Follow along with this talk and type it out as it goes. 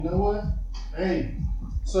You know what? Hey,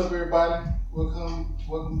 what's up, everybody?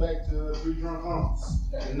 Welcome back to Three Drunk Uncles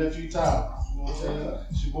and Nephew Tyler. You know what I'm saying?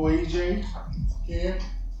 It's your boy EJ, Ken,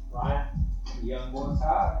 Ryan, the young boy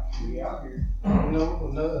Ty. We out here. You know,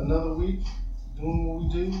 another week doing what we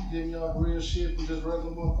do, giving y'all real shit for just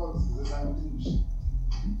regular motherfuckers. 'Cause that's how we do shit.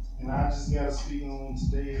 And I just gotta speak on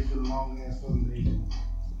today. It's been a long ass fucking day.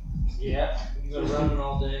 Yeah, you been running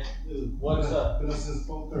all day. What's up? Been up since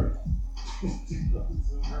 4:30.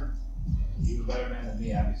 You're a better man than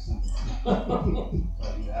me, I be sleeping.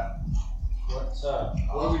 Yeah. What's up?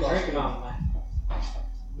 What are we drinking on, man?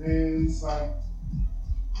 Man, it's like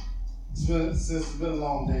since it's been a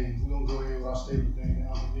long day. We're gonna go ahead with our staple thing,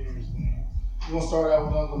 Uncle Nearest, man. We're gonna start out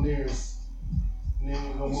with Uncle Nearest, and then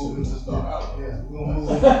we're gonna move into we're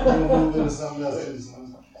gonna move into something else too. So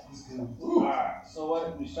it's good. Alright, so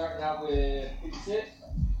what? We starting out with 56?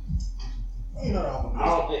 Ain't no wrong with I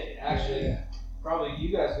don't think, actually, probably you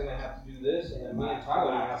guys gonna have to do this, and then me and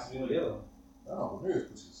Tyler gonna have to do the other one. Oh, here's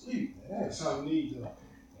put you to sleep, man. That's all we need though.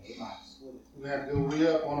 You might split it. We have to go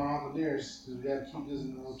re-up on our Uncle Nearest because we gotta keep this in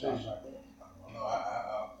the rotation. No,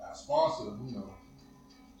 I sponsor them, you know.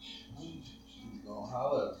 She's gonna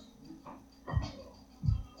holler at us.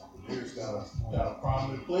 Uncle Nearest got a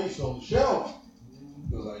prominent place on the shelf.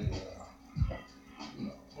 Feel like, you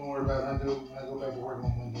know. Don't worry about it. When I go back to work on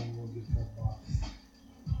Monday, we'll get a couple bottles.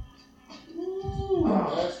 Ooh,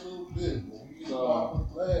 last little bit, boy. We get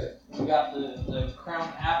glass. We got the crown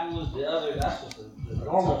apple is the other, that's just the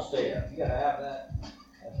normal state. You gotta have that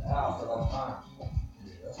at the house at all times.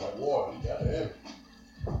 Yeah, that's like water. You gotta have it.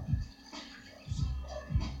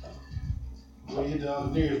 When you hit the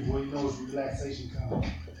Uncle Nearest, boy, you know it's relaxation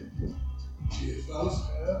coming. Cheers, fellas.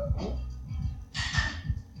 Yeah.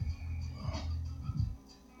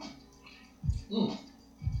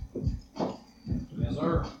 Yes,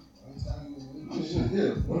 sir. This shit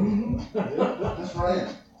here. Yeah, that's right.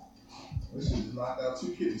 This shit just knocked out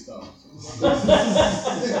 2 kidney stones.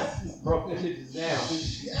 Broke the bitches down.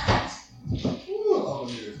 Ooh, Uncle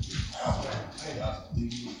Nearest. I got some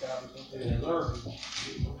leave you with cap or something. Yes, sir.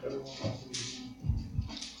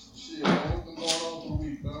 Shit, man, what's been going on for the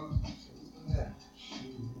week, fellas?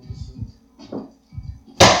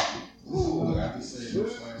 Ooh, I just said no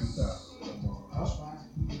slamming down. That's fine.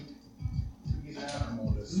 I'm on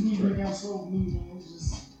this. You need to make out so blue, man. It's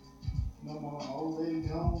just, you know, my old lady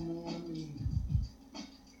gone, man. I mean,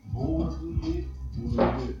 bored a little bit.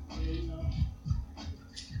 Yeah, you know.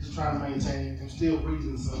 Just trying to maintain. I'm still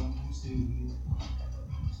breathing, so I'm still good.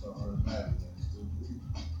 So hard to imagine that. Still breathing.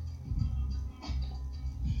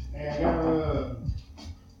 And I got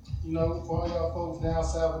you know, for all y'all folks down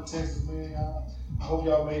south in Texas, man, I hope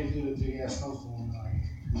y'all made it through the big ass snowstorm out here.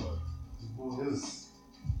 Boy, this,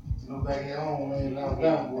 you know, back at home, man, in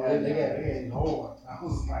Alabama, boy, they got it hard. I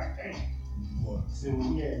was like, dang. What? See,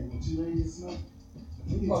 when we had 2 days of snow.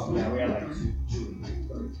 Yeah, we had like two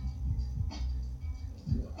or three.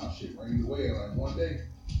 Our shit rained away in like 1 day.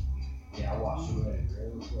 Yeah, I watched it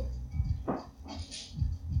really quick.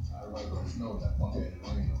 I like the snow that punk had it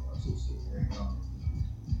rain on. I'm so sick of rain on.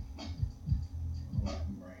 I don't like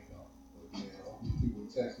the rain on. But yeah, all these people in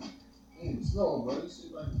Texas, the snow, bro. This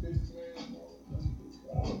shit like 50 grand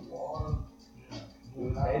water.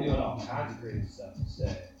 They doing all kinds of crazy stuff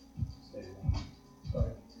instead. Stay warm.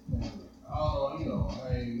 Like, man, I don't know, I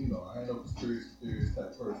ain't no conspiracy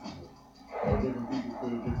type person, but different people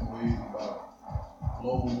feel different ways about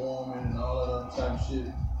global warming and all that other type of shit.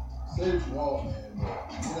 Say what you want, man, but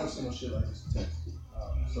you never seen no shit like this in Texas.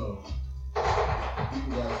 So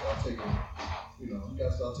people gotta start taking, you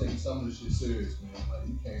gotta start taking some of this shit serious, man. Like,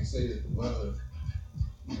 you can't say that the weather,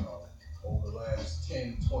 over the last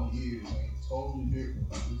 10, 20 years ain't totally different.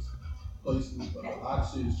 Like, this places, but a lot of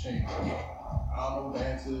shit has changed. I don't know what the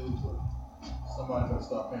answer is, but somebody better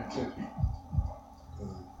start paying attention.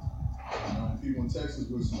 Because people in Texas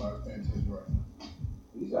wish somebody was paying attention right now.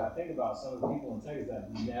 You gotta think about some of the people in Texas that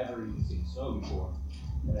have never even seen snow before.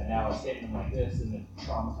 And then now it's hitting them like this and then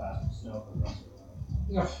traumatized with snow for the rest of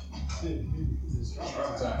their life. It's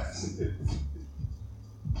traumatized.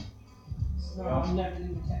 I'm never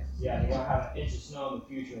leaving Texas. Yeah, they're gonna have an inch of snow in the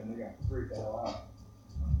future and they're gonna freak the hell out.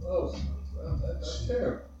 Oh, that's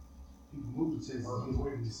terrible. People move to Texas to get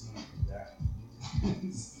away from this snow. There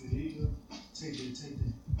you go. Take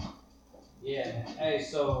that. Yeah. Hey,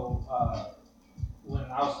 so when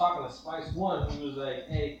I was talking to Spice One, he was like,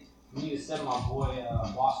 "Hey, you need to send my boy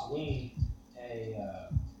Bossolini a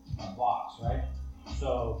box, right?"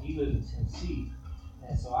 So he lives in Tennessee,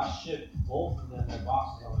 and so I shipped both of them their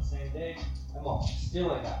boxes on the same day. That motherfucker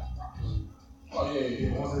still ain't got the box. Oh,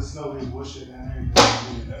 yeah. Once it snow, they bullshit down there.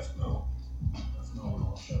 Yeah, that's no.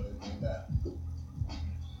 No, shut everything down.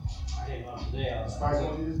 I hit him up today. I was Spice like,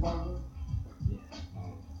 want to do this part of it?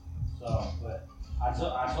 so, but I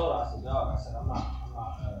told her, I said, dog, I said, I'm not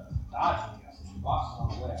dodging you. I said, your box is on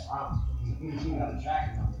the way, I promise. I got a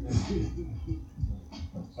tracking number.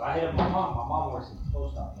 So I hit up my mom. My mom works at the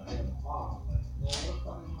post office. I hit up my mom. I was like, man, what the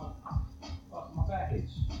fuck is my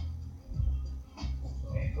package?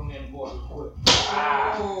 Hey, come in, boy, real quick.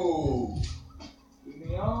 Oh! Leave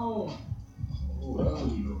me on. Oh, that's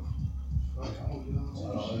what you doing. Fuck, I'm gonna get on the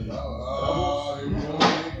Here we go,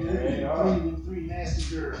 man. There you are. Three nasty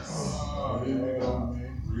girls. Oh, here we go,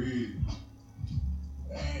 man. Breathe.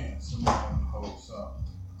 Damn, somebody on the whole something.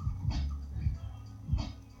 I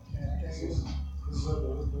can't get This is a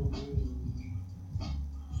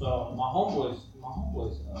So my homeboy's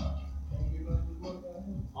can't get nothing to look at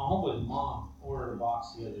him. my homeboy's mom ordered a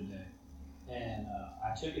box the other day, and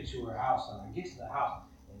I took it to her house, and I get to the house,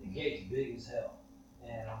 and the gate's big as hell,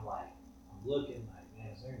 and I'm looking like,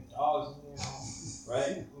 man, is there any dogs in there?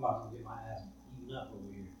 Right? I'm about to get my ass eaten up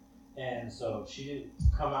over here. And so she didn't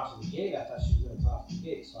come out to the gate. I thought she was gonna come out to the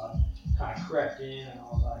gate, so I kind of crept in, and I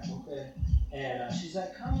was like, okay. And she's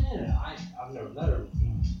like, come in. And I've never met her before.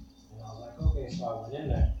 And I was like, okay. So I went in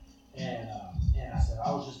there, and I said,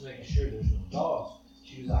 I was just making sure there's no dogs.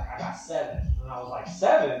 She was like, I got 7. And I was like,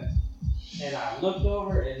 7? And I looked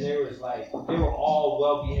over, and they were all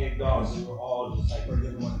well-behaved dogs. They were all just like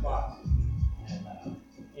in one box. And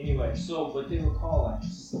anyway, but they were called like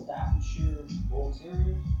Staffordshire Bull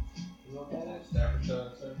Terriers. You know what that is?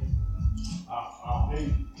 Staffordshire Terrier.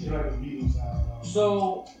 They like a medium size.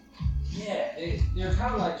 So, yeah, they're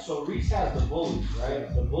kind of like, so Reese has the bullies, right?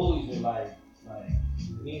 The bullies are like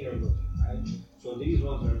meaner looking, right? So these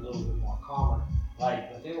ones are a little bit more calmer.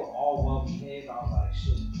 But they were all well behaved. I was like,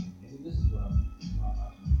 shit, maybe this is what I'm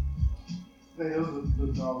about to do. Those are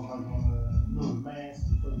the dogs like on the little mask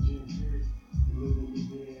for the Jim Carrey. The little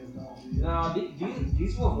big ass dogs. No,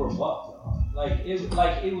 these ones were buff though. It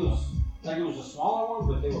was a smaller one,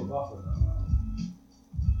 but they were buffer though.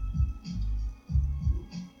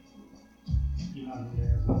 You're not really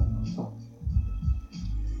asking them. Yeah,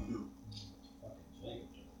 you do. Fucking Jacob.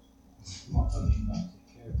 Motherfucking about to take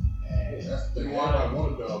care of it. Hey, That's the thing. I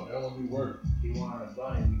want a dog. That won't be work. he wanted a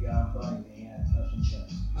bunny. We got him bunny. He ain't had a touch him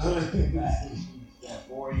since. Yeah,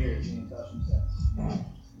 4 years. He ain't touched him since.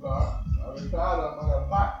 I've been tired of them. I got a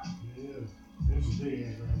pot. Yeah, there's some big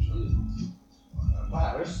ass ranch.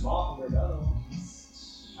 Wow, they're small compared to other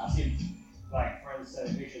ones. I see, friends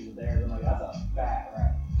sending pictures of theirs. I'm like, that's a fat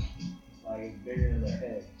rat. It's bigger than their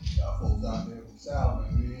head. Y'all folks out there from South,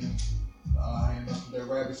 man. I ain't messing with that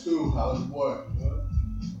rabbit stew. How was the boy?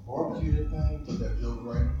 Barbecue that thing. Put that joker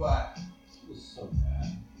right in the pot. It was so bad.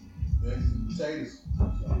 Veggies and potatoes. So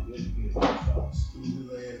good to get a shot. Stew his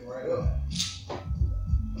ass right up. Say,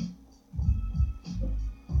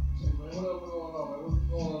 man, what else going on, man? What's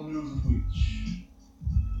going on in the news this week?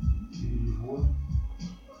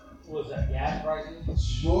 What was that, gas prices?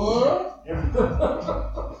 Sure. Everything.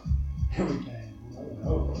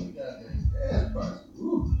 Oh, you got that gas prices.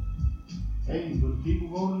 Ooh. Hey, but the people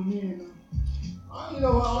voting in though. You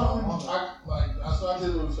know what? I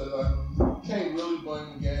did what you said. You can't really blame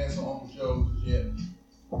the gas on Uncle Joe just yet.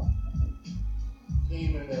 He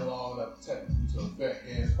ain't been there long enough technically to affect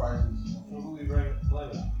gas prices. So who we blame it on? I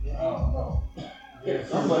don't know. Yeah,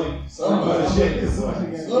 somebody. Somebody got did to work.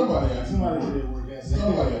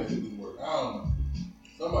 work. I don't know.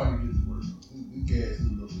 Somebody did the work. This gas is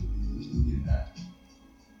getting hot.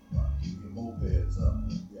 Get a moped or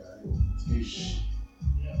something. Yeah, skateboard.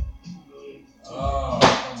 Oh,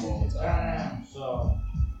 come on, time. So,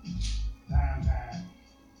 Time.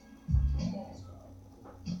 Come on,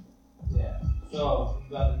 yeah. So, you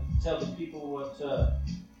got to tell the people what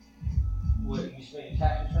you spent your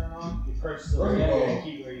tax return on? Your purchase of First of all,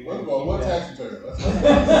 First of all, what tax return?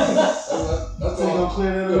 Let's Let's go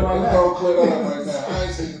clear that up right let's now. go clear that up right now. I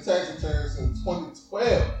ain't seen the tax return since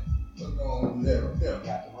 2012. What's going on with that right there? You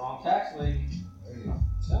got the wrong tax lady. Hey, I'm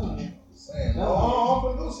telling you. saying, No. I'm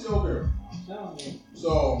gonna go see old girl. I'm telling you.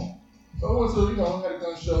 So I went to, had a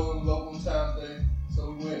gun show in the local town today. So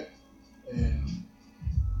we went, and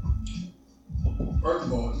first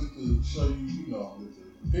of all, just to show you,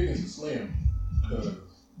 the pickings are slim. Because,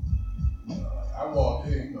 I walked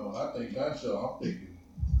in, I think gun show, I'm thinking,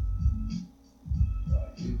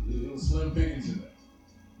 it was slim pickings in there.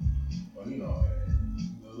 But,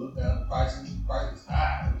 look down, the price is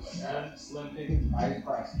high. It was like, Slim pickings,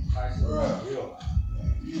 prices Right. real high.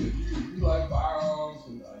 You like firearms,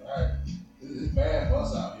 and it's bad for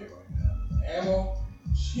us out here right now. Ammo,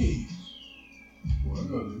 jeez. Boy,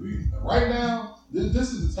 right now,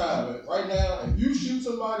 This is the time. Man. Right now, if you shoot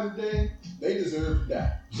somebody today, they deserve to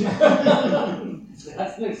die.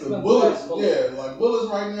 That's next So bullets, like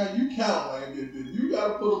bullets right now, you count. Like if you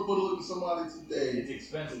gotta put a bullet in somebody today, it's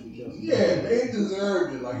expensive to kill somebody. yeah, they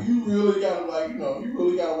deserve it. Like you really gotta, you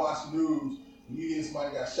really gotta watch the news. When you hear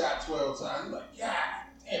somebody got shot 12 times, you're like, God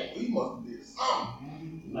damn, well, he must have did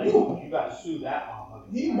something. Like, you gotta sue that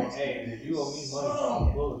motherfucker. He Like, must hey, have if you owe me money for all something.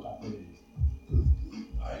 the bullets I put in.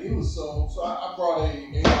 It was so I brought a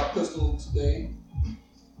AR pistol today,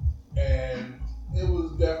 and it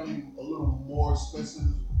was definitely a little more expensive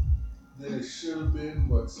than it should have been,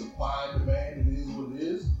 but supply and demand, it is what it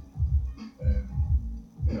is. And,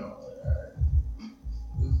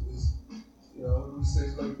 we say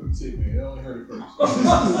let me put a tip in. It only hurt at first.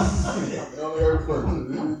 It only hurt at first. It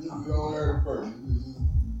only hurt at first.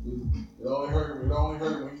 It only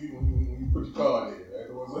hurt when you put your card in.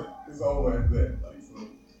 It's over after that. Like,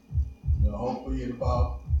 so, hopefully in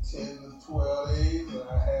about 10 to 12 days,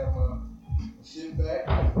 I have my shit back. I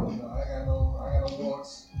got no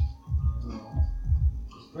warrants.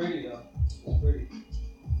 It's pretty though. It's pretty.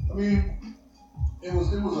 I mean, it was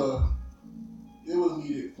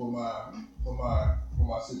needed for my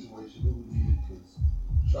situation. It was needed because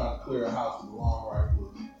trying to clear a house with a long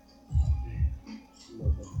rifle.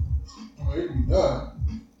 I mean, it'd be done,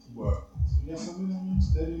 but you got something on you?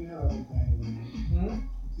 Studying that other thing.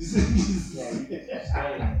 He's studying that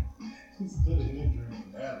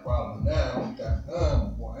drink. Now the problem now, we got done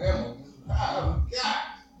before ammo. God.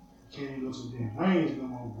 Can't even go to the damn range no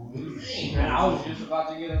more, boy. Man, I was just about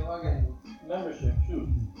to get a fucking membership too.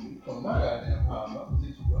 You come to my goddamn house, I'm gonna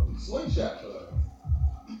teach you a slingshot for that.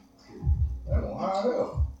 That won't hide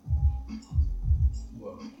up.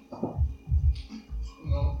 But,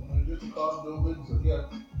 just the cost of doing business, I guess.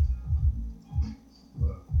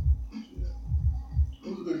 But, yeah. It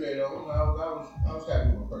was a good day though. I was happy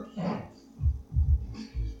with my purchase.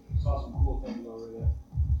 Saw some cool things over there.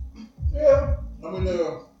 Yeah. I mean,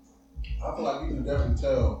 I feel like you can definitely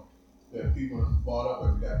tell that people have bought up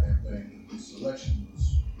every goddamn thing. The selection was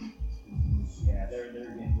Yeah, they're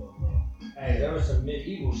getting low, bro. Hey, there was some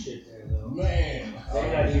medieval shit there though. man. They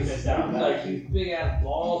had you missed out on that. Like these big ass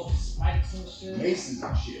balls with spikes and shit. Maces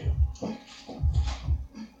and shit.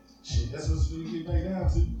 Shit, that's what you get back down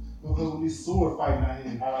to. Because when these sword fighting out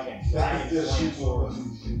here. I like it. That's the shit for us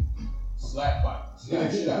and shit. Slap fight.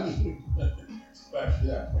 Slap shit out. Slap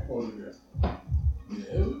shit out. Over there.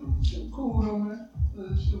 Yeah, it was cool though, man.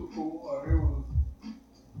 It shit was cool.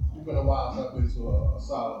 It's been a while since I've been to a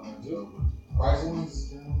solid one, too. But prices is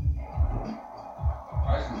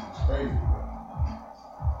crazy, bro.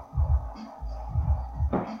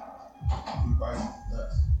 These prices is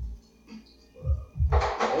nuts. But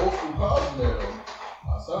old school cars in there though.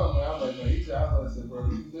 I saw him, man. I was like, man, I said, bro,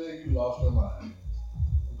 you there, you lost your mind.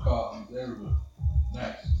 The cars everywhere.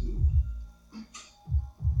 Nice too.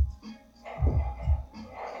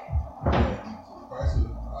 Yeah, so the price of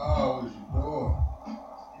what you doing?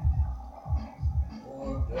 Boy,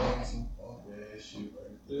 that ain't some funky ass shit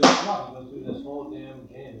right there. Dude, I'm about to go through this whole damn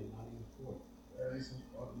game and not even score. That ain't some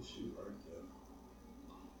funky shit right there.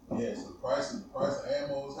 Yeah, so the price of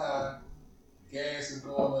ammo is high. Gas is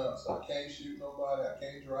going up, so I can't shoot nobody. I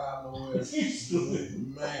can't drive nowhere. Man, this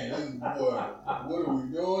boy, what are we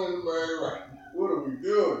doing in America right now? What are we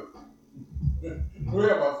doing? Where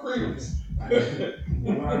are my freedoms?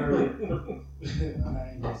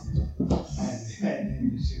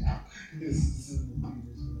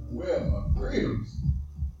 Where are my freedoms?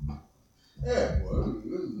 Yeah, boy,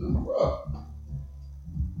 this is rough.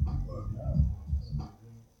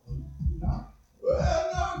 Well,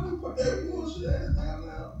 no, we put that bullshit ass down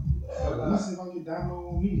now. Let's see if I can get download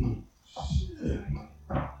on me. Shit.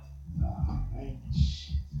 Nah, ain't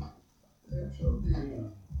shit. Damn sure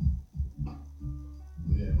did.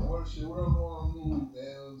 Yeah, what shit? What I'm going to move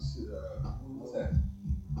down? Shit, what's happening?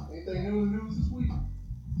 Anything new in the news this week?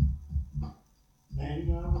 Man, you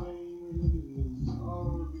know what I mean?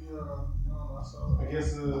 I saw I guess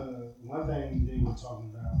one thing they were talking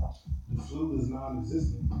about, the flu is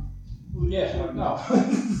non-existent. Yeah, no. I don't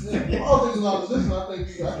think it's non-existent. I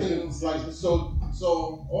think it's like so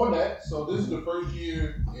on that. So this is the first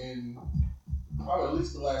year in probably at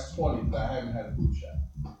least the last 20 that I haven't had a flu shot.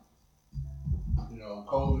 You know,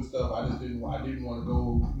 COVID and stuff. I didn't want to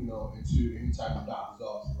go, into any type of doctor's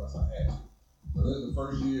office unless I had to. So this is the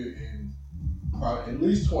first year in probably at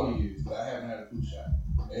least 20 years that I haven't had a flu shot.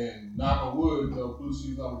 And knock on wood, flu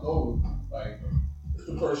season was over. Like, it's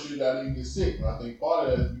the first year that I didn't get sick. And I think part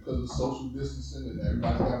of that is because of social distancing and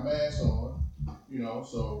everybody got masks on,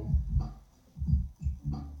 so.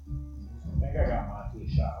 I think I got my flu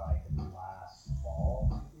shot like in the last fall.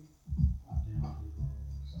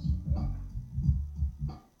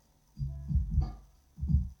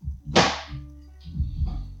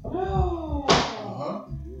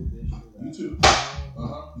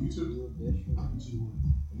 too. You too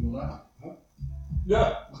would. You gonna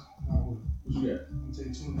Yeah. I would. What you got? I'm gonna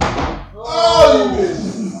take 2. Oh, you bitch!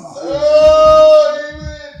 Oh, you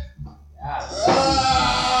bitch!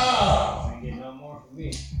 Ah. Ain't getting no more from me.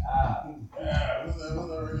 Yeah, what's that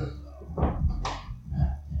right there?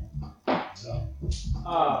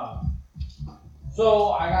 So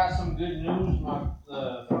I got some good news.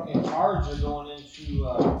 The fucking cards are going into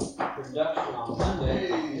production on Monday.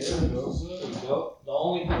 Hey, there we go. There you go. The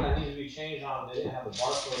only thing that needs to be changed on, they didn't have the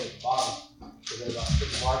barcode at the bottom. So they're about to put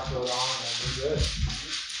the barcode on and we're good.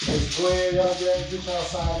 Hey, go ahead, y'all get y'all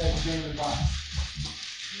side that game in the box.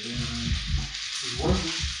 It's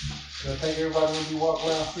working. I think everybody will be walking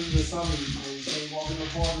around free this summer and you can't walk in the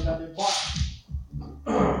bar without their box.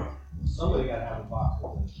 Somebody got to have a box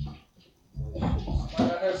with this. I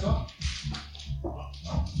got that something.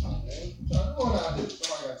 Somebody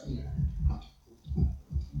got too many.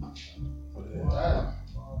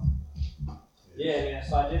 Yeah, man.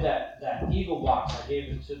 So I did that Eagle box. I gave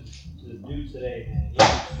it to the dude today, man. He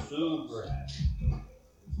was super happy.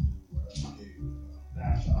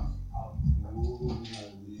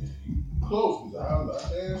 Close, because I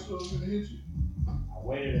damn sure was gonna hit you. I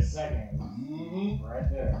waited a second. Mm-hmm. Right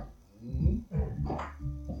there. Mm-hmm.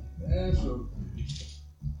 Damn sure.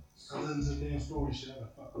 I listened to the damn story shit. I'm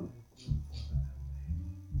like, fuck.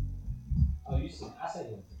 Oh, you see? I said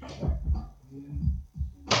it.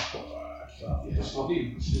 I'll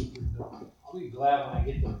be glad when I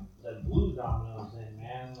get the blue dominoes in,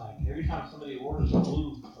 man. Like every time somebody orders a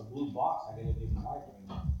blue box, I get a big white right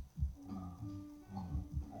now.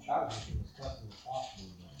 I try to make it as custom as possible,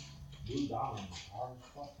 but blue dominoes are hard as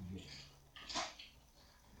fuck to get.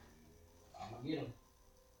 I'm gonna get them.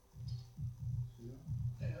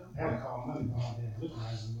 I had to call money on that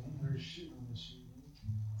liquorizer, man. I heard shit on this shit, man.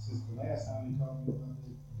 Since the last time they called me about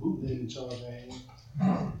that bootlegging charge I had.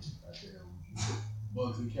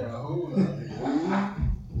 Bugs in Calhoun,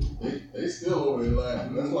 they still over there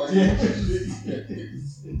laughing. That's why Yeah. they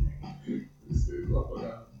said,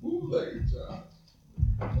 "Motherfucker, bootlegging job,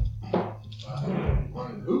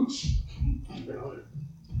 running hooch."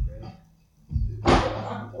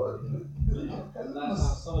 Last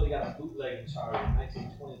time somebody got a bootlegging charge in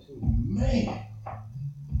 1922. Man,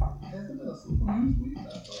 hasn't been a super used week. I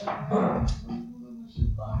thought shit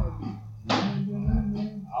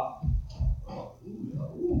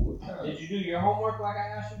Did you do your homework like I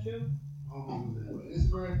asked you to?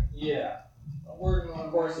 Instagram? Yeah. I'm working on it.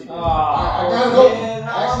 Of course he did. I got it open. Man,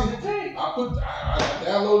 how long did it take? I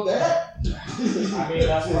downloaded the app. I mean,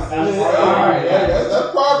 that's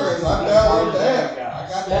That's progress. I downloaded the app. I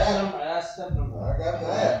got the app. That's step number. I got the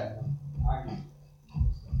app.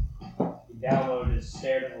 He downloaded it,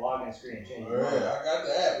 stared at the login screen, and changed it. Yeah, I got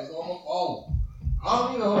the app. It's on my phone. I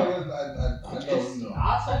know,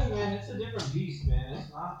 I'll tell you, man, it's a different beast, man.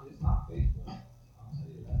 It's not Facebook. I'll tell you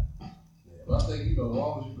that. Yeah, but I think, as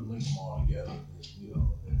long as you can link them all together,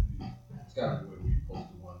 it's got to be where you post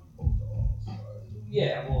the one, you post the all. So,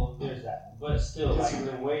 Yeah, well, there's that. But still, like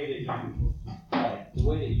the way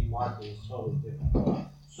that you market is totally different.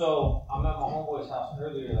 So I'm at my homeboy's house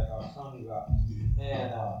earlier, like I was telling you about,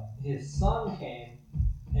 and his son came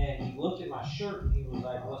and he looked at my shirt and he was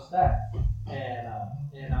like, "What's that?" And I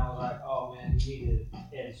was like, "Oh man, you need it."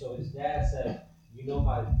 And so his dad said,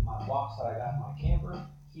 my box that I got in my camper,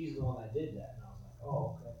 he's the one that did that. And I was like,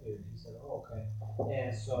 "Oh, okay." He said, "Oh, okay."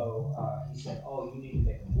 And so he said, "Oh, you need to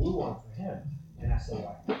make a blue one for him." And I said,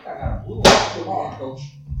 "Well, I think I got a blue one in the car." Coach.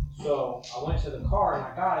 So I went to the car and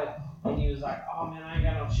I got it, and he was like, "Oh man, I ain't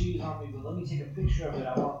got no cheese on me, but let me take a picture of it.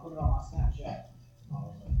 I want to put it on my Snapchat." And I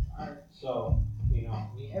was like, "All right." So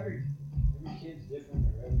every kid's different,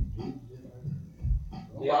 or every dude's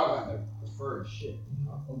different. They all got their preferred shit.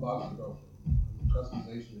 I'm boxing though.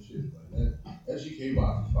 Customization and shit like that. That GK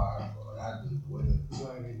box is fire, bro. Like I did the way that So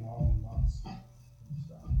I get my own box. style.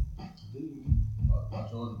 My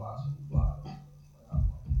Jordan box was fly. Like I'm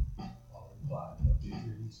already fly.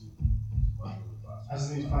 I just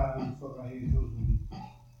need to find out who the fuck my head coach gonna be.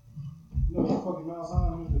 You know what fucking Miles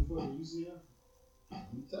Allen went to fucking UCF?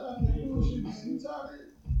 You tired of that bullshit, man. You tired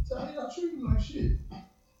of y'all treating me like shit.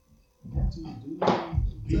 You have to do that.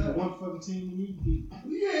 Beat the one fucking team you need to beat.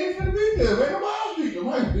 You ain't finna beat them. Ain't nobody beat them.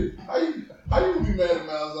 How you gonna be mad at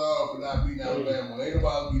Miles Allen for not beating Alabama? Ain't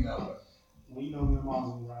nobody beating Alabama. Well, you know me and Miles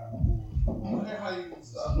gonna ride my boys. Man, how you gonna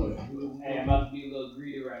stop doing that? Hey, I'm about to be a little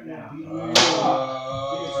greedy right now. Beat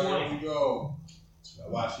Here we go. Now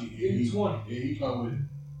watch he come with it.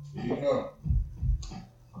 Here he come.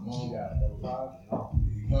 Come on, You got a double five? No.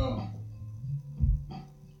 here he come.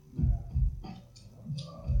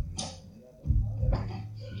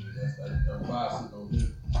 That's like double five sitting over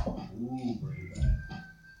here.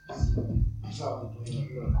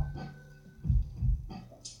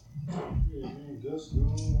 Just go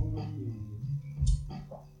on.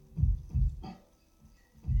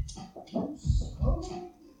 So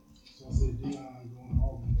I said Dion going to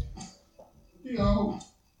Auburn next. Dion who?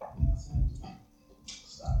 Deion Sanders.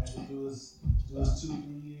 Stop. Had to do his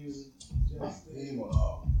 2-3 years at Jackson He State. ain't going to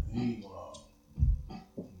Auburn. He ain't going to Auburn.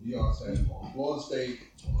 Dion Sanders on Florida State,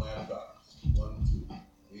 Atlanta Falcons. 1 and 2.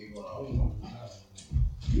 He ain't going to Auburn.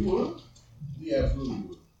 He would. He absolutely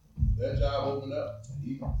would. That job opened up.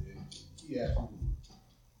 He absolutely would.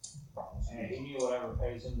 And he knew whatever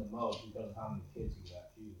pays him the most because of how many kids he got.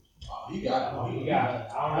 He got it. He got it.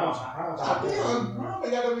 I don't know. Dion Brown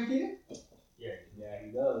ain't got that many kids. Yeah,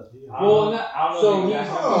 he does. Well, I don't so know. he's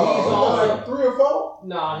Oh, also like 3 or 4?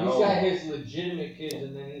 nah. He's Oh. got his legitimate kids,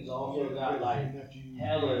 and then he's also got like nephews,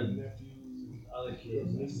 hella nephews, other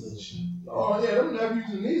kids. nieces and shit. Oh yeah, them nephews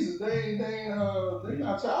and nieces, they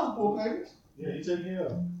got child support payments. Yeah, he take care of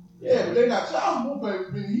them. Yeah, but they got child support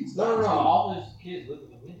payments. Meaning he's No. All his kids live with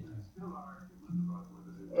him.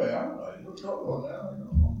 Hey, I'm like, what's going on now?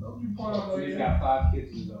 Don't be part of He's that. got 5 kids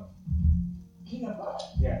of his own. He got 5.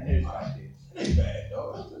 Yeah, his 5 kids. It ain't bad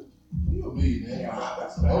though. You a big man. Yeah,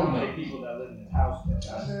 That's How a many people that live in his house though? I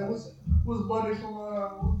said, what's buddy from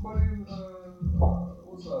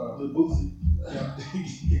what's The Boosie.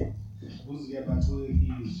 Boosie got about 12 kids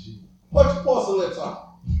and shit. what's your porcelain top?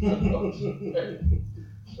 What's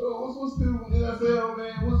the NFL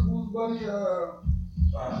man? What's buddy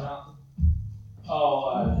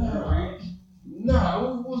Reed. Nah,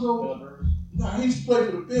 what's over? Nah, he used to play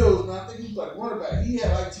for the Bills, man. I think he was like running back. He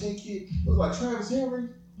had like 10 kids. It was like Travis Henry or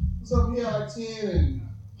something. He had like 10, and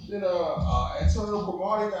then Antonio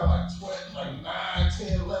Cromartie got like 12, like 9,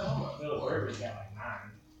 10, 11. I'm like, Philip boy, Rivers got like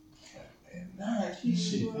 9. man, 9 kids.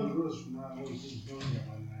 Shit, bro. Phil Rivers from around where he's doing that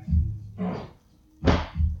like 9 kids.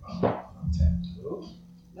 I'm tapped.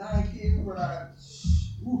 9 kids, but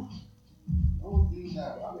don't need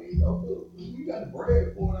that. I mean, we got the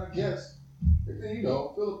bread for it, I guess. And then,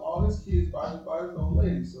 Philip, all his kids by his own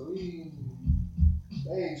lady, so they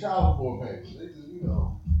ain't child support payments. They just,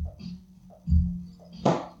 I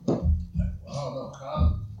don't know,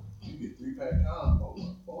 condoms. You get 3-pack condoms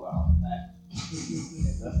for $4.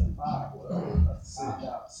 Less than 5. Whatever.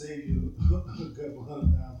 Save you a couple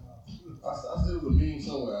 $100,000. I still was a meme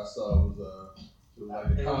somewhere I saw it was like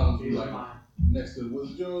the condoms were like next to,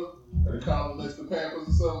 was it yours? Or the condoms next to Pampers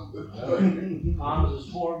or something? Condoms is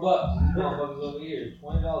 $4. Motherfuckers over here, $20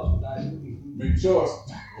 for that. Big choice.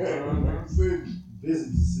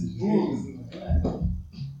 Business decision.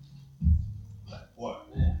 What?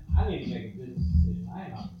 Man, I need to make a business decision. I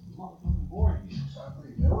ain't not motherfucking boring you.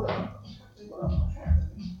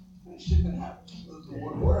 Shit can happen. The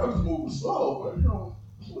world is moving slow, but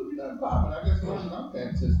what if you done popping? I guess I'm paying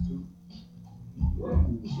attention to. The world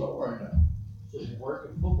moving slow right now. Just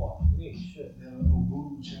working football for me, shit. That old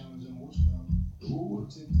booty challenge on what's called? Ooh,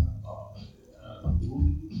 TikTok.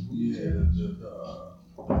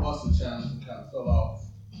 The Buster challenge kind of fell off.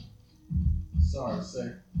 Sorry to say.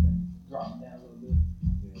 Drop it down a little bit.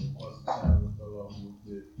 Yeah, the Buster challenge fell off a little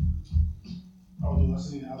bit. Oh, dude, I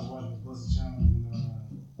was watching the Buster challenge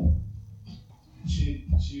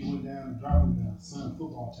when she went down and dropped the son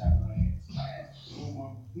football tackle her ass.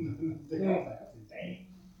 They got that. Dang.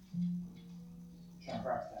 Trying to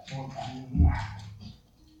practice that form time.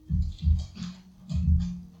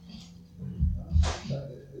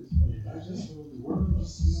 It's just the world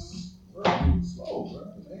just, Moving slow, bro.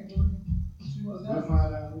 It ain't really too much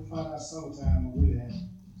happening. we'll find out sometime what really happened.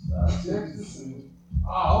 Texas.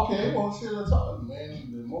 Okay. Well, shit, I told you, man.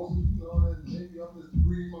 The most, that maybe I'm just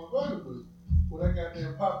agreeing with my brother, but when I got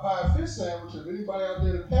that pot pie fish sandwich, if anybody out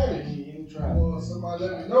there that had it, somebody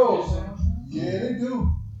let me know. Yeah, they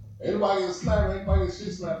do. Anybody get slapped, anybody get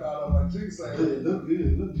shit slapped out of like chicken sandwich. It look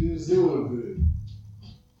good. It's doing good.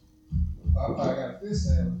 Pot pie got a fish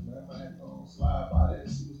sandwich, man. I had to slide by there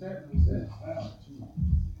and see what's happening with that.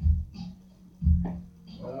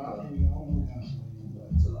 It's a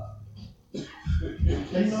lot.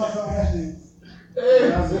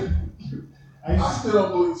 I still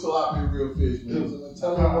don't believe tilapia real fish, man.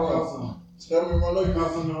 Tell me wrong. Tell me wrong. No,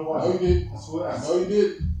 you did. I swear. No, you did.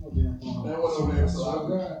 That wasn't over there.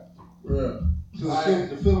 Tilapia. Yeah. Because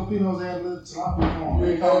the Filipinos had a little tilapia farm.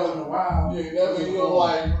 They call it in the wild. You ain't never in your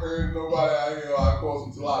life heard nobody out here I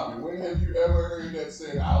call some tilapia. When have you ever heard that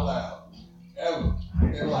said out loud? Ever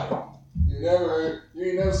in life? You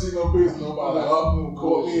ain't never seen no business nobody like,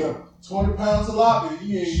 caught me a 20 pounds of tilapia.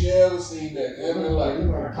 You ain't never seen that ever in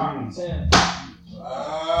life. Cotton 10. This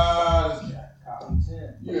guy. Cotton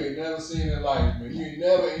 10. You ain't never seen it in life, man. You ain't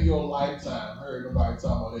never in your lifetime heard nobody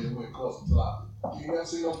talking about they went caught some tilapia. You ain't never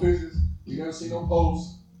seen no pictures. You never seen no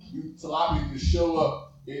posts. tilapia just show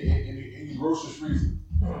up in your grocery freezer.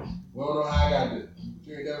 We don't know how I got this.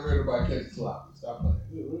 You ain't never heard nobody catch tilapia. Stop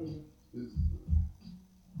playing.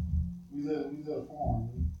 We at a farm,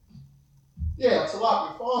 man. Yeah,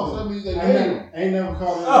 tilapia farms. That means they made them. Ain't never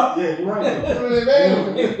caught it. Yeah, you're right. They made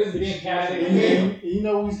them. It's being catched. And you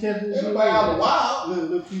know we catch this shit? Everybody out in the wild.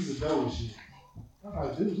 Little piece of dough and shit. I'm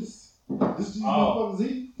like, dude, this these motherfuckers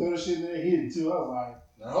eat. Throw the shit in there, hit it too. I was like,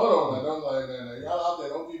 now hold on, now, y'all out there,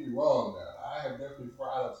 don't get me wrong now. I have definitely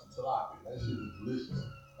fried up some tilapia. That shit was delicious.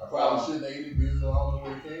 I probably shouldn't have eaten it because I don't know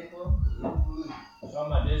where it came from. It was delicious.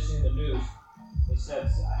 Something I did see in the news. It said, I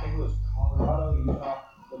think it was Colorado, Utah,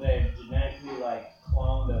 where they genetically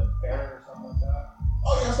cloned a bear or something like that.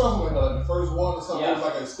 Oh yeah, something like the first one or something. Yeah. It was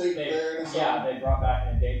like a state bear or something. Yeah, they brought back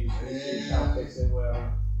in a dangerous species, trying to fix it,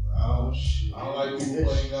 whatever. Oh shit. I don't like people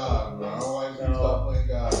playing God, bro. I don't like people stop playing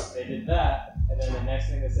God. They did that, and then the next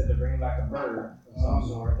thing they said they're bringing back a bird of some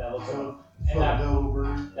sort that looks like, and that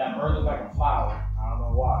bird looked like a flower. I don't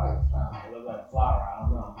know why. It looked like a flower. I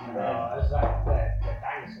don't know. It's like that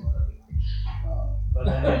dinosaur. But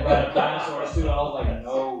then they brought up dinosaurs too. I was like,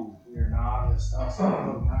 no, we're not. Stop fucking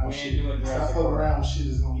around. We ain't doing Jurassic Stop fucking Park. around with shit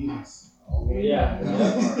that's gonna eat us. Yeah.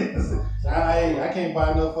 I can't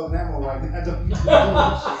buy no fucking ammo right now. I don't need to do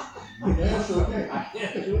that shit. You damn sure can. I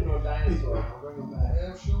can't shoot no dinosaur. I'm bringing back.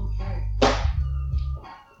 Damn sure can.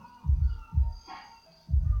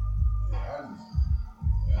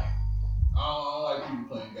 I don't like people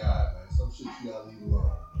playing God, man. Some shit you gotta leave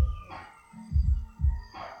alone.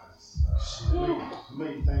 Shit,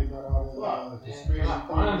 make you think about all that conspiracy I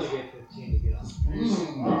finally theories. get 15 to get on.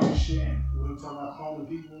 Conspiracy shit. We're talking about cloning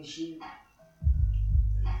people and shit.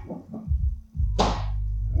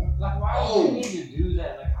 Like, why do you need to do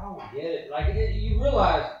that? Like, I don't get it. Like, you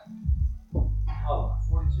realize, how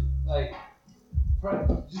 42? Like,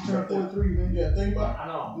 Just turned 43, man. Yeah, think about I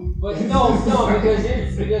know, but no, because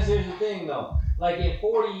here's the thing though. Like, in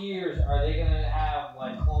 40 years, are they gonna have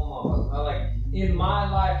clone motherfuckers? Like, in my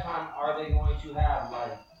lifetime, are they going to have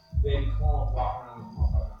baby clones walking around this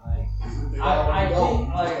motherfucker? Like, I think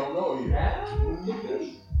don't know yet.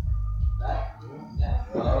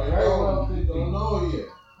 Very well could You be. don't know yet.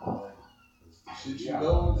 Shit you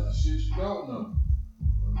know, the shit you don't know. You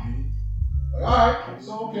know what I mean? Alright,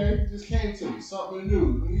 so okay, just came to me. Something in the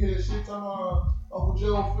news. When you hear that shit talking about Uncle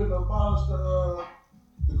Joe finna abolish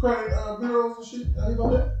the credit bureaus and shit. You hear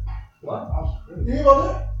about that? What? You hear about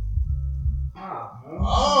that? Nah.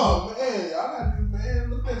 Oh man, I gotta do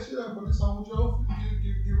look that shit up. But this Uncle Joe finna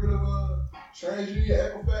get rid of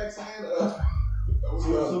TransUnion, Equifax, and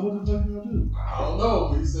So what the fuck you gonna do? I don't know,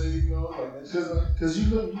 but he said, like that shit. Because you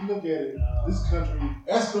look at it, this country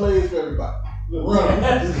Escalades for everybody. look, Run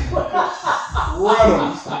them.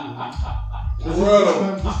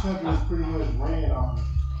 This country is pretty much ran off of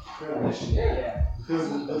credit and shit. Yeah. Because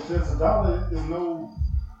the dollar is no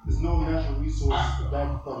natural resource to back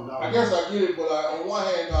the fucking dollar. I guess I get it, but on one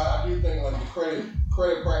hand, I do think the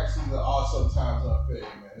credit practices are sometimes unfair,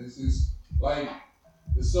 man. It's just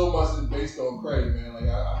there's so much that's based on credit, man.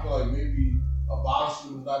 I feel like maybe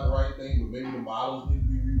abolishing is not the right thing, but maybe the models need to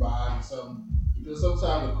be revised or something. Because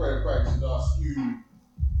sometimes the credit practices are skewed, and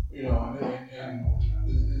it's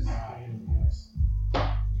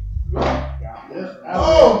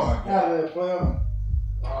oh my God. Out of that player.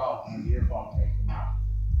 Oh, your fault making out.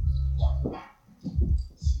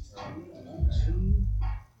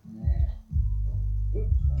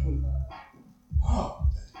 Oh,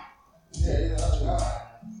 yeah.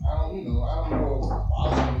 I don't know if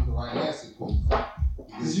abolishment is the right answer.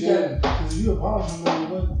 Because you abolish him,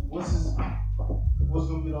 what's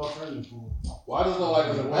gonna be the alternative for it? Well, I just know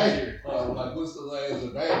as a bank, what's the as a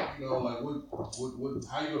bank, what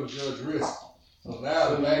how you gonna judge risk? So now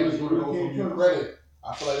the bank is gonna go from your credit.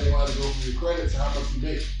 I feel like they want to go from your credit to how much you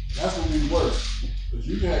make. That's gonna be worse. Because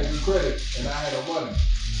you can have good credit and I had no money.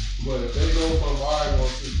 But if they go from, all right, well,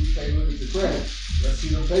 since we can't look at your credit, let's see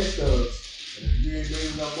them pay stubs. And if you ain't made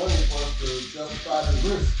enough money for us to justify the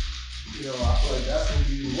risk, I feel like that's gonna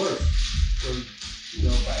be even worse. Because,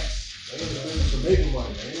 banks, they ain't in the business of making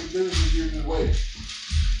money. They ain't in the business of giving it away.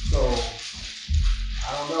 So,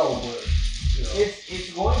 I don't know, but,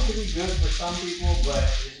 It's going to be good for some people, but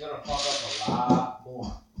it's going to fuck up a lot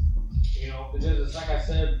more. Because it's like I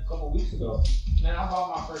said a couple weeks ago, man, I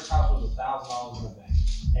bought my first house with $1,000 in the bank.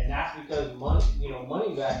 And that's because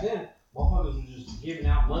money back then, motherfuckers were just giving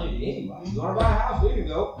out money to anybody. You want to buy a house? Here you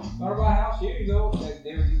go. You want to buy a house? Here you go.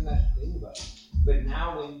 They were giving that to anybody. But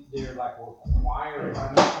now when they're requiring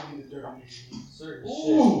certain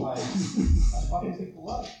shit, I fucking people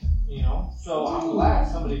up. So I'm glad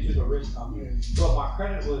somebody took a risk on me. But my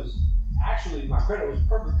credit was, actually my credit was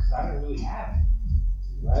perfect because I didn't really have it,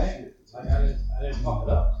 right? Like I didn't fuck it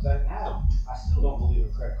up because I didn't have it. I still don't believe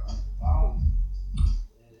in credit cards.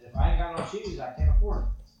 If I ain't got no cheese, I can't afford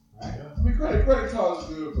it, right? I mean, credit cards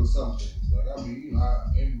are good for some things. Like, I mean, you know,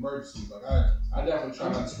 in emergencies, like, I definitely try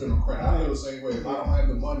not to spend on credit. I feel the same way. If I don't have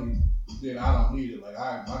the money, then I don't need it. Like,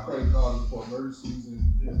 my credit card is for emergencies and.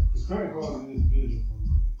 Yeah, because credit cards is good for me.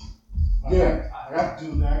 Like, Yeah. I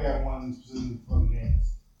got one specifically for the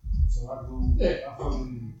gas. So I go, I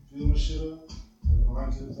fucking fill my shit up, I go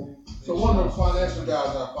right to the thing. So one of the financial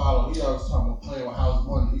guys I follow, he always talking about playing with house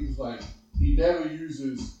money. He was like, he never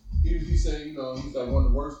uses, he said, you know, he's like, one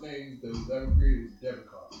of the worst things that was ever created was a debit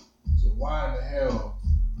card. So why in the hell?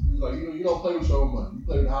 He was like, you don't play with your own money, you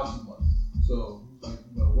play with the house's money. So he was like,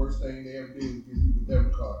 you know, the worst thing they ever did was give you a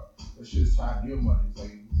debit card. That shit's tied to your money. It's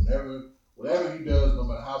like, whatever he does, no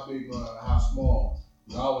matter how big, no matter how small,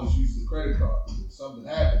 he always uses the credit card. If something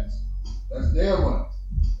happens, that's their money.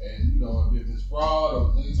 And, you know, if it's fraud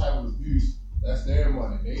or any type of abuse, that's their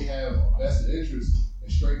money. They have a vested interest in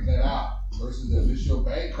straightening that out. Versus if it's your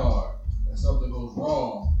bank card and something goes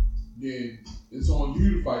wrong, then it's on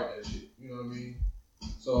you to fight that shit. You know what I mean?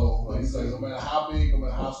 So, like he said, no matter how big, no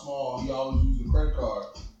matter how small, he always uses a credit card.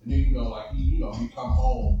 And then, you know, like he come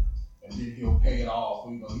home and then he'll pay it off.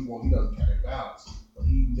 You know, he doesn't carry balance. But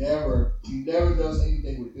he never does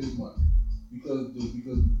anything with his money. Because when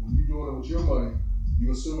you're doing it with your money,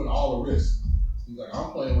 you're assuming all the risk. He's like,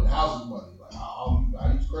 I'm playing with the house's money. Like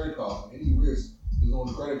I use credit cards. Any risk is on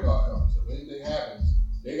the credit card company. So if anything happens,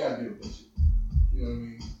 they gotta deal with that shit. You know what I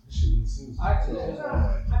mean?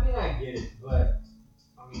 I mean, I get it, but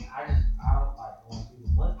I mean, I don't like owing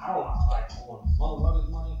people's money. I don't like owing motherfuckers'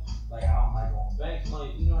 money. Like I don't like owing banks'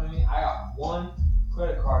 money. You know what I mean? I got one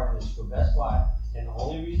credit card that's for Best Buy, and the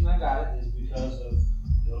only reason I got it is because of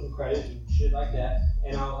building credit and shit like that.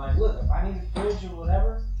 And I was like, look, if I need a fridge or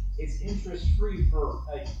whatever, it's interest free for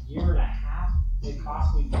a year and a half. It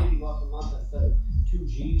cost me $50 a month instead of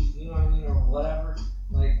 $2G, you know what I mean, or whatever.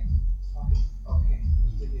 Like, fuck it, okay,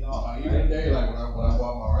 it's $50. Even today, like when I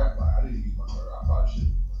bought my right bike, I didn't use my credit. I probably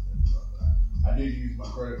shouldn't use my credit card, but I did use my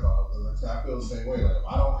credit card. But like I said, I feel the same way. Like if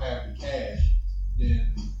I don't have the cash,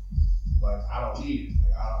 then like I don't need it.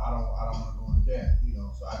 Like I don't want to go into debt, you know.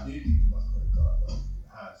 So I did use my credit card. But in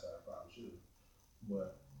hindsight, I probably should have.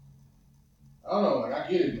 But I don't know. Like I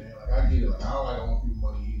get it, man. Like I get it. Like I don't like owing people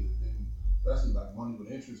money either. Then, especially like money with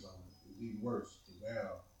interest on it, it's even worse. Because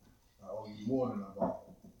now I owe you more than I bought.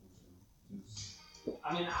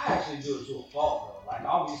 I mean, I actually do it to a fault, though. Like,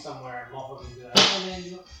 I'll be somewhere and motherfuckers be like, hey, man,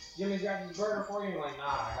 you give me this burger for you? And I'm like, nah, I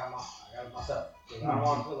got it myself. Because I don't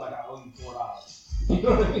want to feel like I owe you $4. You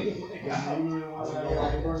know what I mean?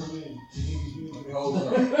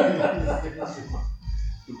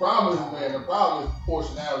 The problem is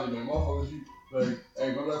proportionality, man. Motherfuckers, you like, hey,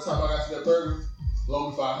 remember that time I got you that burger?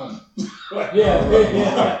 Loan me $500. Yeah.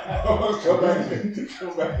 Come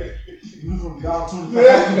back. You from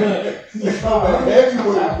 $1.25. Come back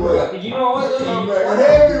heavyweight, boy. You know what? Come back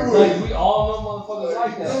heavyweight. Like, we all know motherfuckers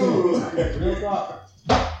like that. Real talk.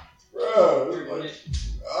 Bro.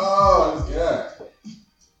 Oh, this guy.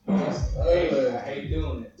 I hate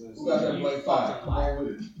doing it. Who got that Blake 5? Come on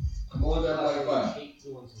with it. Come on with that Blake 5. I hate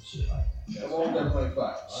doing some shit like that. Come on with that Blake 5.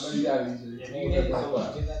 I know you got it. Yeah, if you hate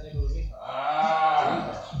someone, get that nigga with me.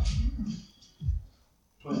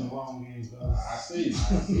 Playing the long game, guys. I see.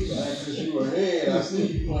 Because you were ahead. I see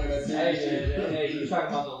you playing that game. Hey, you talking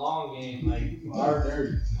about the long game, like our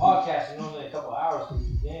dirty. podcast is normally a couple hours because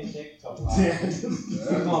the game takes a couple hours. These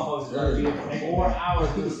motherfuckers gonna be here for 4 hours.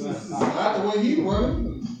 Not the way he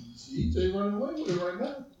running. EJ running away with it right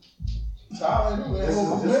now. Tyler, you ain't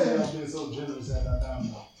holding his man. I've been so generous at that time.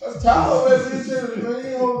 That's Tyler that's being generous, man. He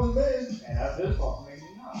ain't holding his man. And that's his fault, maybe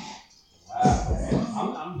not.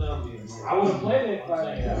 Wow, I'm done being here. I would have played it if I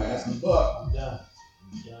That's the buck. I'm done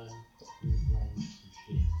being playing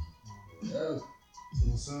shit. Yeah. So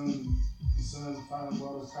the son finally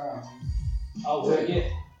brought his car. Oh, what get?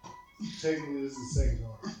 Technically, this is the second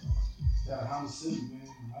car. Got a Honda Civic, man.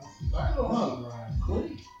 I ain't no Honda ride.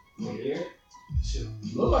 Clean. What year? Shit.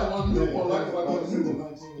 Look like one of the new ones. Like one of the new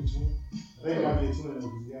ones. 19 or 20. I think it might be a 20 though,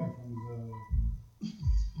 because he got it from his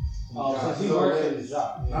Oh, since he works at his job.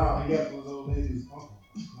 Yeah. No, he got it from his old lady's uncle.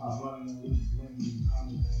 He was running the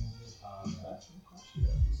Honda thing.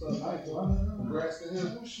 What's up, Mike? Congrats to him.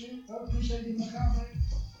 Oh shit, I appreciate you getting my comment.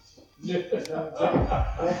 Jack is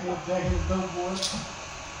dope boy.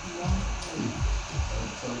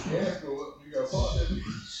 So the gas go up, you got to park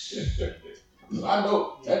that. I know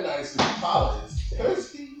that nice Impala is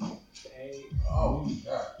thirsty. Oh,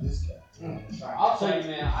 God, this guy. I'll tell you,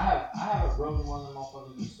 man. I haven't broken one of them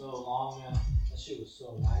motherfuckers in so long, man. That shit was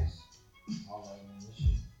so nice. I was like, man, this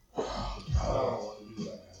shit. I don't want to do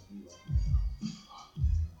what I got to do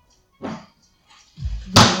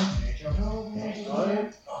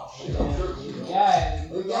Yeah.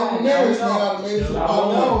 Uncle Nearest got made it to the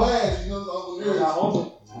bottom of the last. You know, Uncle Nearest.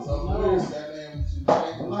 Uncle Nearest, goddamn, to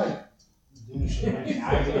change the life. Dude, shit, man.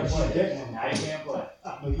 Now you can't play. Now you can't play.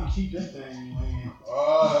 But you keep that thing in your hand.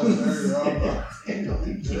 Oh, that's dirty.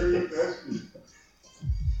 I'm dirty with that shit.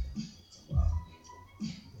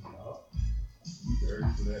 You dirty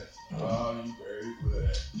for that. Oh, you dirty for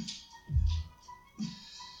that.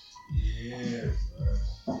 Yes,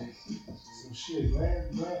 Some shit.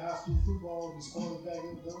 Glad high school football is started back up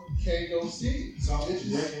though. can't go see it. So I'm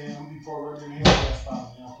be part right in here last time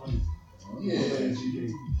when y'all played. Yeah. GK.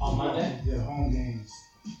 On Monday? Yeah, home games.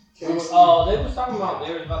 Oh, they was talking about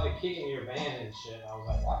they was about to kick in your van and shit. I was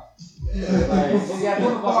like, what? Yeah. Like, they got What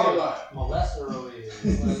this the fuck fucking like? molester over here.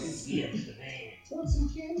 It's like, yeah, the van. Want some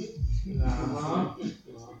candy?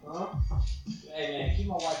 Hey man, keep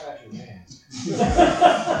my wife out your van.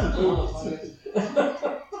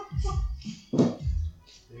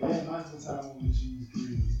 They had nice time on the cheese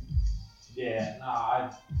grill. Yeah, nah,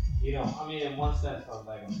 I mean, in one sense, I was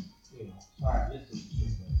like, sorry, I missed it.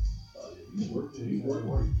 Oh, yeah, you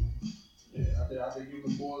work. Yeah, I think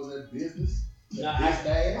giving the boys that business. No, I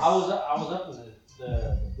was up in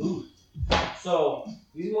the booth. So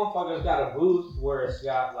these motherfuckers got a booth where it's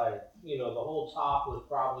got like, the whole top was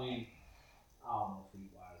probably, I don't know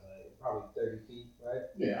feet wise, like probably 30 feet, right?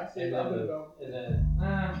 Yeah, I see And that. then it couldn't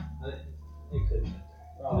have been 30.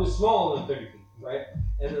 It was smaller than 30 feet, right?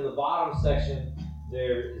 And then the bottom section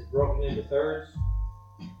there is broken into thirds.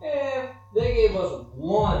 And they gave us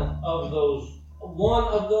one of those,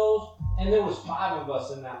 and there was 5 of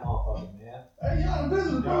us in that motherfucker, man. Hey, y'all the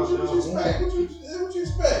business, bro. What you expect? What you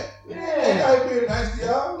expect? Yeah. I ain't being nice to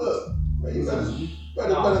y'all. Look, man, you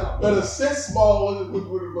better sit small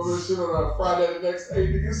with shit on a Friday the next day.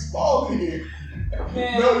 Nigga, small in here.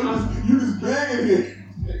 Man, No, you just big in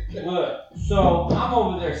here. Look, so I'm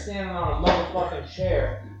over there standing on a motherfucking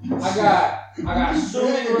chair. I got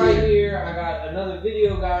Suman right here. I got another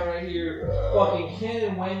video guy right here. Fucking Ken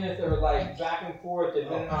and Weymouth are like back and forth,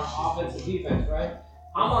 depending on offense and defense, right?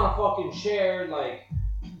 I'm on a fucking chair, like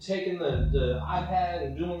taking the iPad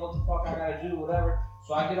and doing what the fuck I gotta do, whatever.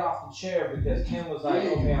 So I get off the chair because Ken was like,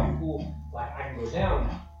 okay, I'm cool. Like I can go down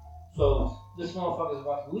now. So this motherfucker's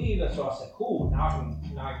about to leave, and so I said, cool, now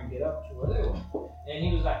I can get up to where they were. And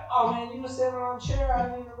he was like, oh man, you were sitting on a chair, I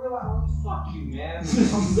didn't even realize. I'm like, fuck you, man. I'm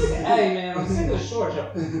sick of, hey man, I'm sick of the short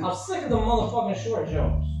jokes. I'm sick of the motherfucking short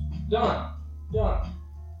jokes. Done.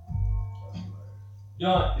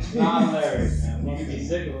 It's not hilarious, man. You can be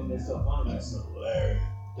sick of them, they're so funny. That's hilarious.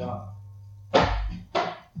 Done.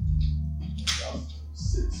 Y'all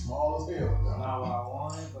sit small as hell. It's not what I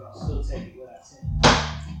wanted, but I'll still take it without saying.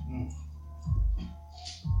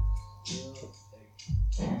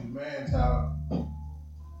 Hold your man tower.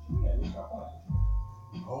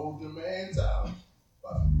 Hold your man tower.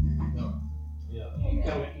 Yeah. He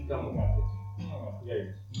coming with 15. Yeah,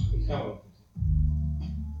 he's coming with 15.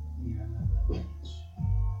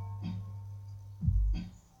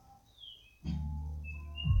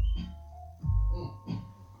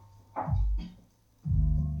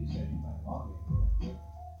 You said you might want me.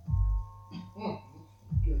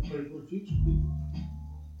 Gotta play for the future people.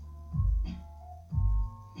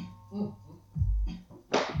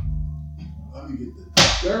 Let me get the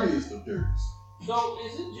dirtiest of dirties. So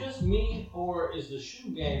is it just me, or is the shoe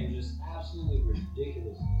game just absolutely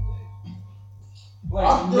ridiculous these days? Like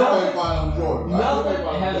I still ain't buying them Jordan.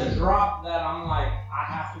 nothing has dropped that I'm like, I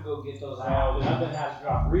have to go get those out. Nothing has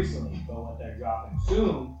dropped recently, but what they're dropping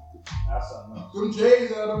soon, that's something else. Them J's,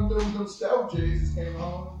 them stealth J's just came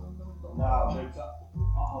on. No, they're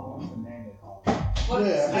what's the name they call it? But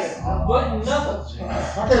nothing. I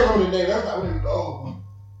can't remember the name. That's not what it was.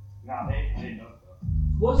 No, they know.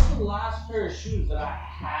 What's the last pair of shoes that I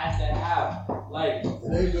had to have? Like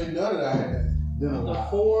It ain't been none of that. the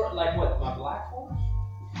 4, like what? My black fours?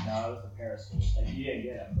 No, it was the Periscope. Like, you didn't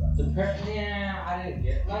get them, but. The pair? Yeah, I didn't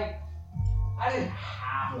get. Like, I didn't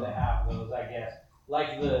have to have those. I guess.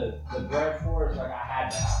 Like the bread fours, like I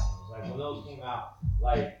had to have those. Like when those came out,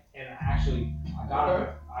 like, and actually I got them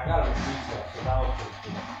at retail, so that was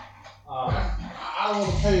pretty cool. I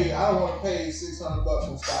don't want to pay $600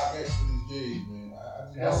 from StockX for these J's, man.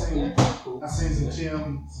 I seen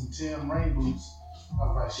some Tim rain boots. I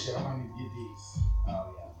was like, shit, I might need to get these. Oh,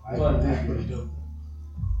 yeah. I got that pretty dope.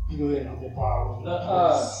 You go ahead and get power. I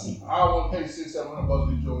don't want to pay $600-700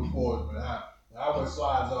 for these Jordan 4s, man. I I wear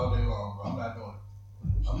slides all day long, bro. I'm not doing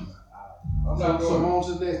it. I'm not So doing on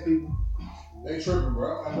to the next people. it. They tripping,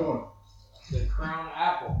 bro. I'm not doing it. The Crown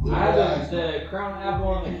Apple. Yeah, I had the Crown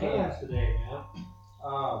Apple in the cans today, man.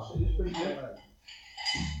 So it's pretty good.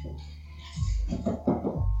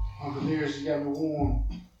 Uncle Nearest, you got me warm.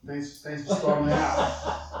 Thanks for starting me out.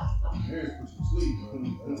 Nearest put you to sleep, bro.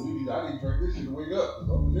 I need to drink this shit to wake up.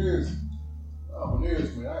 I'm Nearest,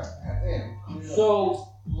 man. Damn. So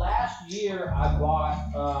last year I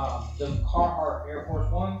bought the Carhartt Air Force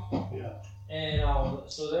Ones. Yeah. And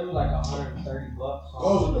so they were like $130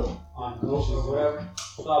 Those are dope. on Ghost or whatever.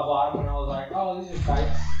 So I bought them and I was like, oh, these are tight.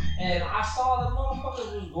 And I saw the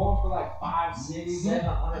motherfuckers just going for like $500, $600,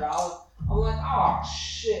 $700. I'm like, oh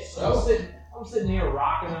shit. So I'm sitting here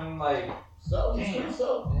rocking them like, damn.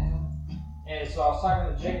 And so I was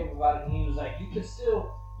talking to Jacob about it, and he was like, you can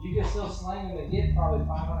still slang them and get probably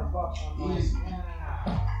 $500. I'm like,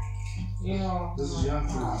 nah. You know, This is young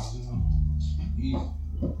folks, you know. Easy.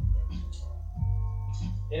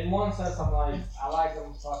 in one sense, I'm like, I like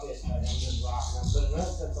them, fuck it, like I'm just rocking them. But in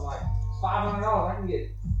another sense, I'm like, $500, I can get,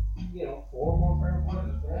 4 more pair of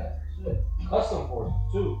forces for that. Shit. Custom forces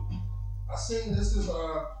too. I seen this is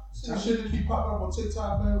shit that keep popping up on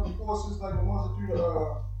TikTok, man. With the forces like the ones that do the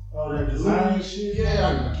Oh, that design Louis shit.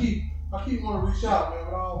 Yeah, I keep wanting to reach out, man,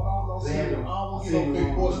 but I don't want to get no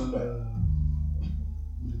fake forces back.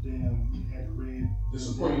 With the damn, it had the red. The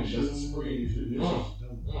Supreme shit.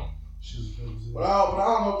 Yeah. Shit's dope. But I don't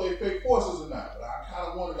know if they fake forces or not. But I kind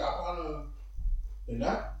of wanted. They're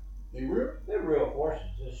not. They real. They're real forces.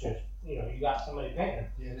 It's just, you got somebody painting.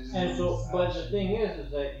 Yeah, And so, but the thing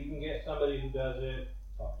is that you can get somebody who does it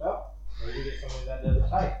fucked up, or you can get somebody that does it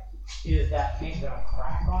tight. Is that paint gonna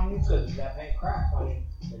crack on you? Because if that paint cracks on you,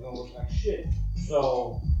 they're gonna look like shit.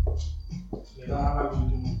 So, I'm not really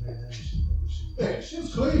doing that shit though. Hey,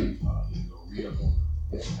 shit's clean. You go read up on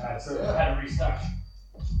it. I had to restock.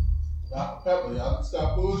 Dr. Pepper, y'all can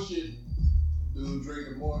stop bullshitting. Dude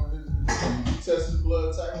drinking more. You test his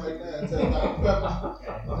blood type right now. Test Dr.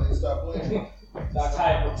 Pepper. I ain't stop playing.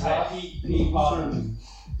 Type P positive.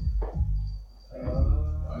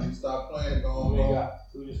 I need to stop playing.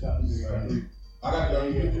 Who just got this? I got to go.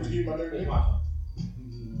 Keep my nigga.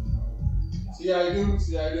 See how you do?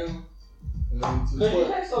 Because you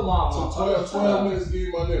take so long. 12 minutes to give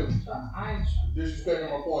you my nigga. I ain't Disrespecting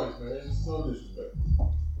my points, man. It's so disrespect.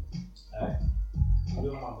 Hey, I'm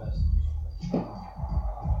doing my best.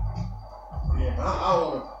 Yeah, I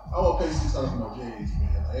want to pay $600 for my J's, man.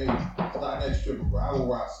 Like, hey, it's not that tripping, bro. I will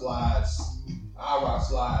rock slides. I rock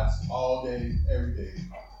slides all day, every day.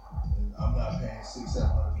 And I'm not paying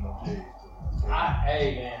 $600-$700 for my J's. Hey,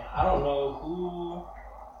 man, I don't know who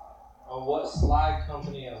or what slide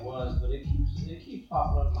company it was, but it keeps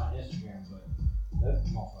popping up on my Instagram. But that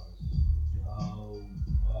motherfuckers.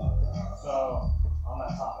 So on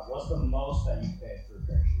that topic, what's the most that you paid for a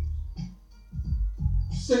pair of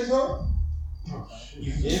shoes? $600?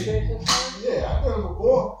 You did pay $600? Yeah, I've done it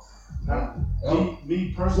before. Me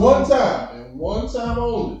personally. One time, and one time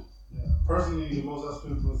only. Yeah, personally, the most I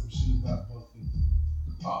spent for some shoes about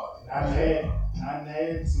 $150. Oh, I've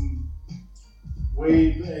had some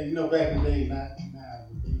way, back in the day, not now.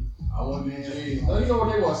 I want these J's. Now, you know what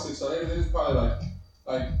they want $600? It was probably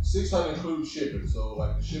like $600 include shipping, so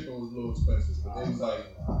like the shipping was a little expensive. But they was like,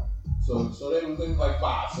 so they was like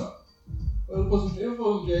 $5 something. It was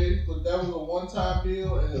some J's, but that was a one-time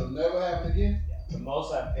deal, and it'll never happen again. Yeah, the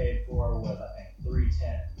most I paid for was I think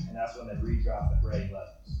 $310, and that's when they redropped the gray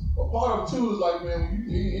levels. But part of it too is like, man, when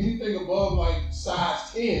you anything above like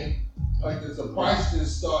size 10, like the price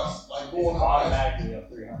just starts like going It's up. automatically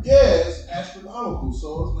up $300. Yeah, it's astronomical.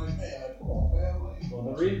 So it's like, man, like, come on, man. Like, Well,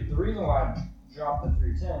 the reason why I dropped the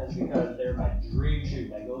 310 is because they're my dream shoe.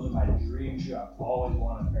 Like those are my dream shoe. I've always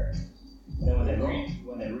wanted a pair of those. Then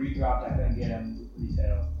when they redropped, I couldn't get them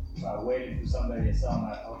retail, so I waited for somebody to sell them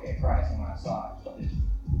at okay price, and when I saw it,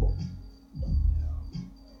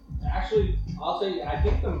 Actually, I'll tell you, I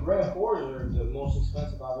think the Red 4s are the most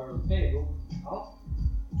expensive I've ever paid. $220.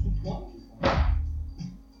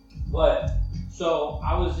 But so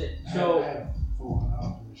I was at I had $400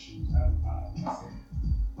 for the shoes. I had to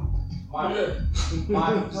buy them.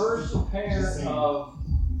 my first pair of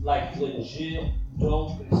like legit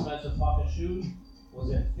dope expensive fucking shoes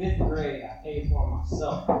was in 5th grade. I paid for them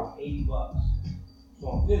myself for $80. So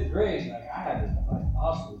in 5th grade, like I had to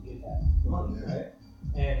hustle to get that money, right?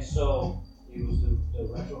 And so it was the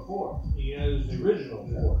Retro 4. It was the original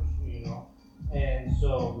 4s, And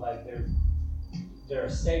so like they're a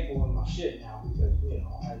staple in my shit now because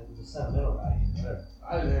I was a sentimental value, whatever.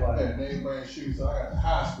 I didn't have name brand shoes, so I got to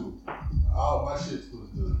high school. All my shit was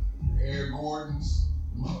the Air Gordons.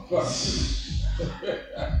 I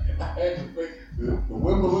had the fake, the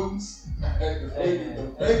Wimbledons. I had the fake, the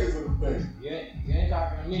fakers of the fake. You ain't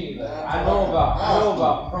talking to me. Like, I know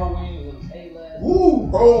about Pro Wings and Payless. Woo,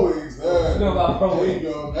 Pro Wings. You know about Pro There Wings. you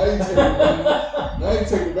go. Now you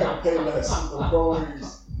take it back to Payless. The Pro Wings.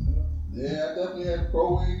 Yeah, I definitely had Pro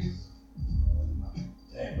Wings.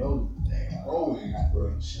 Damn, those Pro Wings,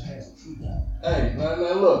 bro. Shit, I had some truth out. Hey, now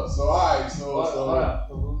look. So, all right. So, all right.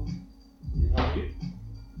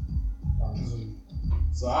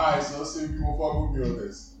 So, let's see if you gonna fuck with me on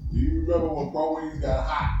this. Do you remember when Pro Wings got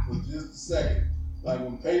hot for just a second? Like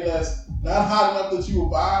when Payless, not hot enough that you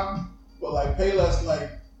would buy them, but like Payless,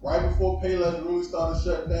 like right before Payless really started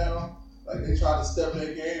shutting down, like they tried to step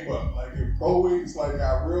their game up. Like if Pro Wings like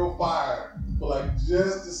got real fire for like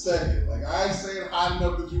just a second. Like I ain't saying hot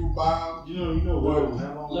enough that you would buy them. You know what?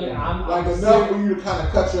 Look, Like enough for you to kind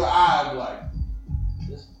of cut your eye and like.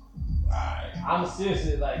 Alright. I'm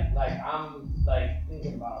seriously like I'm like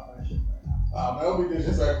thinking about a friendship right now. Man, don't be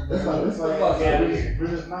disrespectful, man. It's like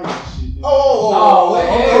British Knights and shit.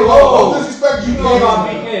 Don't disrespect You BKs. know about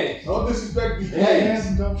BKs. Don't disrespect BKs. They had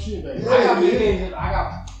some dumb shit back Yeah. then. I got BKs. I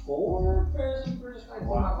got 4 pairs of British Knights in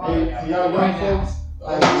my closet. Hey, for y'all right young now. folks,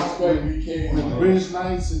 Don't disrespect BKs. with the British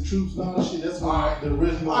Knights and troops and all that shit, that's why the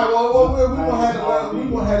original. Alright, well, we're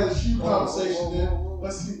gonna have a shoe conversation then.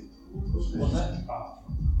 Let's see. What's that?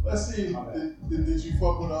 Let's see. Did you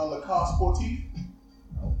fuck with Lacoste Sportif?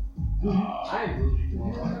 I ain't bougie.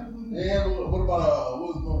 Yeah. What about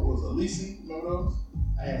what was Elise? Remember those?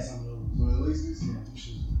 I had some of those. Was it Elise's? Yeah, them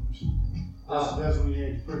shit. That's when you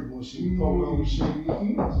had the pretty one shit. Polo and shit.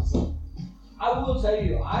 I will tell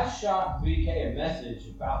you, I shot BK a message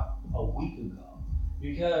about a week ago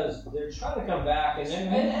because they're trying to come back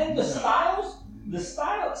and the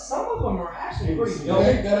styles, some of them are actually pretty dope.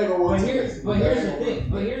 That ain't gonna work. But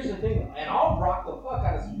here's the thing, and I'll rock the fuck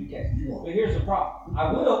out of some BK. But here's the problem.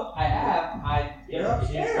 They're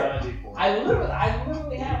upstairs. I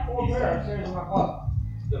literally have 4 pairs upstairs in my closet.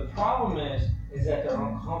 The problem is that they're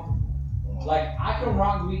uncomfortable. Like I can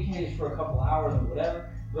rock BKs for a couple hours or whatever,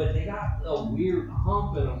 but they got a weird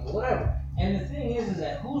hump in them, whatever. And the thing is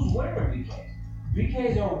that who's wearing BKs?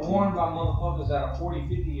 BKs are worn by motherfuckers that are 40,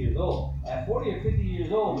 50 years old. At 40 or 50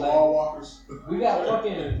 years old, Ball walkers. we got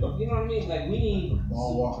fucking, you know what I mean? Like we need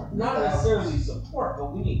Ball walker. not necessarily support,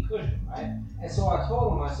 but we need cushion, right? And so I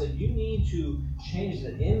told him, I said, you need to change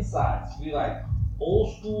the insides, be like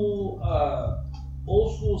old school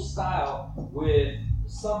style with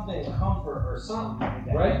something comfort or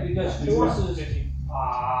something, right? Because horses. What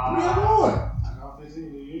are you doing?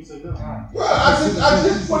 You ain't say nothing. Bro, I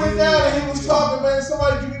just put it down and he was talking, man.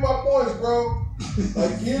 Somebody give me my points, bro.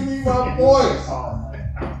 Like, give me my points.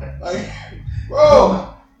 Like,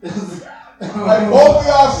 bro. Like, both of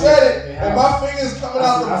y'all said it, and my fingers coming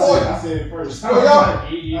out the point. I said it first. Bro, y'all,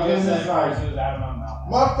 You just said it first, it was out of my mouth.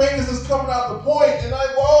 my fingers is coming out the point, and like,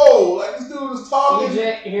 whoa, like this dude is talking.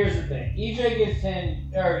 EJ, here's the thing. EJ gets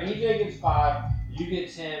 10, or EJ gets 5. You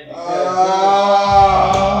get 10 because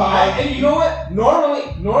and you know what?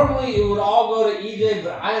 Normally it would all go to EJ,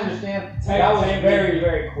 but I understand that was very,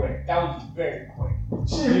 very quick. That was very quick.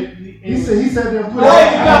 Shit. He said there. You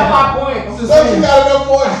got 5 points. Don't you got enough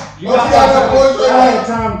points? You Don't got you got enough points I right had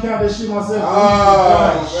time to count that shit myself.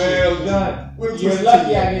 Oh, man. Done. Where's You're Twisted lucky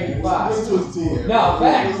Tea? I gave you 5. Where's Twisted Tea? No,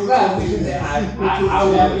 facts. I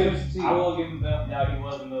will give him that. Now he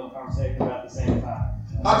was in the middle of a conversation about the same time.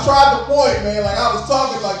 I tried the point, man. Like I was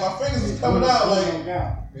talking, like my fingers was coming out, like.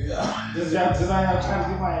 Yeah. Just I have trying to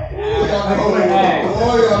get my ass.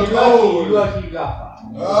 You lucky you got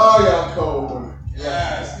 5. Oh, y'all cold with it.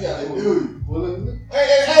 Yes, yeah, they do you. Well, look. Hey,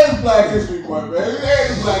 it's Black History Month, man.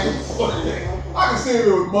 It's Black History Month. I can see if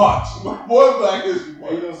it was March. But boy, it's Black History Hey, you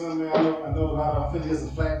Month. know something, man? I know how I feel as a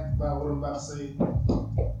fact about what I'm about to say.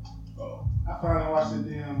 Oh. I finally watched that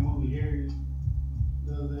damn movie Harry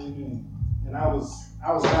the other day, man. And I was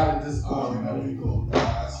highly disappointed. I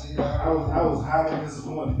see that. I was highly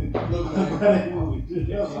disappointed. Look, by that movie.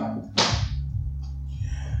 It was like,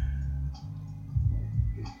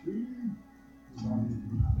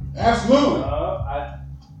 absolutely.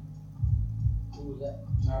 Who was that?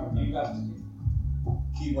 You got it.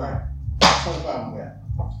 Keep right. 25 win.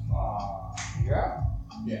 You're out.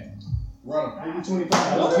 Run them. maybe 25.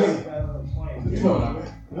 You know what I mean.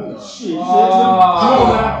 Oh, shit. Oh.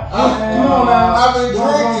 Come on now. I've been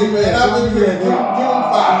drinking, man. I've been drinking. Give him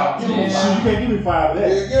 5. Give him Shit, 5. you can't give me 5 of that.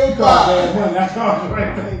 Yeah, give him You cost 5. bad money. I cost you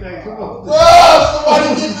right. Come on. Bro, somebody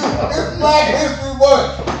get this. It's Black History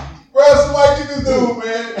Month. Bro, somebody get this dude,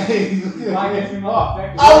 man. Hey, Black History Month.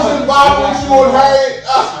 I was in the Bible when you on Harriet. I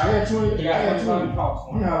had 20. You got 25 talks.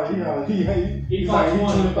 He like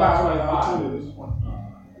 25.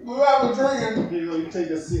 We having drinking. You take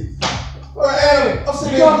a 6. Well, Adam, I'm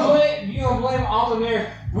sitting You there. gonna blame Uncle Nair?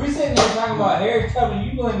 We sitting here talking about Harry Tubman.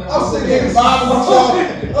 You blaming I'm Uncle sitting Nair. here vibing with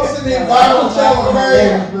y'all. I'm sitting here vibing with y'all on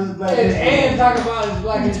Harriet. And talking about his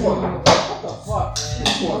Black History Month. What the fuck, man?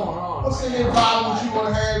 What's going on? I'm sitting here vibing with you on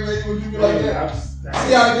Harriet, baby. Would you be like that?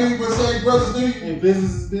 See how you do, saying brothers do you? And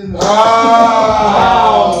business is business.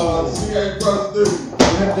 Ah, see how brothers do.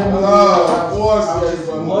 Boys, What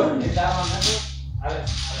is that on Netflix? I didn't.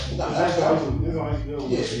 Nah, It's that's on HBO.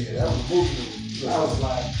 yeah, that was a movie. That was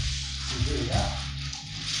like,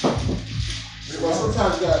 Well,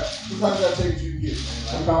 sometimes you gotta take what you can get,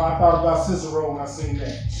 man. I thought about Cicero when I seen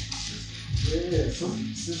that. Yeah,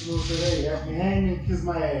 Cicero said, hey, after you hang me, kiss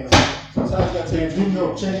my ass. Sometimes you gotta take what you can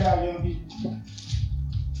get. Check it out, young people.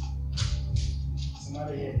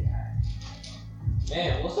 Somebody hit me.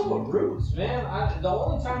 Man, what's up with Roots, man? The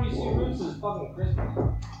only time you see Roots is fucking Christmas.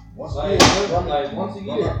 Once Like once a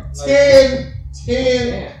year. Like, 10.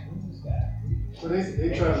 Damn, who's this guy? But they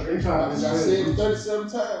try to I said it 37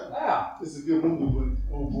 times. Wow. It's a good movie,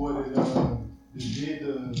 but old boy that did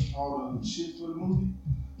all the shit for the movie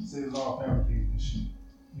said it's all fabricated and shit.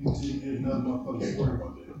 You did another motherfucker Okay, swear. worry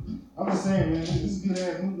about that. I'm just saying, man, this is a good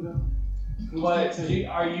ass movie though. But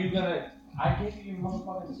are you gonna? I gave you your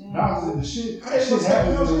motherfucking 10. Nah, the shit Hey, what's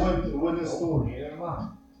happened, that but music? it wasn't a story. Neither am I.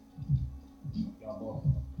 Y'all both.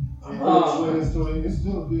 It wasn't a story. It's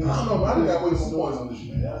still good. I don't know, but I got way some points on this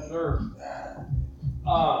shit, man. Yeah, sure.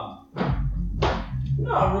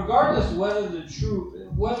 No, regardless whether the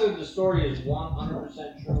story is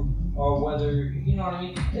 100% true or whether, you know what I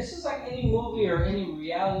mean? It's just like any movie or any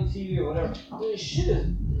reality TV or whatever. This shit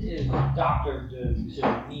is doctored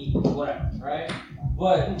to need whatever, right?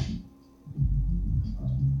 But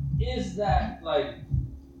is that like,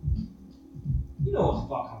 you know what the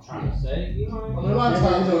fuck I'm trying to say? You know what I mean? A lot of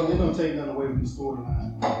times, It don't take nothing away from the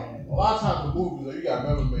storyline. a lot of times the movies, though, you gotta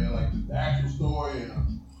remember, man, like the actual story,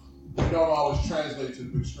 and they don't always translate to the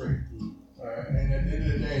big screen. And at the end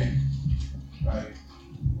of the day, like,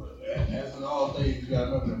 as in all things, you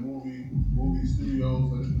gotta remember that movie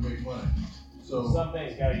studios are to make money. So Some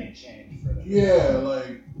things gotta get changed for them. yeah,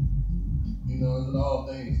 like, you know, as in all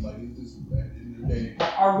things, like it's just at the end of the day.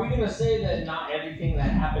 Are we gonna say that not everything that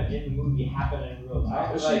happened in the movie happened in real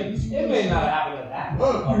life? Shit, Like, it may not happen in that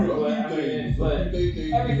Well, movie, but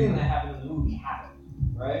everything that happened in the movie happened,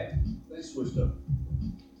 right? they switched up.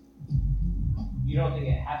 You don't think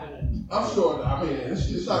it happened in? I'm sure. I mean,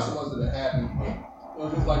 it's not so much that it happened, but it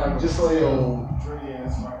was just like a betrayal. Yeah,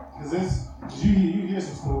 that's right. Because you hear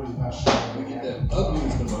some stories about shit. We get that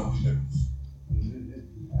ugliness to my difference.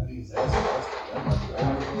 That might be the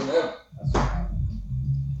only one ever.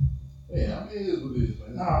 Yeah, I mean, it is what it is,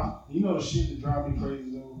 man. Nah, you know the shit that drive me crazy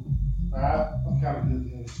though. Like, I'm kind of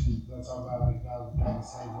guilty of that shit. I talk about like I was back in the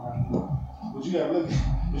same way I do. But you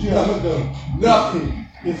gotta look though. Nothing.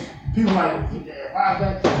 If people like, if I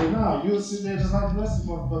back there, no, you'll sit there just like the rest of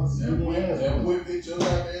the motherfuckers. That whip hit your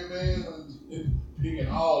goddamn man, picking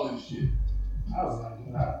all this shit. I was like,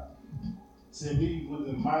 dude, I said me with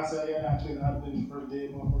the mindset I think I'd been the first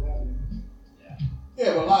dead motherfucker out there.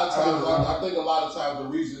 Yeah, but a lot of times, I think a lot of times the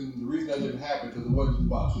reason that didn't happen because it wasn't just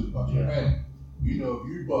about you, it's about your family. You know, if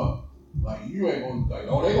you buck, like you ain't gonna like,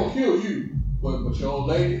 oh, they gonna kill you, but your old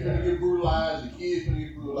lady finna get brutalized, your kids finna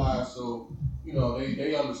get brutalized, so you know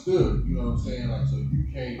they understood. You know what I'm saying? Like, so you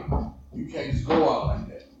can't just go out like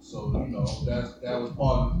that. So you know that was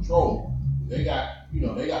part of the control. They got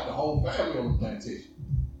the whole family on the plantation.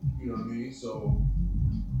 You know what I mean? So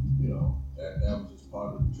you know that was just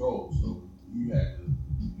part of the control. So you had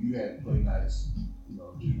to play nice, you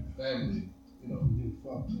know, keep the family, you know, Get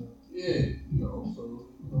fucked up. yeah, you know, so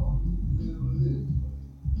you know, it is what it is.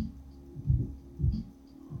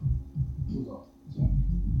 Who's on?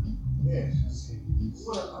 Yeah.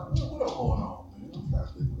 What up going on, man? I'm trying to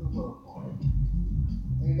think what up going on.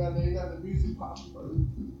 Ain't got the music popping, bro.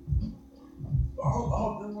 I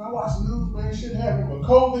watch the news, man. Shit happening with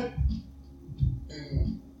COVID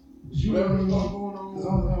and whatever going on. Because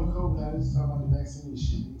only thing with COVID now, he's talking about the vaccine and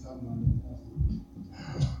shit. He's talking about nothing else.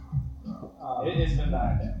 It's been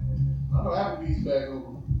dying down. I know Applebee's back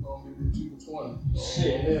over. Gonna be 2 for 20.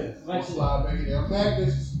 Shit. We'll slide back in there. I'm back,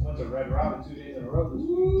 bitches. Went to Red Robin 2 days in a row this week.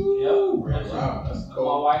 Yep. Red Robin, that's My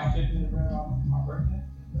cold. wife took me to Red Robin for my birthday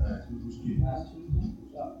Nice. What you get? last Tuesday.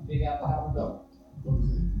 Big apple hour double. What is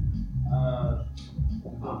it?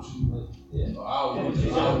 Yeah. Oh, I Yeah, was she's I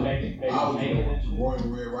just was making I was and shit. Royal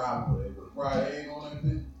Red Robin, but fried egg on that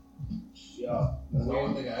bitch. Yeah. No, That's the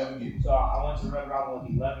only thing I ever get. So I went to Red Robin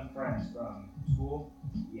with 11 friends from school.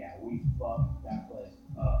 Yeah, we fucked that place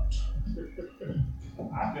up.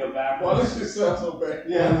 I feel bad for Why them. this shit sound so bad?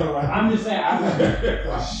 Yeah, I know, right? I'm just saying,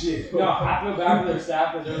 Oh, shit. no, I feel bad for their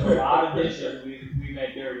staff because there's a lot of dishes we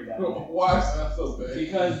made dirty that day. Why it sound so bad?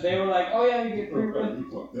 Because they were like, oh yeah, you get free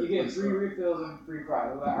refills and free fries.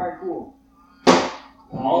 I was like, alright, cool.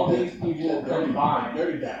 All these people combined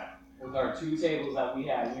Dirty down. with our 2 tables that we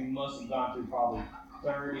had, we must have gone through probably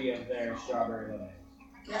 30 of their strawberry lemonades.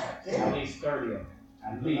 God At damn. least 30 of them.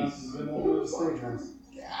 At least.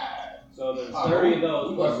 God. So there's 30 of those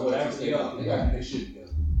We plus gotta whatever go the other They people. got their shit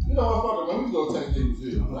together. You know what, fuck it, man. We go text David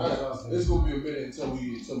Jill. It's gonna be a minute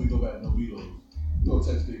until we go back to Novitos. We go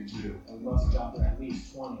text David Jill. And we must have gone through at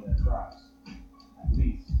least 20 of their fries. At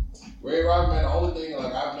least. Ray Robin, man, the only thing,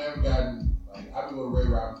 like, I've never gotten, like, I've been with Ray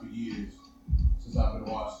Robin for years since I've been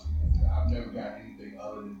watching. And I've never gotten anything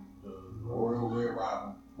other than the Royal Red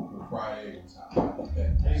Robin with fried egg on top.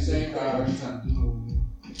 That same thing every time.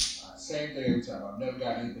 Same thing every time. I've never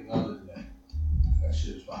gotten anything other than that. That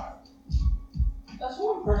shit is fire. That's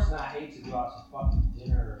one person I hate to go out to fucking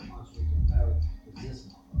dinner or lunch with or whatever, is this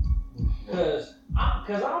motherfucker.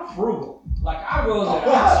 Cause I'm frugal. Like I go there,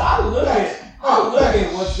 I look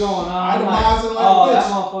at what's going on. I'm like, Itemize it like oh, this.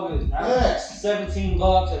 that motherfucker, that's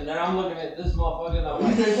 $17, and then I'm looking at this motherfucker, and I'm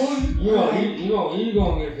like, you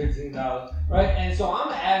gonna get $15, right? And so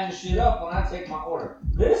I'm adding shit up when I take my order.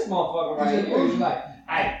 This motherfucker right here is like,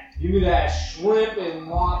 hey, give me that shrimp and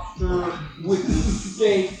lobster with the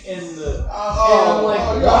steak and the. I'm like,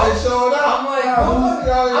 y'all ain't showing up. I'm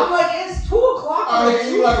like, it's 2 o'clock.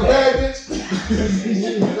 You like a bad bitch?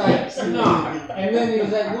 He's like, no. And then he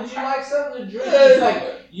was like, would you like something to drink? He's like,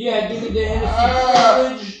 yeah, give me the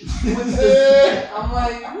Hennessy with the. I'm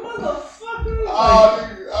like, motherfucker.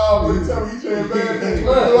 Oh, you tell me you saying bad bitch.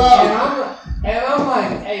 Look, and I'm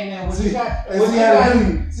like, hey man, what you got? See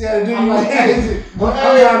how to do. I'm like, hey, I'm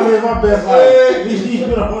trying to live my best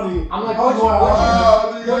life. I'm like, What's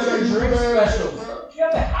what's your drink special? Do you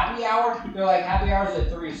have a happy hour? They're like, happy hour's at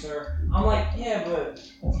 3, sir. I'm like, yeah, but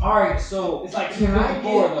alright, so It's like can I 2:54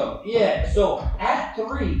 get though. Yeah, so at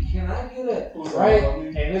 3, can I get a right?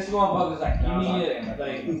 And this motherfucker's like, No, give me it's a not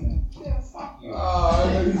thing. Yeah, fuck you.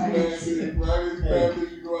 These bad bitch, right? These bad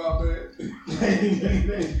bitch, you go out there. I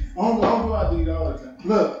don't go out to eat all the time.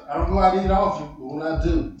 Look, I don't go out to eat often, but when I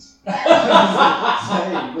do,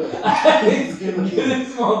 hey, look.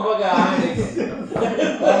 This motherfucker Heineken.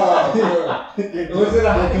 Was it a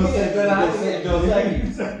Heineken? Is it a Heineken? Dos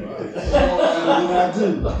Equis. When I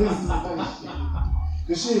do, this is the funny shit.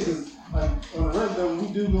 Cause shit, cause like on the regular, when we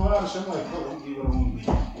do go out, I'm like, fuck, I'm gonna get what I want to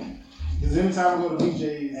get. Cause anytime I go to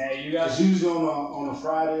BJ's, Hey, you guys. it's usually on a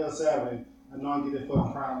Friday or Saturday. I know I get that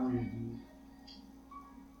fucking prime rib, dude.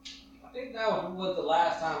 I think that was the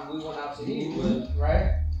last time we went out to eat was,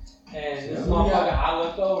 right? And this Yeah, motherfucker, I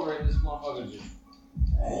looked over and this motherfucker just.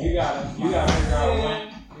 You gotta figure out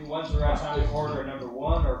when's the right time to order number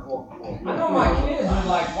 1 or 4 for 4. I know my kids are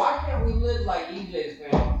like, why can't we live like EJ's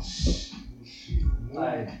family?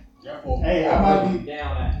 Like, Hey, I might be.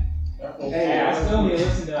 down at. Hey, I still need to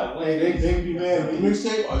listen to that. Hey, they be mad at me.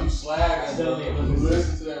 Mixtape? Are you slag? I still need to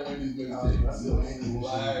Listen to that Wendy's mixtape. I still hate this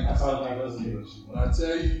Slag. shit. I still hate this shit. When I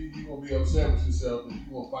tell you, you're gonna be upset with yourself, and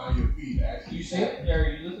you're gonna find your feet actually. You see it? Or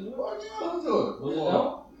you listen to it? Well, yeah, listen to it. Was it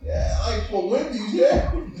dope? Yeah, like for Wendy's,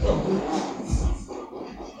 yeah.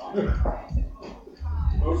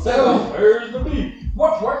 Where's the beef?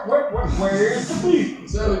 Where's the beef? I'm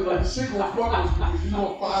telling you, like, the shit gonna fuck with you because you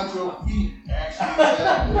gonna find your feet actually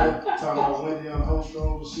happening. Talking about Wendy on post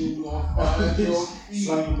and shit, you gonna Find your feet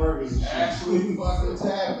slinging burgers and shit. actually fucking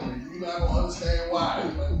happening. You're not gonna understand why.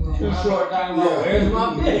 Like, Too short time. Where's my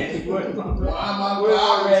bitch? Where's my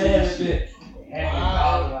red-headed bitch?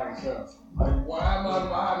 Like, why am I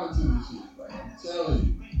vibing to this shit? Like, I'm telling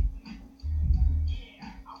you.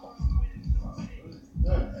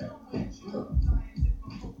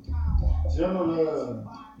 Y'all know the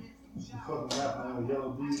fucking rapper on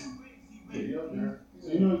Yellow Bee? Yeah, up there. So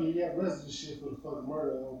you know you got arrested and shit for the fucking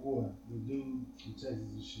murder of old boy, the dude from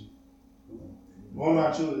Texas and shit. Well, I'm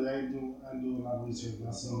not sure that I ain't doing a lot of research, but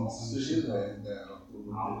I seen some Sit shit. his ass down.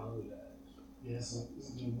 Yeah, so this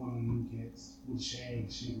is one of the new cats with Shag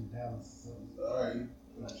shit in Dallas or something. Alright,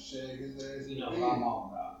 shag his ass. You know what I'm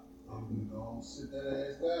all about. You know, sit that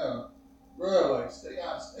ass down. Bro, like, stay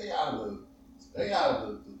out of the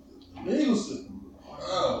legal system.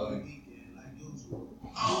 Bro, like,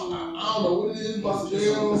 I don't know what it is about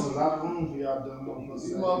jail. There's a lot of room for y'all dumb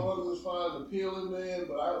These motherfuckers. motherfuckers is fine and appealing, man,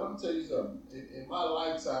 but let me tell you something. In my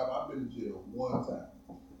lifetime, I've been to jail one time.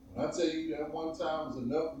 When I tell you that one time was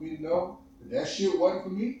enough for me to know, if that shit wasn't for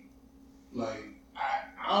me, like,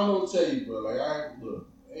 I don't know what to tell you, bro. Like, look,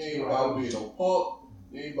 it ain't about being no punk,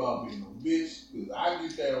 it ain't about being no bitch, because I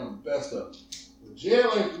get that on the best of it. But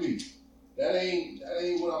jail ain't for me. That ain't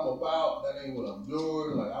what I'm about. That ain't what I'm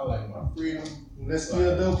doing. Like, I like my freedom. When that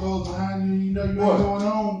steel door closed behind you, you know you ain't going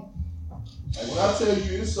home. Like, when I tell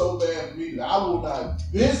you it's so bad for me that I will not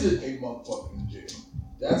visit a motherfucking jail.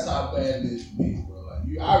 That's how bad it is for me, bro.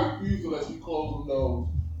 Like, I refuse to let you close the doors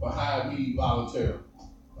behind me voluntarily.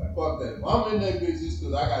 Like, fuck that. If I'm in that bitch just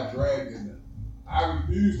because I got dragged in there, I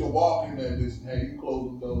refuse to walk in that bitch and have you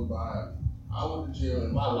close the doors behind me. I went to jail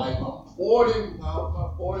in my life. I'm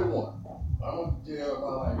 41. I went to jail in my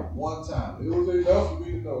life one time. It was enough for me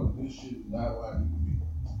to know that this shit is not where I need to be.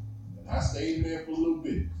 And I stayed there for a little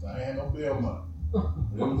bit because I ain't had no bail money.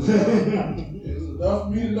 It was enough for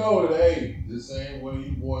me to know that, hey, this ain't where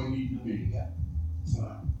you boy need to be. I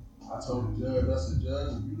told the judge, I said,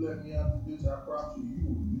 Judge, if you let me out this bitch, I promise you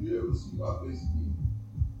will never see my face again.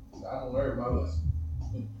 I don't learn my lesson.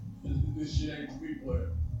 This shit ain't for me, player.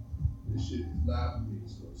 This shit is not for me.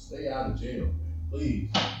 So stay out of jail, man. Please.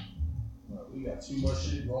 We got too much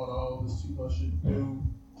shit going on. There's too much shit to do.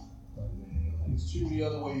 There's too many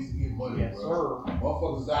other ways to get money, Yes, bro. sir.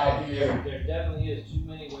 Motherfuckers out here. There definitely is too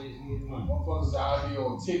many ways to get money. Motherfuckers out here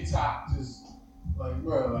on TikTok just like,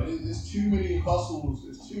 bro, like there's too many hustles.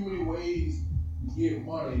 There's too many ways to get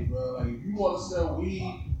money, bro. Like if you want to sell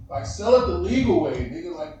weed, like sell it the legal way,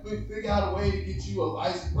 nigga. Like figure out a way to get you a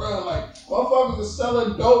license, bro. Like motherfuckers are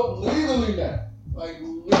selling dope legally now. Like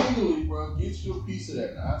legally, bro. Get you a piece of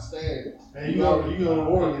that. Now, I understand. And you go to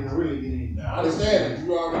Oregon to really get in. Now I understand that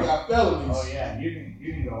you already got felonies. Oh yeah, you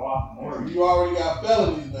can go off more. You already got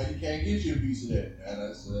felonies now. You can't get you a piece of that. Now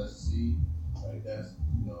that's see, like that's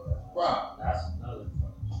that's a problem. That's another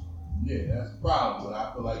fucking story. Yeah, that's a problem. But I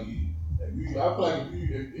feel like if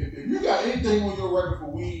you got anything on your record for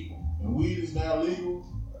weed and weed is now legal,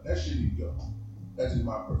 that shit need to go. That's just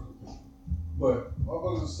my personal opinion. But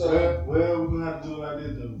motherfuckers are selling. Well, we're gonna have to do it like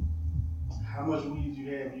this though. How much weed you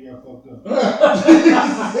have when you got fucked up?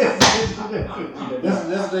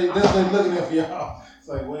 that's they looking at for y'all. It's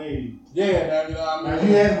like, wait. Yeah, now Now, if you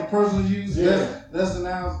had it for personal use, yeah. that's an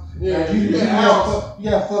ounce. Yeah, now, you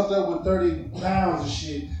got fucked up with 30 pounds of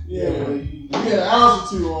shit. Yeah, you get an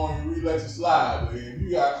ounce or two on you, we let you slide. But if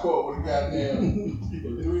you got caught with a goddamn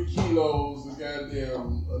 3 kilos of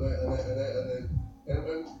goddamn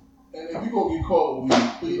and if you gonna get caught with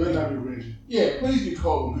weed, please better not be Reggie. Yeah, please get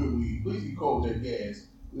caught with good weed. Please get caught with that gas.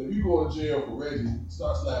 If you go to jail for Reggie,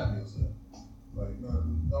 start slapping yourself. Like, no,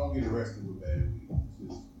 don't get arrested with bad weed.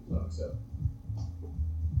 It's unacceptable.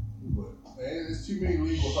 But man, there's too many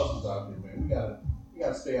legal hustles out there, man. We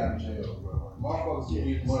gotta stay out of jail, bro. Motherfuckers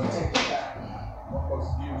get money.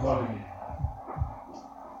 Motherfuckers get money.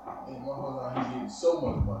 And motherfuckers out here getting so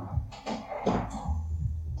much money.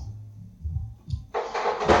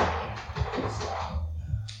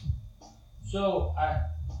 So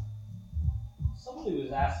somebody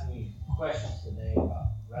was asking me questions today about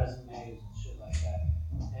resumes and shit like that,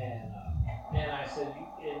 and I said,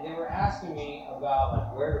 and they were asking me about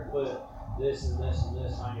like where to put this and this and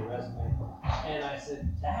this on your resume, and I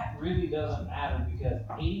said that really doesn't matter because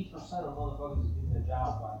 80% of motherfuckers is getting their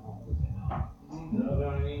jobs by motherfuckers they know. You know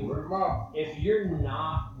what I mean? Word of mouth. If you're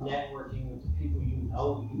not networking with the people you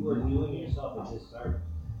know, you are doing yourself a disservice.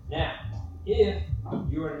 Now, if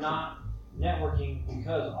you're not networking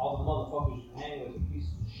because all the motherfuckers you hang with are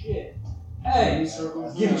pieces of shit, hey,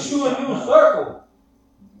 get you a new circle.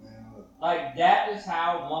 Like, that is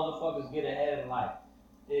how motherfuckers get ahead in life.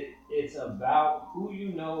 It's about who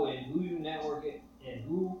you know and who you network it and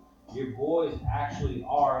who your boys actually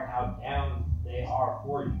are and how down they are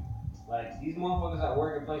for you. Like, these motherfuckers that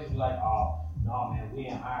work in places be like, oh, no, man, we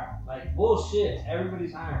ain't hiring. Like, bullshit.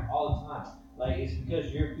 Everybody's hiring all the time. Like, it's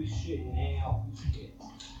because you're a piece of shit and you hang out with a piece of shit.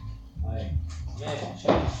 Like, man, change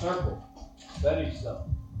the circle. Better yourself.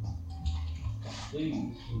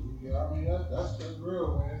 Please. Yeah, I mean, that's real,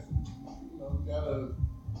 man. You gotta,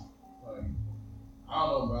 like, I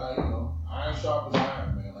don't know, bro. Iron sharpens iron,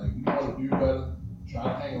 man. Like, you want to do better, try to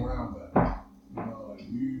hang around better. Like, if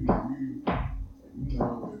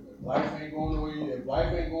life ain't going the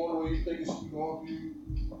way you think it should be going for you,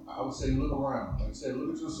 I would say look around. Like I said,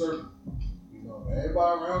 look at your circle.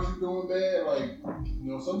 Everybody around you doing bad. Like,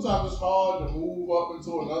 sometimes it's hard to move up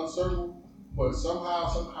into another circle, but somehow,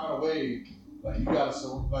 some kind of way, like you gotta, it's just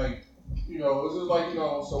like,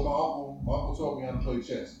 so my uncle taught me how to play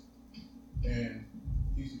chess, and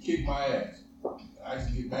he used to kick my ass. I used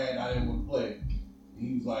to get mad I didn't want to play. And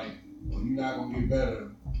he was like, well, you're not gonna get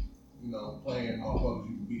better, playing motherfuckers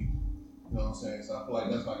you can beat. You know what I'm saying? So I feel like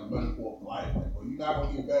that's like a metaphor for life. Like, well, you're not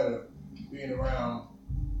gonna get better being around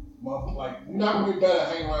like you're not gonna get better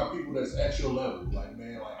hanging around people that's at your level. Like,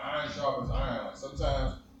 man, like iron sharpens iron. Like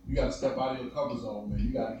sometimes you gotta step out of your comfort zone, man.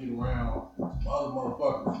 You gotta get around some other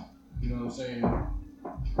motherfuckers. You know what I'm saying?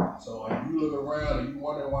 So like you look around and you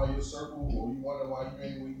wonder why your circle, or you wonder why you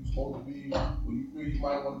ain't where you supposed to be, where you feel you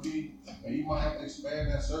might want to be, and you might have to expand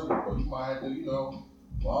that circle, or you might have to, you know,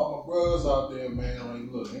 for all my brothers out there, man,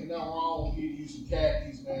 like look, ain't nothing wrong with getting you some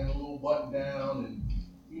khakis, man, a little button down, and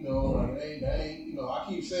you know, like that ain't, you know, I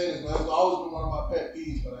keep saying this, man, it's always been one of my pet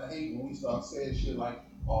peeves, but I hate when we start saying shit like,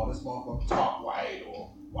 oh, this motherfucker talk white,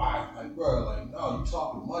 or why, like, bro, like, no, you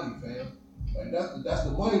talking money, fam. Like that's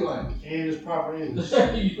the money language. And it's proper English. you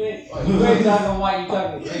ain't talking white, you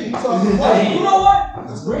talking green. You talking money. You know what?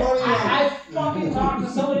 That's the money language. I fucking talked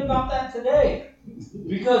to somebody about that today.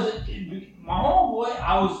 Because my homeboy,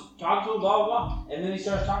 I was talking to him, blah, blah, blah, and then he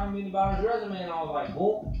starts talking to me about his resume, and I was like,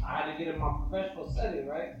 boom, I had to get in my professional setting,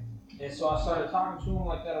 right? And so I started talking to him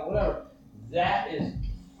like that or whatever. That is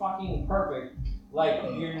fucking perfect. Like,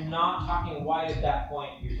 you're not talking white at that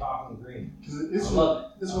point, you're talking green. It's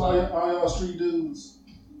why all y'all street dudes,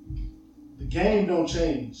 the game don't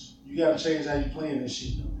change. You gotta change how you playing this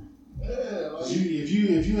shit though. Yeah, like, if you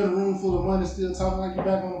in a room full of money still talking like you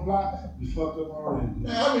back on the block, you fucked up already.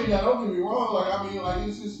 man, I mean, now, don't get me wrong. Like, I mean, like,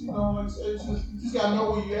 it's just, you know, like, it's just, you just gotta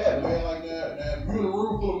know where you at, man. Like, now, if you're in a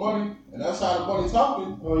room full of money, and that's how the money's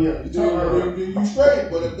talking, Oh yeah, then you straight.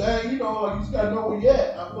 But if that, you know, like, you just gotta know where you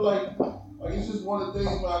at. I feel like it's just one of the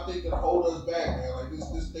things, man, I think that hold us back, man. Like,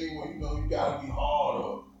 this thing where, you know, you gotta be hard,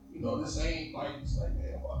 or, you know, this ain't, like, it's like,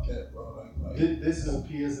 man, fuck that, bro. Like this is a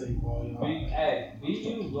PSA for y'all. Be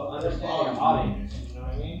you, but understand your audience. You know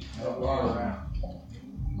what I mean? Don't go around.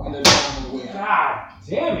 Get that down on the way out. God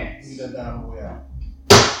damn it! Get that down on the way out.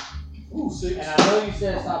 Ooh, 6. And I know you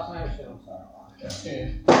said stop playing shit, I'm sorry. That's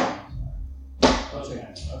 10.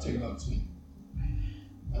 I'll take another 2.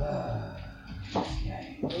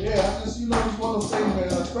 Yeah, I just, you know, it's one of those things, man,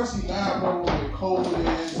 especially now, bro, when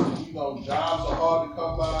COVID is, and, you know, jobs are hard to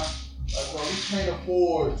come by. Like, bro, you can't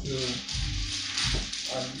afford to, you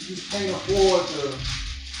just can't afford to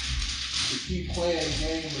keep playing the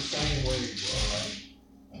game the same way, bro. Like,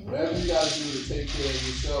 whatever you gotta do to take care of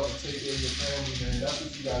yourself and take care of your family, man, that's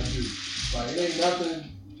what you gotta do. Like, it ain't nothing,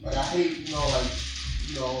 like, I hate, you know,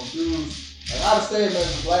 dudes. Like, I understand, man,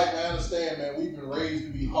 as a black man, I understand, man, we've been raised to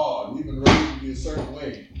be hard. We've been raised to be a certain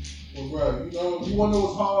way. Well, bro, you know, if you want to know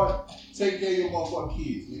what's hard, take care of your motherfucking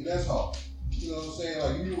kids. I mean, that's hard. You know what I'm saying?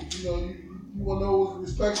 Like, you want to know what's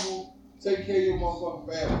respectful, take care of your motherfucking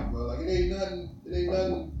family, bro. Like, it ain't nothing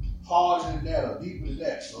harder than that or deeper than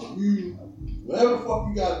that. So, whatever the fuck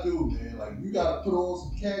you gotta do, man, like, you gotta put on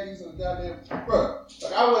some khakis and goddamn, bro.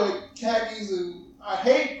 Like, I wear khakis and I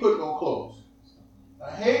hate putting on clothes.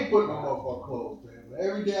 I hate putting on motherfucking clothes, man. But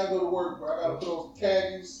every day I go to work, bro, I gotta put on some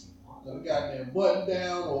khakis, got a goddamn button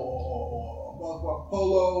down or a motherfucking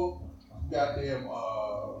polo, goddamn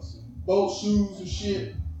some boat shoes and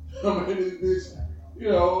shit. I'm in this bitch. You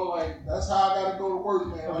know, like, that's how I gotta go to work,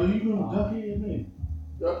 man. Oh, Like, do you doing Duckhead, man?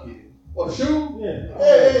 Duckhead. Oh, the shoe? Yeah.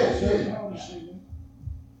 All the shit, man.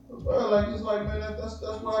 Bro, like, it's like, man, that's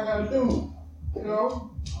what I gotta do. You know?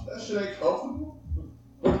 That shit ain't comfortable.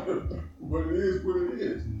 But it is what it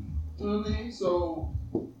is. You know what I mean? So,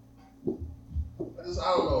 I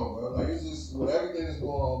don't know, bro. Like, it's just, with everything that's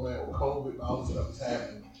going on, man, with COVID and all this stuff that's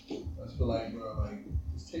happening, I just feel like, bro, like,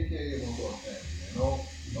 just take care of your motherfucking family, man.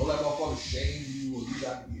 Don't let motherfuckers shame you or you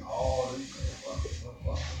got to be hard or you can't fuck it.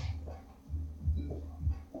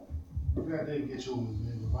 You got to get yours,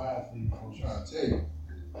 man. Provide for you. I'm trying to tell you.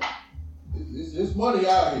 It's money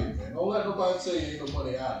out here, man. Don't let nobody say there ain't no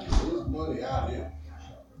money out here. There's money out here.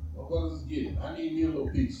 Motherfuckers is getting it. I need me a little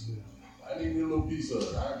piece. I need me a little piece of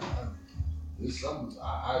it. I want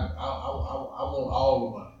all the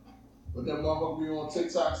money. But that motherfucker be on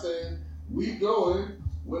TikTok saying, we going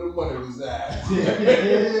where the money resides. Where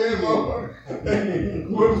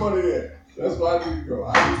the money at? That's where I need to go. I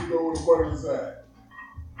need to go where the money resides.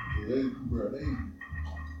 They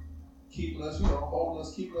keeping us, holding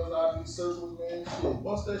us, keeping us out of these circles, man. Shit,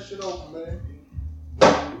 bust that shit open, man.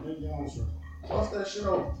 Bust that shit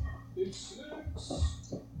open. Big 6.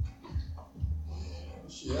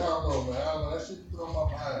 Shit, I don't know, man. I don't know. That shit put on my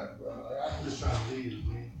mind, bro. Like, I'm just trying to live,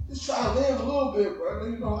 man. Just trying to live a little bit, bro. I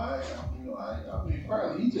mean,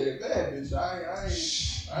 probably EJ a bad bitch. I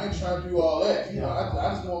ain't trying to do all that. I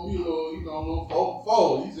just want me a little, a little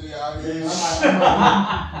 4 EJ out here. I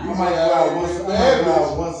might go out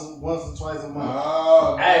once or twice a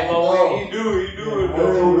month. Hey, but when he do it,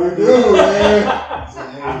 That's what they do, man.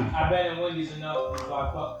 been in Wendy's enough for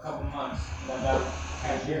about a couple months that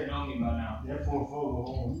cashier know me by now. That poor fool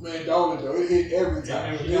go home. Man, don't it though? It hit every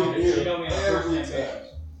time. She know me on a every first name time. basis.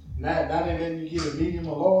 Now they letting you get a medium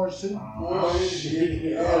or large too. Boy, it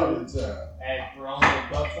hit every time. Hey, for only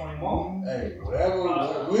 $1.21. Hey, whatever.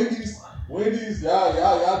 Wendy's,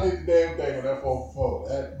 y'all did the damn thing on that 4 for 4.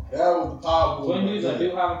 That was the power move. Wendy's, I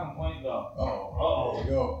do have a complaint though. Oh, there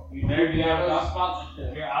you go.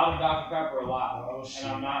 You're out of Dr. Pepper a lot, Oh shit.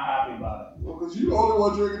 and I'm not happy about it. Well, because you the only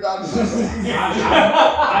one drinking Dr. Pepper.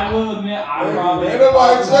 I will admit, I'm probably. Ain't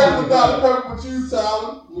nobody drinking Dr. Pepper but you,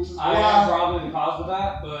 Tyler, which is I am why. probably the cause of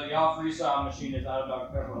that, but y'all freestyle machine is out of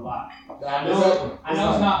Dr. Pepper a lot. Dr. Pepper. I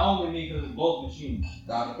know it's not only me because it's both machines.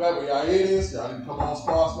 Dr. Pepper, y'all hear this? Y'all didn't come on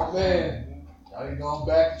sponsor my man. Y'all didn't go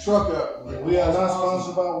back the truck up. We are not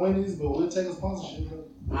sponsored by Wendy's, but we'll take a sponsorship.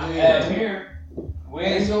 I'm here.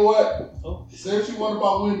 And you know what? Say what you want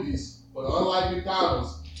about Wendy's, but unlike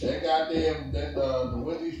McDonald's, that goddamn the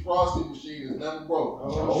Wendy's frosting machine is never broke.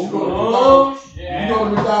 You go to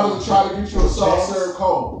McDonald's and try to get you a soft serve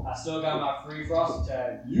cone. I still got my free frosting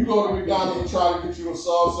tag. You go to McDonald's and try to get you a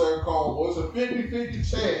soft serve cone. Well, it's a 50-50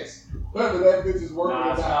 chance whether that bitch is working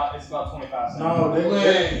or not. It's about 25 cents. No,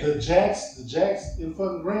 the Jacks in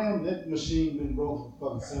fucking Graham, that machine been broke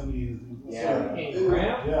for fucking 7 years. Yeah, in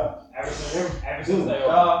Graham? Yeah. Ever since they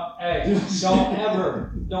opened. Hey,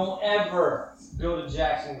 don't ever go to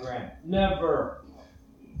Jackson Graham. Never.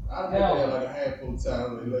 I've been there like a handful of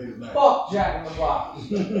times late at night. Fuck Jack in the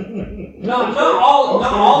Box. Not all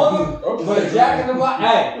of them, Okay. but Jack in the Box.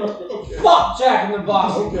 Hey, Okay. fuck Jack in the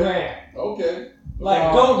Box in Okay. Graham. Okay.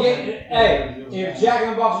 Like, don't get. Hey, if Jack in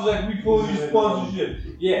the Box was like, we pull your sponsorship,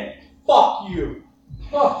 yeah, fuck you.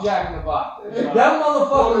 Fuck Jack in the Box. That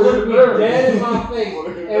motherfucker looked me dead in my face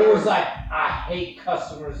and was like, I hate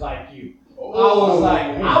customers like you. I was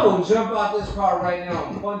like, I will jump out this car right now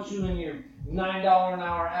and punch you in your $9 an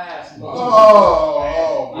hour ass. I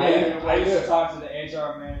used to talk to the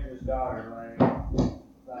HR manager's daughter,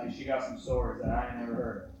 like she got some swords that I ain't never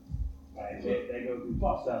heard of. Like they go through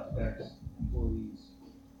tough stuff to their employees.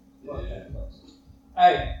 Fuck that place.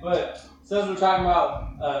 Hey, but since we're talking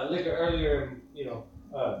about liquor earlier,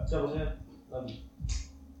 Temple Gym, love you.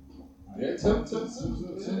 Yeah, Tim. I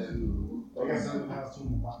got something in the house too in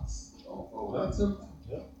the box. That's him.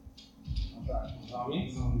 I'm sorry. On me?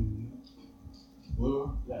 It's on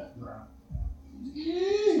Blue. Yeah.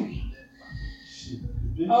 Shit.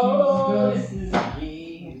 Oh, this is a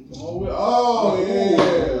game. Oh,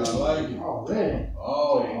 yeah. I like it.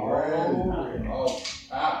 Already.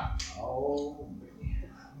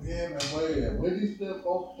 Yeah, man, wait. Wendy's still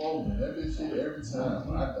 4-4, man. That bitch shit every time.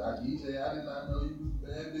 DJ, I did not know you was a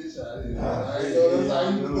bad bitch. I didn't know that's how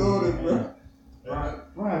you was doing it, bro.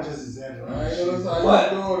 Brian just exaggerated. I ain't know that's how you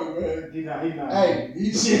was doing it, man. He not. Hey,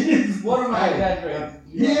 What am I exaggerating?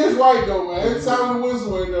 he is right though, man. Every time the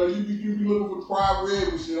whistle went though, you be looking for the prime rib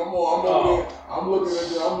and shit. I'm over there. I'm looking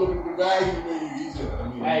at the value menu.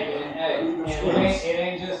 It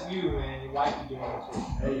ain't just you, man. Your wife be doing it too.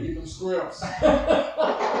 Hey, get them scripts.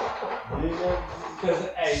 Because,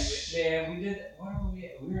 hey, man, we did. Where were we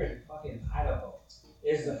at? We were in fucking Idaho.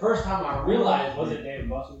 It's the first time I realized. Was it Dave &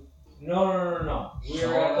 Buster's? No. We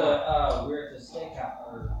were at the steakhouse.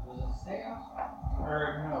 Or was it the steakhouse?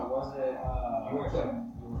 Or no, was it? You were there.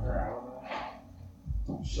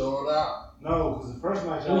 Show it out. No, because the first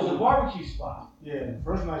night It was a barbecue spot. Yeah, the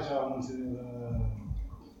first night y'all went to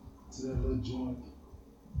that little joint.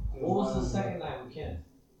 What was the second night with Ken?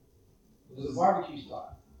 It was a barbecue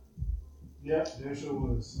spot. Yeah, there sure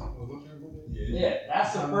was. Yeah,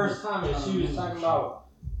 that's the first time that she was talking about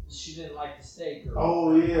she didn't like the steak. The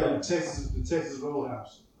Texas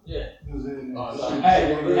Roadhouse. Yeah. It was in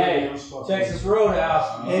Hey, Texas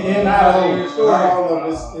Roadhouse. In Idaho,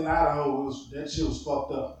 that shit was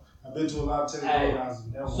fucked up. I've been to a lot of Texas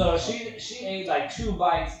Roadhouses. So she ate like 2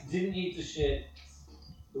 bites, didn't eat the shit.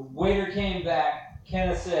 The waiter came back.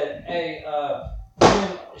 Kenneth said, "Hey,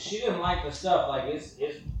 she didn't like the stuff. Like it's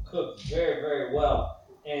cooked very, very well."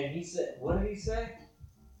 And he said, "What did he say?"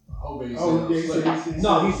 He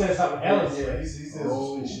said something else. Yeah, he said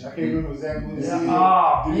some shit. I can't remember exactly what he said.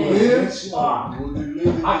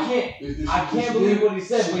 I can't believe what he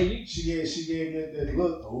said. But she gave me that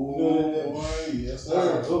look. Yes,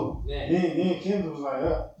 sir. Then Kendall was like,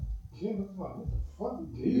 Kendall was like, what the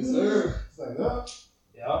fuck? Yes, sir. It's like,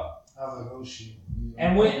 Yep. I was like, oh shit.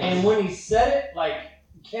 And when he said it, like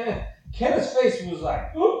Kenneth's face was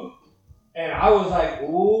like, ooh. And I was like,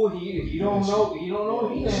 ooh, you don't know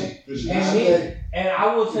he ain't. And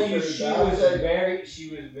I will tell you, she was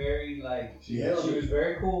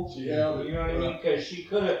very cool. You know what I mean? Because she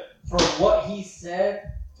could have, for what he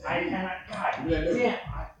said, God damn.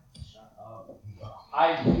 Shut up.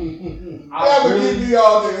 I Yeah, but really, give me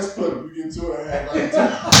all day. Let's put it. We get 2.5 out of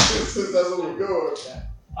 10. Since that's what we're going.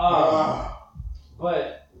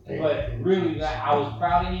 But really, like, I was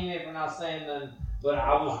proud of him for not saying nothing. But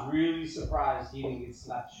I was really surprised he didn't get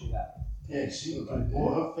slapped the shit out. Yeah, she was like,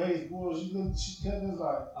 boy, her face, boy, she kept it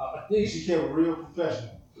like, He she kept it real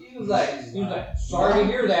professional. was like, sorry to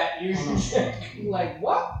hear that. You're like,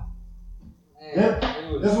 what?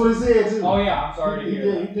 That's what he said too. oh yeah, I'm sorry to He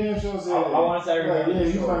hear that. He damn sure said I that. want to say Like, everybody.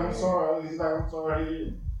 yeah, he's like, I'm sorry. He's like, I'm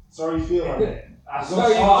sorry. Sorry you feel like that. I'm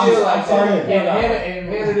sorry sorry you feel like I'm sorry that. you feel that. And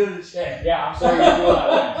handed her the check. Yeah, I'm sorry you feel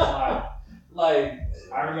that way. Like,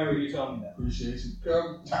 I remember you telling me that. Appreciate you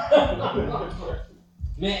coming.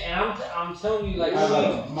 man, and I'm telling you, like,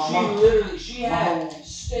 she my had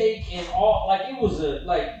steak and all, like, it was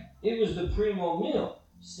the primo meal.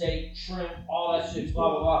 Steak, shrimp, all that shit, blah,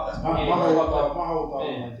 blah, blah. My And whole fuck thought up. was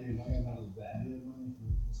Man. like, dude, that was bad.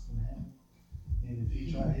 What's gonna happen? And if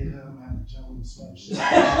he try to hit her, I'm gonna have to jump and slap shit.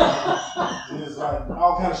 And it's like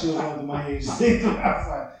all kind of shit was running through my head. I was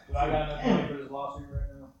like, Do I got enough money for this lawsuit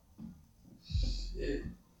right now? yeah,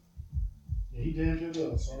 he damn sure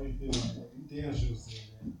does. Sorry you feel like that. He damn sure said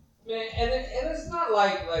that. Man, and it's not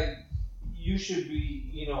like you should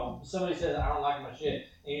be, somebody says I don't like my shit,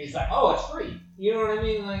 and you're just like, oh, it's free. You know what I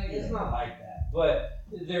mean? Like, it's not like that. But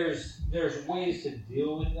there's ways to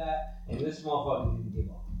deal with that, and this motherfucker didn't give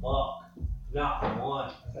a fuck. Not one.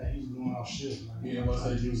 I thought he was going off shit. Like, Yeah, must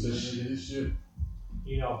say you said shit his shit.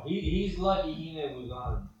 He's lucky he never was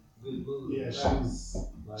on a good move. Yeah,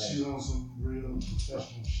 right? she's on some real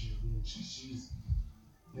professional shit. Yeah, she's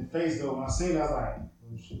in face though. When I seen it, I was like,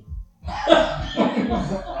 oh shit.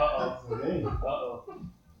 Uh-oh. So, hey. Uh-oh.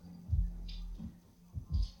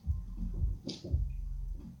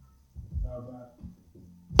 How about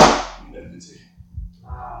Deputy.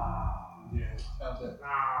 Ah. Yeah, count that.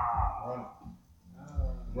 Ah. Run it.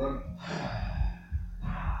 Run it.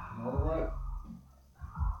 You wanna run it?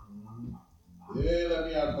 Yeah, let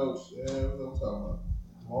me out, coach. Yeah, that's what I'm talking about.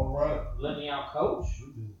 I'm on run it. Let me out, coach.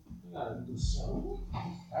 you You gotta do so?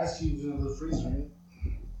 Ice Cube's in a little freezer, man.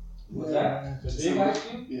 What's that? The big ice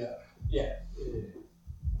cube? Yeah. Yeah.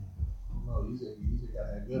 No, you said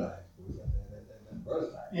gotta have good ice. We got that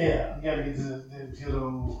first ice. Yeah, you gotta get to the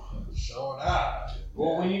kiddo. Showing out.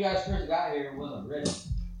 Well, when you guys first got here, it wasn't ready.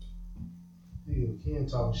 Nigga, Ken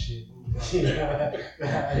talking shit.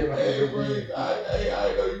 Hey, bro,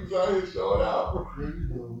 I know you was out here showing out, bro.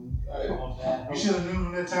 You should have knew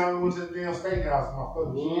from that time we went to the damn steakhouse. My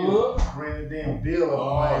fucking kids ran the damn bill up Oh,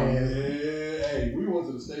 on my yeah. ass. Hey, we went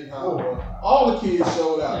to the steakhouse, bro. All the kids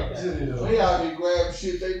showed out. They out here grabbing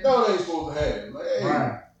shit they know they ain't supposed to have. Like, hey.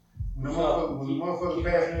 Right. When the motherfucker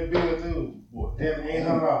passed me the bill too, damn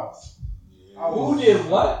 $800. Yeah. Who did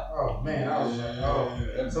what? Oh man, I was like,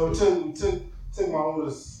 oh. So we took my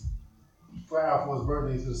oldest fly out for his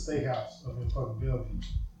birthday to the steakhouse up in fucking Bellevue.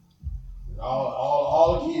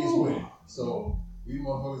 All the kids went. So these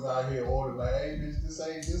motherfuckers out here ordering like, hey, bitch, this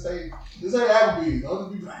ain't Applebee's.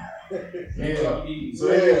 Don't just be Yeah.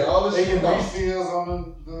 So yeah, all this they shit. get refills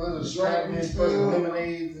on the little strap and fucking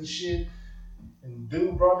lemonades and shit. And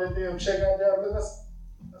dude brought that damn check out there. Look,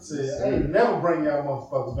 I said, I ain't never bring y'all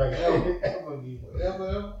motherfuckers back ever again.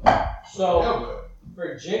 Ever. So,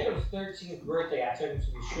 for Jacob's 13th birthday, I took him to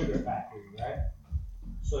the sugar factory, right?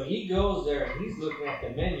 So he goes there and he's looking at the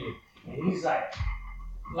menu and he's like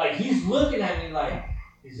he's looking at me like,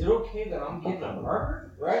 is it okay that I'm getting a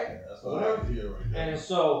burger, right? Yeah, that's what I hear right there. And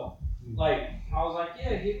so, I was like,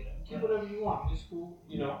 yeah, get whatever you want. It's cool,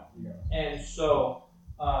 Yeah. And so,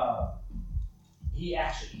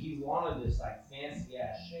 he wanted this like fancy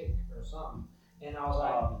ass shake or something, and I was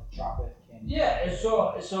like, Chocolate candy. yeah. And so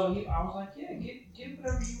I was like, yeah, get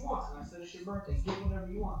whatever you want. And I said, it's your birthday, get whatever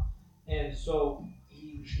you want. And so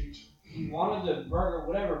he wanted the burger,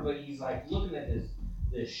 whatever, but he's like looking at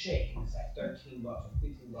this shake, and it's like $13 or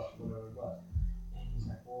 $15, whatever it was. And he's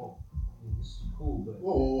like, well, I mean, this is cool, but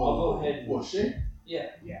I'll go ahead and What shit? yeah.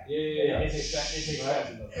 It's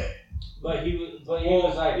expensive. But he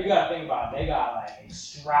was like, you gotta think about it. They got like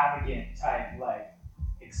extravagant type like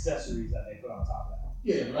accessories that they put on top of that.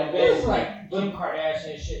 Yeah, like it's like Kim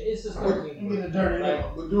Kardashian shit. It's just Give me the dirty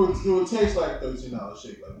like, But do it taste like $13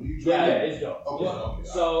 shake? Like when you drink Yeah, it? it's dope. Okay, Yeah. okay.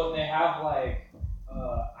 So they have like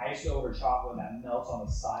ice over chocolate that melts on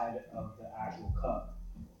the side of the actual cup,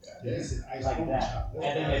 Yeah, it's an ice like cream that. shop.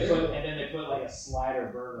 and then they put like a slider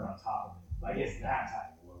burger on top of it. Like it's that type.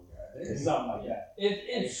 It's something like that.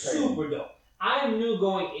 It's crazy. super dope. I knew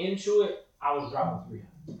going into it, I was dropping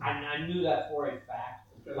 300. I knew that for a fact.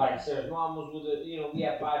 Like Sarah's mom was with it. We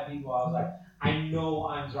had 5 people. I was like, I know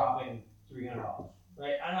I'm dropping $300,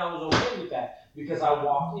 right? And I was okay with that because I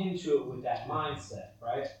walked into it with that mindset,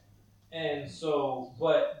 right? And so,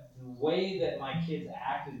 but the way that my kids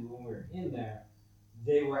acted when we were in there,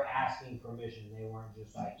 they were asking permission. They weren't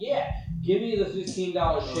just like, yeah, give me the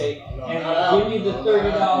 $15 shake and give me the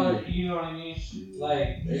 $30. You know what I mean?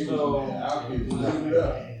 Like, so.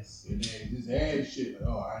 And then just add shit. Like,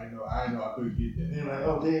 oh, I didn't know I couldn't get that. They're like,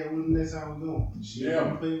 oh, Dad, when the next time we going?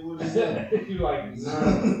 Yeah. What is that? You like,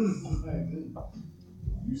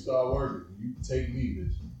 You start working, you take me,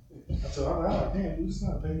 bitch. I told him, oh, damn, dude, it's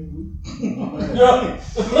not paying week.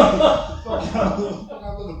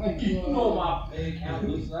 you know my bank account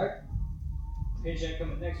looks like. Paycheck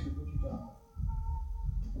coming next week. What you talking about?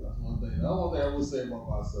 That's one thing. That's one thing I would say about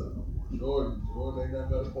my son. Jordan ain't nothing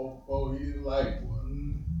but a 4-4. He didn't like, boy.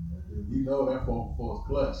 We know that 4-4 is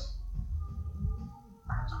clutch. I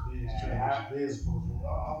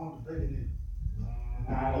want the bacon in it.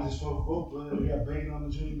 I just 4-4 player. We got bacon on the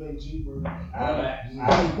junior bacon cheeseburger. I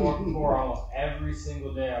was 4-4 almost every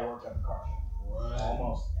single day I worked at the car shop. Right.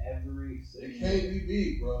 Almost every single It can't be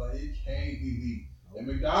beat, bro. Like, it can't be beat. And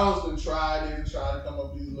McDonald's been trying to come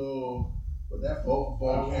up with these little, but that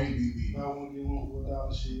 4-4 can't be beat. I want to get one for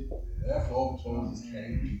 $1 shit. Yeah, that 4-4 just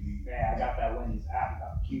can't be beat. Yeah, I got that Wendy's app,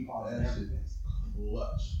 got the coupons and That shit everything. is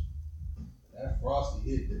clutch. That Frosty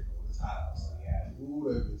hit there when it's hot outside. Yeah. Ooh,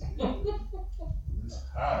 that bitch hit there. When it's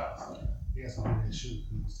hot outside. You got some of that sugar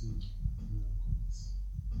cookies too.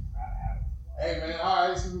 Hey man,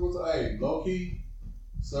 alright, so we go to low key.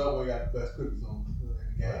 Subway got the best cookies on in the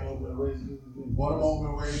game. One of them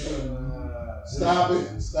open raised cookies. Stop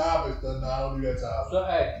it. No, I don't do that time. So,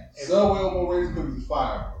 hey, Subway open raised cookies is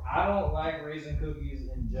fire, bro. I don't like raisin cookies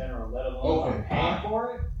in general, let alone if I'm paying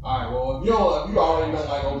for it. Alright, well, if you already don't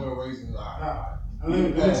like oatmeal raisins, alright. Let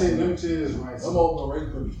me tell you this right. Some oatmeal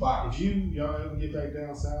raisin cookies fire. If y'all ever get back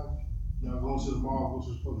down south, y'all go to the mall, go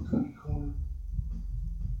to the cookie corner.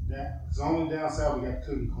 It's only down south we got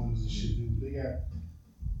cookie corners and shit, dude. They got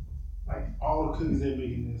like all the cookies they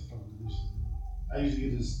making there is fucking delicious. I usually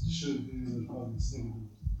get the sugar cookies and fucking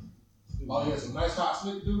snickerdoodles. Oh, yeah, some nice hot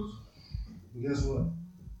snickerdoodles. But guess what?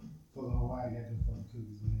 Fucking Hawaii got them fucking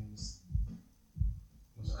cookies, man.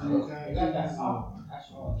 they got that salt. That's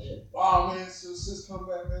all shit. Oh man, sis come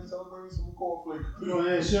back, man. Tell her bring me some cornflakes.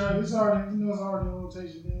 Yeah, sure. It's already on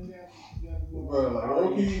rotation, man. Bro,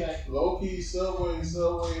 like low key, Subway,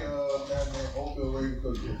 goddamn oatmeal raisin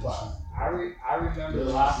cookies fire. I remember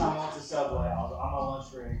the last time I went to Subway, I was on my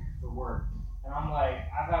lunch break for work, and I'm like,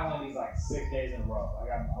 I've had one of these like 6 days in a row.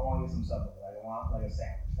 Like I want to get some Subway. Like I want like a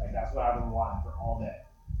sandwich. Like that's what I've been wanting for all day.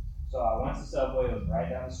 So I went to Subway. It was right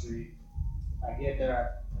down the street. I get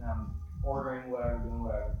there and I'm ordering whatever, doing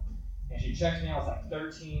whatever, and she checks me out. It's like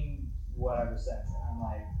 13 whatever cents, and I'm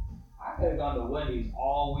like, I could have gone to Wendy's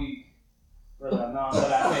all week for the amount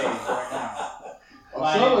that I paid right now.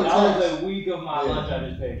 Like, that was a week of my lunch I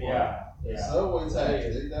just paid for. Yeah. Subway tax,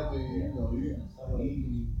 they definitely,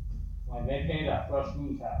 Like they paid that fresh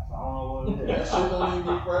food tax. I don't know what it that is. shit don't even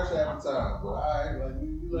be fresh half the time. But we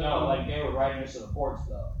No, like they were right next to the ports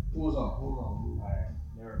though. Who was on?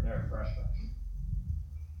 Like, they're fresh.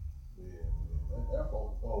 Yeah, man. That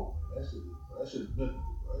 4-4, that shit is good,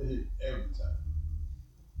 bro. It hit every time.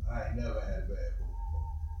 I ain't never had a bad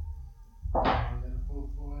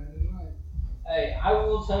 4-4. Hey, I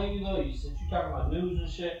will tell you though, since you're talking about news and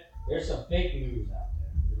shit, there's some fake news out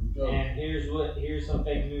there. And here's some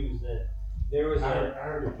fake news that there was I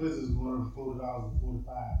heard the Blizzard's going for $40 and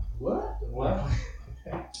 $45. What?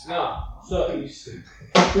 No. So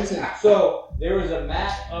there was a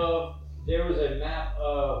map of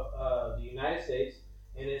the United States,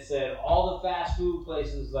 and it said all the fast food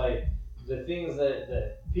places, like the things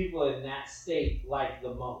that people in that state like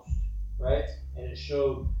the most, right? And it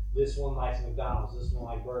showed this one likes McDonald's, this one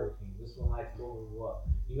likes Burger King, this one likes blah blah blah.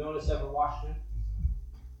 You know what except for Washington?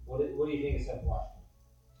 What do you think except for Washington?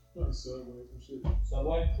 Probably Subway, some shit.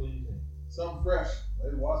 Subway? What do you think? Something fresh. They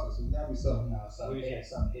Washington, so it gotta be something. No, some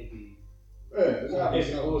hippie. Yeah, it's gotta be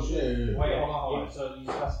Hippie something. bullshit. Yeah. Wait, hold on. So you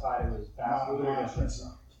specified it was fast food or just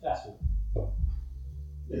Fast food.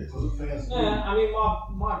 Yeah, so it's fast food. Yeah, I mean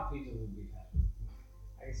my pizza would be fast food.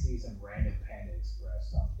 I can see some random Panda Express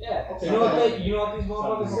stuff. Yeah. Okay. You know what these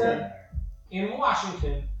motherfuckers Something said? there. In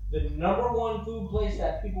Washington, the number one food place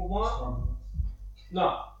that people want,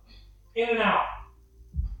 no, In-N-Out.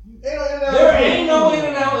 There ain't no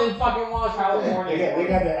In-N-Out in fucking California. They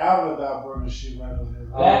got the Outlet burger shit right over there.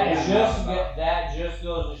 That just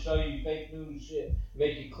goes to show you fake news shit,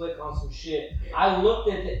 make you click on some shit. I looked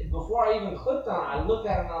at it before I even clicked on it. I looked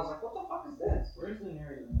at it and I was like, "What the fuck is this?" Where's the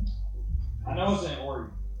nearest In-N-Out? I know it's in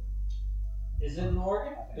Oregon. Is it in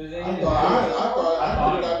Oregon? I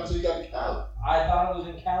thought it got until you got to Cali. I thought it was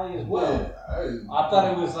in Cali as well. Yeah, I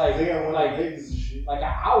thought it was like They got one like in Vegas and shit. like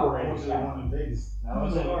an hour I in went to the Cali. one in Vegas. No,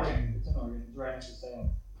 it's in Oregon. It's in Oregon. It's right next to Salem.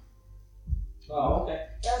 Oh, okay.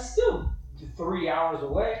 That's still 3 hours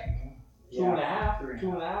away. Two and a half. 3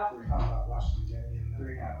 2.5. I'm not watching the game.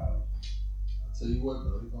 3.5 hours. I tell you what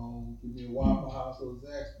though, they gonna give me a Waffle House or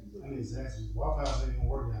Zaxby's. I need Zaxby's. Waffle House ain't gonna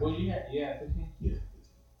work out. Well, you had 15. Yeah.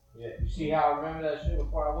 Yeah. You see how I remember that shit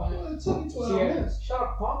before I went? It took me 12 See, minutes. shut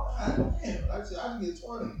up, punk. Damn, I can get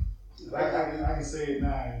 20. I can say it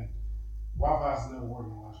now. And Waffle House never worked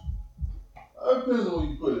in Washington. It depends on where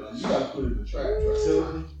you put it. Like, you gotta put it in the track.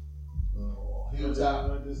 Facility. Hilltop.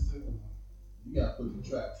 Right this thing. You gotta put it in the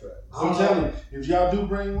track. So I'm telling you, if y'all do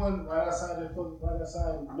bring one right outside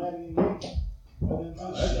Maddie and me,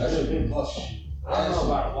 That should be must. I don't know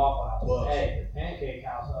about a Waffle House. Well, Hey, the Pancake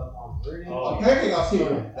House up on Meridian. Oh, Pancake House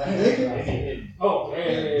here. That bacon. Oh, yeah.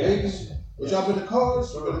 Bacon. But y'all been to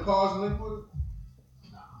Cars? You been to Cars and Liquid?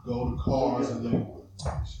 Go to Cars and Liquid.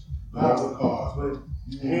 Go to Cars. But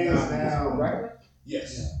You hands down, Regular?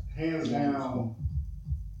 Yes. hands down,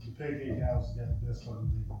 the Pancake House got the best fucking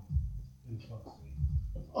bacon in the fucking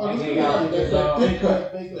state. Oh, this Pancake is House. that thick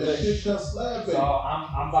cut. Bacon. That thick cut slab So bacon.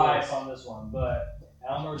 I'm biased on this one, but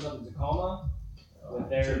Elmer's up in Tacoma with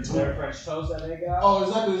their French toast that they got. Oh,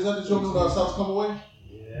 is that the joke that South Come Away?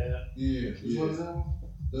 Yeah. Yeah. Which one is that one?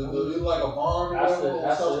 It's like a barn or whatever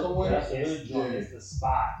on South Come Away. It's the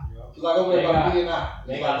spot. It's like over there by B&I.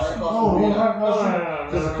 They It's got like right some- across No, from no,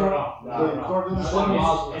 B&I.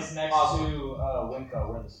 no. It's next to Winco,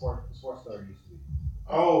 where the sports store used to be.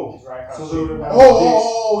 Oh, It's right across so the street. they're about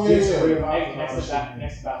Oh, yeah.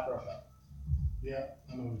 Next to Bath Pro Shop. Yeah,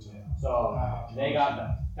 I know what you're saying. So they got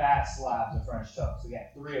the fat slabs of French toast. They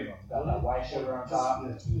got 3 of them. Got that white sugar on top.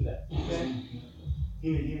 Yeah, Who's that? he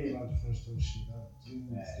ain't like the French toast shit.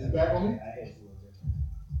 It's back on me? I hate it.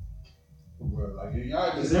 Bro, like, y'all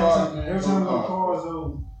ain't Because been Cars, man. every time Go the Cars. cars,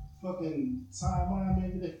 though, fucking Simon,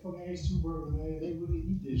 man, get that fucking H2 burger, man. They really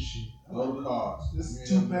eat this shit. Go to Cars. This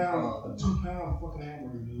Yeah, 2 pound, Cars. a 2 pound fucking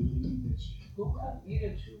hamburger, dude. They eat that shit. Who got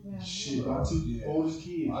either 2 man? Shit, my 2 Yeah. oldest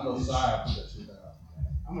kids. I know eat that Side put that shit down. shit.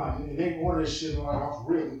 I'm like, and they order this shit like off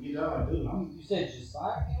the rip and get out. Like, dude, I'm. You said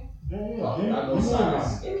Josiah came? Yeah, I know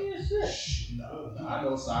Side. Give me a shit. Shit, no. I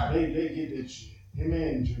know Side. They get that shit. Him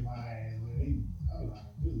and Jeremiah, man. I'm like,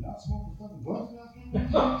 dude, y'all smoking fucking blunts out here?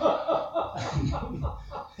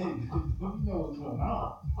 Hey, you know what's going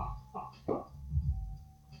on.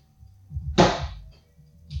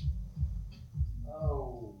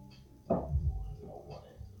 Oh.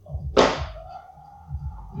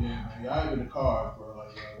 Yeah, man. Y'all ain't been to Cars, bro.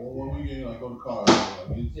 Like, one weekend, like, go to Cars,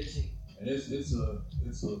 bro. Like, it's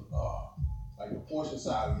like the portion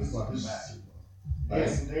size is fucking massive, bro. Like,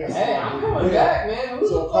 Hey, I'm coming back, man. Who's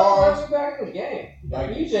So the fuck Cars- got you back in the game? Like,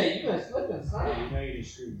 BJ, you been slipping, son. You know you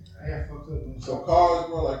just screwed me. I got fucked up, man. So Cars,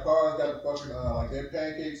 bro, like Cars got the fucking like their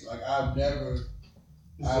pancakes. Like I've never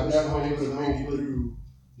been able to make it through.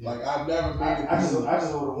 Like I've never made it I just through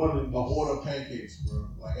ordered one of a them. order of pancakes, bro.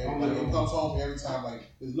 Like it comes home every time. Like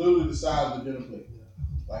it's literally the size of the dinner plate.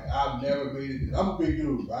 Like I've never made it. I'm a big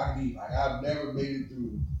dude, but I can eat. Like I've never made it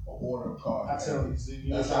through an order of Cars. I tell you, see, you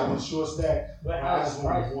know, That's it's how like much- a short stack. But I how's just the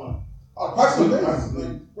ordered price? one. Oh, the prices are The prices amazing,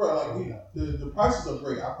 are like, bro. Like the prices are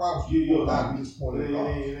great. I promise you, you will not be disappointed. in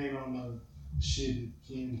Cars. It ain't on the shit that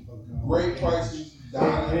Ken fucking. Great prices, It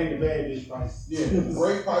dining. ain't the bad bitch price. Yeah,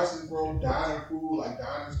 great prices, bro. Dining food, like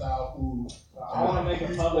dining style food. I want to make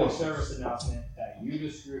a public service announcement that you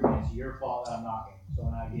just screwed me. It's your fault that I'm knocking. So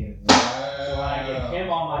when I give him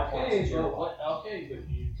all my points, Okay, it's your but fault.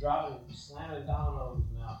 you dropping, you slamming dominoes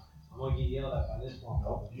now. I'm gonna get yelled at by this one.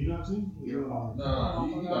 Nope. You know too? You're wrong. Nah,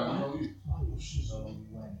 you know you. Oh, shit. So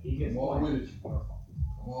when he gets Come on points, with it. it's your fault.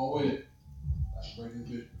 Come on with it. I should break this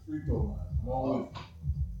bitch for free throw line. Come on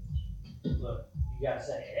with it. Look, you gotta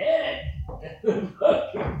say, hey!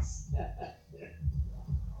 Fucking snap.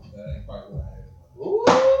 That ain't quite what I had. Ooh,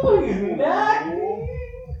 he's back! That ain't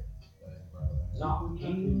quite what I had.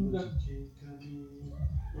 Knocking the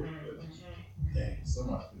Dang,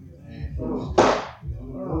 somebody could get a hand Oh.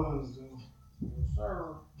 first. Yes,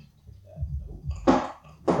 sir.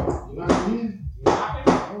 You know what I mean? You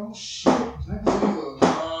knocking? Oh shit. Please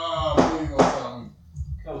don't tell me.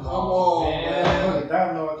 Come Come on, on, man. Look at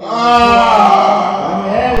that, no, I can't. Ah! Let me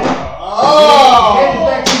have it. Oh! Give it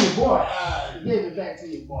back to your boy. Give it back to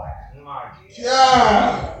your boy. My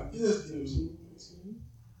God! This dude.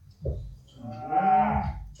 Ah.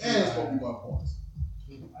 And it's supposed to be my points.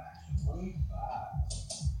 25.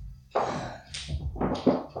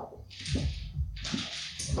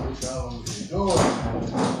 What y'all over here doing?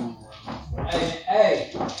 Hey,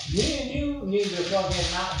 Me and you need to fucking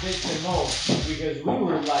not bitch the most because we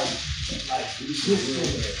were like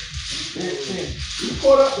distant. You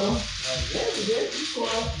caught up though. Like, yeah, we did. You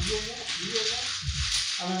caught up. You did that.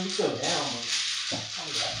 I mean, we still down, but I'm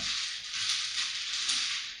glad.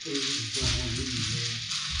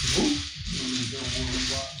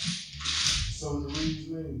 So the Reeves,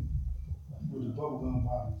 man, with the bubblegum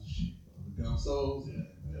bottles and shit. The gum souls, yeah.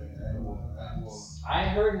 I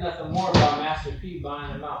ain't heard nothing more about Master P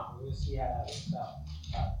buying them out. We're gonna see how that works out.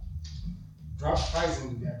 Drop the price on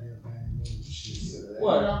the goddamn thing, man. Shit.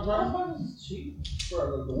 What? What is cheap?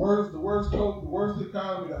 Bro, the worst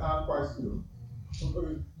economy, the higher prices go.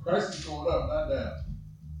 Prices going up, not down.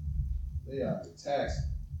 They are taxing.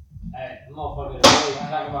 Hey, the motherfucker today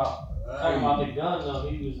talking about the gun though.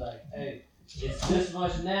 He was like, "Hey, it's this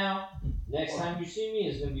much now. Next time you see me,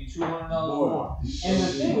 it's gonna be $200 more." And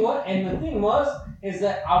the thing was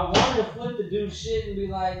that I wanted to flip the dude's shit and be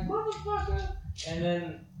like, "Motherfucker," and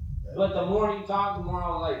then, but the more he talked, the more I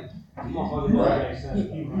was like, "Motherfucker, that makes sense."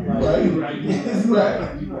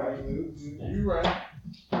 You right.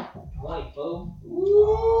 Like, fool.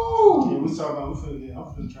 Woo! Yeah, we talking about I'm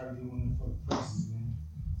finna try to get one of them fucking presses, man.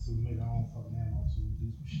 So we make our own fucking ammo, so we do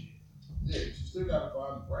some shit. Yeah, but you still gotta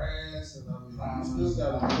find brass, and you still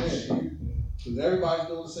gotta do that. Because everybody's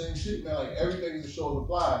doing the same shit, man. Like everything is a short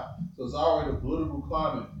supply, so it's already a political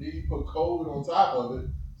climate. Then you put COVID on top of it,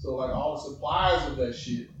 so like all the suppliers of that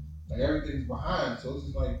shit, like everything's behind. So it's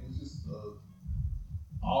just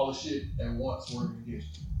all the shit at once working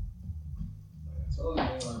against you. Like I told you,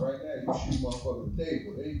 man. Like right now, you shoot motherfuckers today,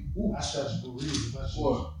 but they. I shot you for reasons.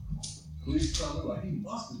 Boy, police coming like he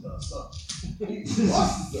must have done something. He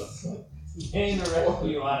must have done something. He ain't arrested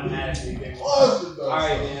you automatically. Then. Must have done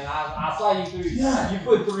Alright, something. man. I saw you through. Yeah. You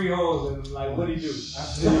put 3 holes in them. Like, what do you do?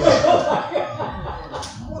 Must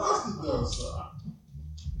have done something.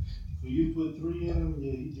 So you put 3 in him,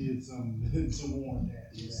 yeah, he did something to warrant that.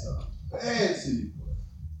 It's bad city, boy.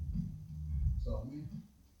 So me.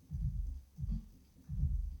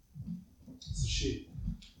 So shit.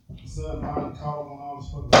 So I caught up on all this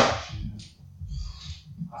fucking shit, man.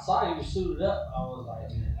 I saw you were suited up. I was like,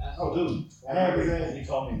 man, that's Oh, dude. I had his ass. He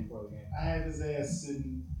told me before the game. I had his ass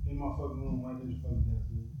sitting in my fucking room right there, the fucking desk,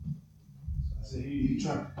 dude. I said, he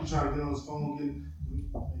trying to get on his phone, hey,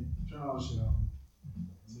 turn all this shit off.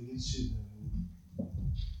 I said, get the shit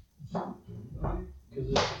done, because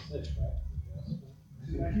it's a 6, right?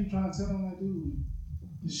 dude. I keep trying to tell him, like, dude,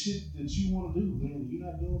 the shit that you want to do, man, you're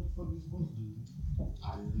not doing what the fuck you're supposed to do.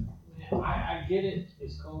 I get it.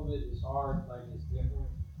 It's COVID. It's hard. Like, it's different.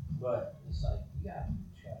 But it's like, you gotta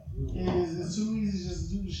try to do it. Yeah, it's too easy just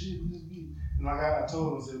to do the shit and just be. And like I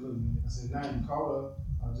told him, I said, look, man, I said, now you caught up.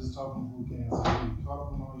 I was just talking to Food Can. I said, you caught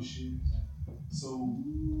up on all your shit. So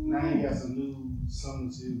now he got some new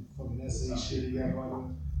summative fucking essay shit he got going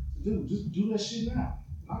on. Dude, just do that shit now.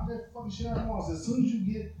 Knock that fucking shit out at once. As soon as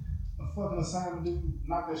you get a fucking assignment, dude,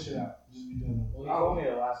 knock that shit out. Just be done. Well, he told me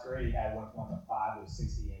the last grade he had went from like a 5 to a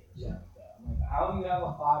 68 or something like that. I'm like, how do you have a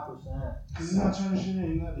 5%? Because he's not turning shit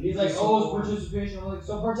in. He's like, oh, it's participation. I'm like,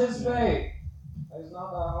 so participate. Like, it's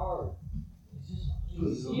not that hard. It's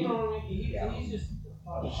just, you know what I mean? He's just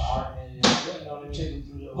fucking hard, man. You know what I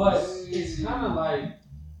mean? But it's kind of like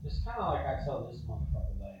I tell this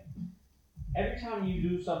motherfucker, like, every time you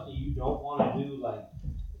do something you don't want to do, like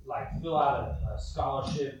fill out a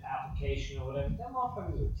scholarship application or whatever, them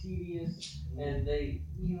motherfuckers are tedious and they're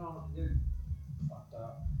fucked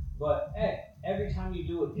up. But hey, every time you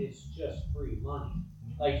do it, it's just free money.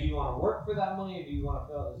 Like, do you want to work for that money or do you want to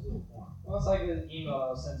fill out this little form? Well, it's like this email that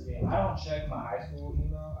was sent to me. I don't check my high school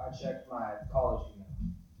email. I check my college email.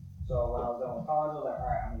 So when I was done with college, I was like, all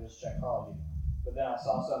right, I'm gonna just check college email. But then I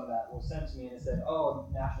saw something that was sent to me and it said, oh,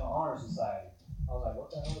 National Honor Society. I was like, what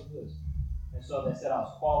the hell is this? And so they said I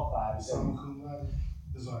was qualified. Some cum laude.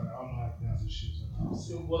 It's like, I don't know how to pronounce this shit.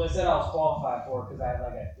 Well, they said I was qualified for it because I had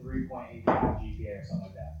like a 3.85 GPA or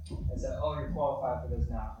something like that. They said, oh, you're qualified for this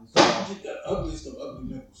now. And so Get that ugliest of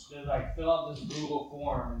ugly nipples. they like fill out this Google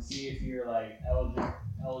form and see if you're like eligible.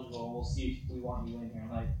 We'll see if we want you in here.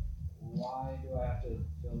 I'm like, why do I have to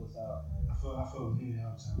fill this out? I felt with Nene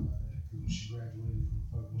all the time about that. Because when she graduated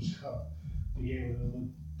from fucking shop, they gave her the little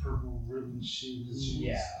purple ribbon shit.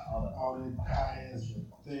 Yeah, all that high ass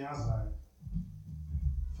thing. I was like,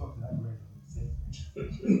 fuck it, I graduated.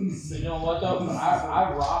 You know what though?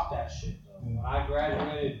 I rocked that shit though. When I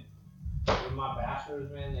graduated with my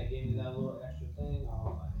bachelor's, man, they gave me that little extra thing. I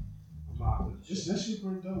was like, I'm rocking this shit. That shit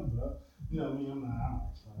pretty dope, bro. You know what I mean?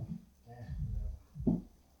 I'm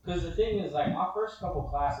Because the thing is, like, my first couple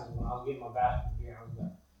classes when I was getting my bachelor's degree, I was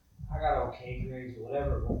like, I I got okay grades or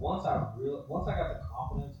whatever. But once I got the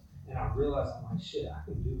confidence and I realized I'm like, shit, I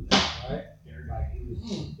can do that, right? Like it was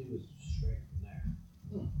straight from there.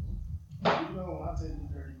 You know, when I take the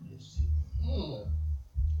dirty bitch too. He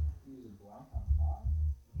was a blank on 5.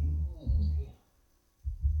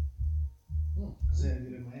 I said to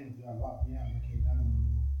get in my hand, if y'all locked me out, I can't down no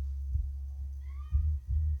more.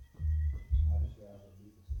 I just realized what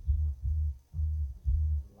beat this is.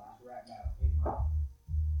 The last rap battle, 8 Mile.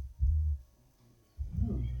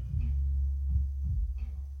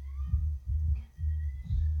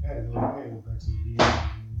 I had to go back to the beginning.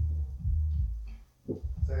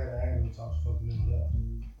 So I had to talk to fucking them up,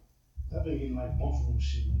 dude. I've been getting like emotional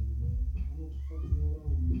shit lately, man. I don't know what the fuck is going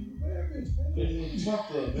on, man. Bad bitch, man. Fuck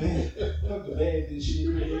that, man. Fuck the bad bitch shit,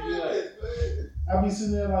 man. Be like, I be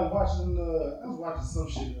sitting there like watching I was watching some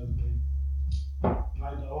shit the other day.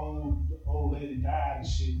 Like the old lady died and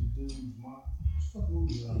shit, the dude's mom. What the fuck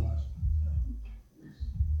movie was I watching?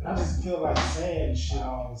 And I just feel like sad and shit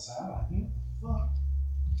all the time. Like, what the fuck?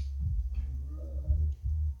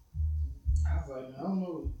 I was like, man, I don't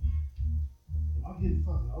know. Am I getting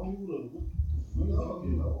fucking old or what the fuck? I'm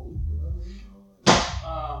getting old, but I mean,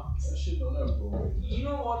 that shit don't ever go away. You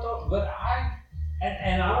know what though? But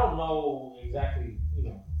and I don't know exactly, you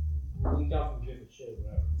know, we come from different shit or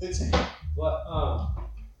whatever. 15. But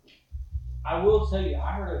I will tell you,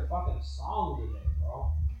 I heard a fucking song today,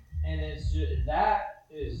 bro. And it's just, that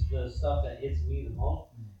is the stuff that hits me the most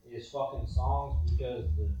is fucking songs, because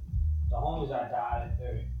the homies that died, and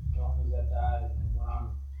then when I'm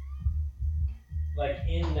like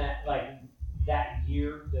in that that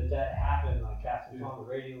year that happened, like that's what's on the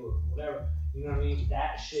radio or whatever, you know what I mean?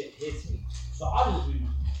 That shit hits me. So I'll just be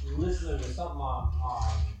listening to something on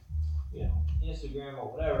you know, Instagram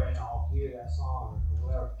or whatever, and I'll hear that song or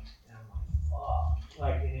whatever, and I'm like, fuck.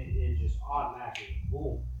 Like, and it just automatically,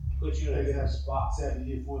 boom, puts you in a different spot. Sad to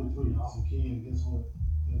hit 43. Also, King, guess what?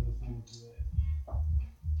 You look forward to that.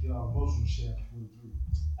 Get all emotional shit after 43.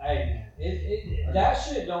 Hey man, that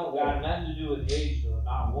shit don't got nothing to do with age though,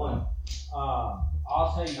 not one.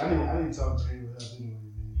 I'll tell you. I need to talk to him with us anyway,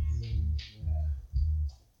 man.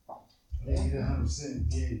 Yeah, get 100%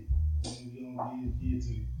 gay. And you don't give it to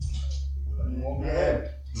you. You won't be happy.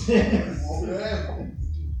 You won't be happy.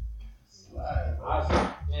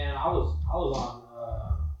 I was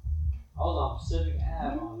on Pacific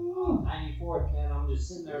Ave on 94th, man. I'm just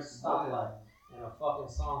sitting there at the stoplight, and a fucking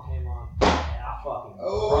song came on, and I fucking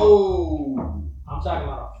broke. I'm talking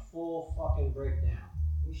about a full fucking breakdown,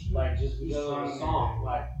 like just because of the song,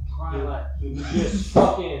 like crying, like just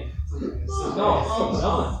fucking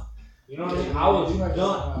done. You know what I mean? I was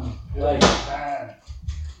done. Like,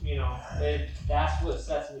 you know, that's what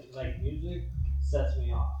sets me, like music sets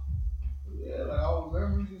me off. Yeah, like all the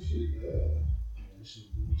memories and shit, yeah. That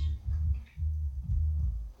shit do what you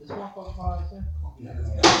This motherfucker probably said. Yeah, That's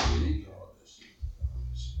gotta be all that shit.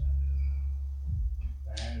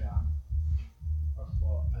 Bang on. Fuck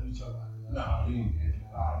ball. Let me talk about it. Nah, he ain't.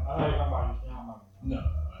 I know you're talking about just now. No.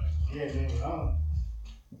 Yeah, man, but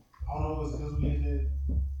I don't know if it's because we had that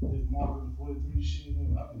Margaret 43 shit,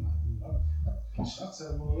 man. I've been like, dude, I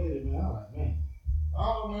tell my lady, man, I'm like, man. I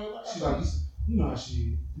don't know, man. She's like, you know how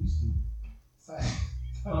she used to. It's like,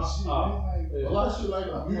 shit, man. Like, a lot of shit like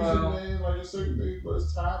music, man, like a certain thing, but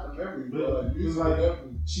it's tied to memory. But like music, like,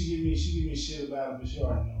 definitely. she give me shit about it, but she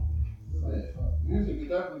already know, man. It's like, fuck, Music can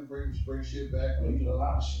definitely bring shit back. man, you know, a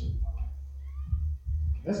lot of shit.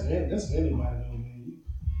 That's anybody though, man.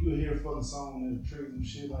 You hear a fucking song that triggers some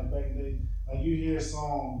shit like back in the day. Like you hear a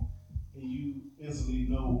song and you instantly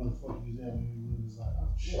know where the fuck you was at when you was like, oh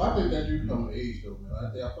shit. Well, I think that do come with age though, man.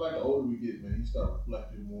 I feel like the older we get, man, you start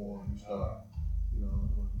reflecting more and you start, you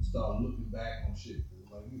start looking back on shit.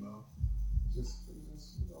 Like, you know, it's just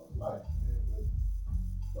life, man. But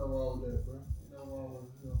nothing wrong with that, bro. Ain't nothing wrong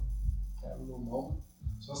with, have a little moment.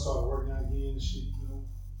 So I started working out again and shit, doing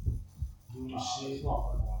this shit.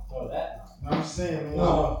 Throw that. No, I'm just saying, man.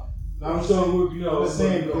 No. I'm starting working out. I'm just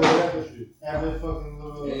saying because after that fucking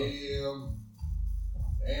little.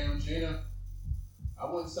 Damn, Gina.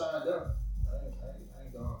 I wasn't signed up. I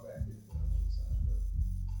ain't gone back there. I wasn't signed up.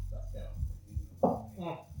 Stop counting.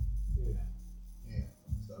 Yeah.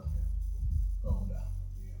 Stop counting. Going down.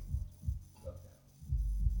 Yeah. Stop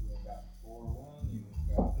counting. You got 4-1. You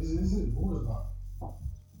got. Is it Borders Lock?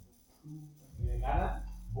 You ain't got that?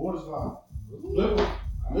 Borders Lock.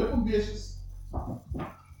 Little bitches.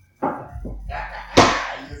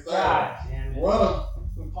 Yes, sir. God damn it. Run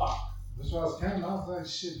Fuck. That's why I was counting. I was like,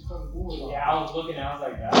 shit, fucking Borders Lock. Yeah, I was looking, I was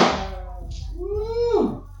like, that.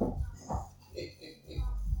 Woo!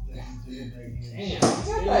 Damn, you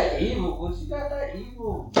got that evil. What you got that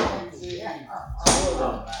evil?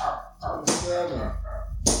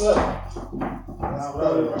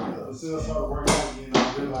 Until I started working out again, I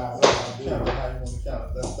realized I did. How you want to count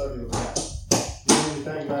it? That's 30 of that. You really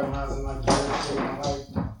think about it when I was in like the best shape of my life.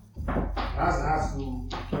 When I was in high school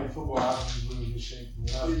playing football, I was in really good shape. When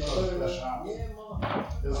I was in the shop, it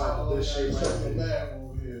was like the best shape right there.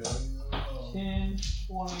 Over here. 10,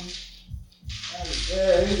 20.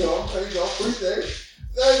 There you go. Appreciate it.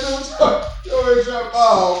 That dude, yo, ain't trying.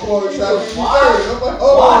 Oh, boy, trying to be 30. I'm like,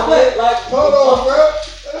 hold on, man. Hold on, bro.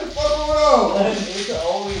 What's going on? It can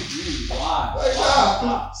only be. Why? Like,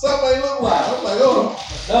 nah, something ain't look right. I'm like, hold on.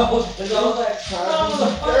 No, because I was like, Trying to be no,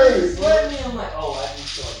 30, bro. sweat me. I'm like, oh, I do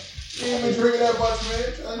short. You ain't been drinking that much, man.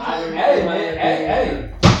 Hey, man, hey.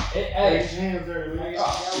 Hands dirty, man.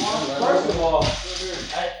 First of all,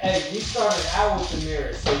 hey, we started out with the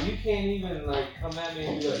mirror, so you can't even like come at me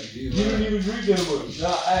and be like, you didn't even drink that much.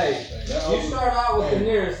 No, hey, you start out with the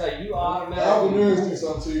mirror, so you That automatically. mirrors do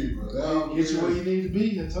something to you, bro. That Get you where you need to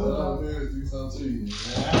be. I told you. mirrors do something to you,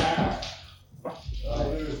 man. That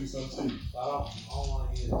mirrors do something to you. I don't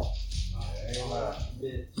want to hear that. Ain't lying.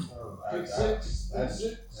 Bit. That's it. Had to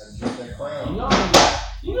get that crown.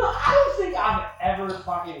 You know, I don't think I've ever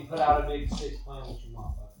fucking put out a big 6 playing with you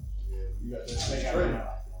motherfuckers. Yeah, you got that I 6 think I've traded. been out.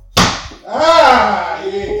 Ah, he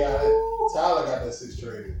ain't got it. Tyler got that 6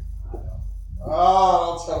 traded.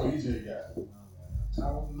 Oh, don't tell me he just got it.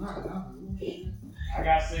 I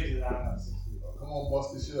got 6s. I got 6. Come on,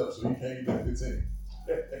 bust this shit up so you can't get that 15.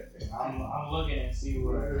 I'm looking and see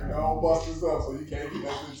where. Go on, bust this up so you can't get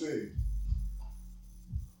that 15.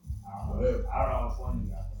 Whatever. I don't know which one you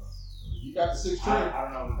got though. You got the 6 traded. I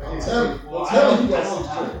don't know. Don't tell me you got 6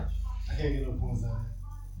 traded. I can't get no points out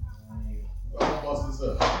Go on, bust this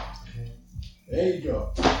up. There you go.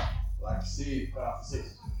 Like you said. Cut off the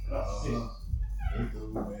 6. Cut off the 6. Hey,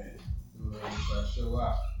 dude, man. Dude, man, trying to show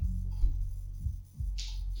out.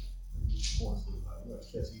 These points look like you gotta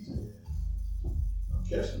catch each of them. I'm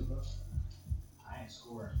catching them. I ain't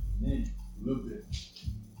scoring. Minute. A little bit.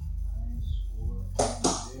 I ain't scoring.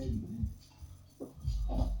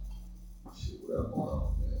 Shit, what else going on,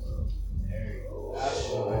 man? There you go. That's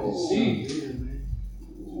what I can there. see. Man.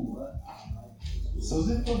 Ooh. What? So is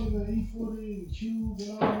it fucking the E40 and Cube and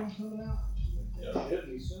all them coming out? It should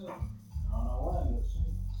be soon. I don't know when, but soon.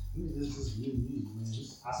 This is new music, man.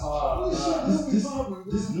 I saw.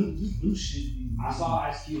 This new shit be. I saw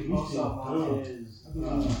Ice Cube post up on his. I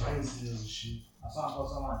mean, brain cells and shit. I saw him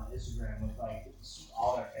post up on Instagram with like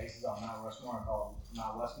all their faces on Mount Rushmore and called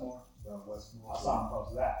Mount Westmore. I saw him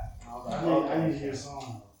post that. And I was like, I need to hear a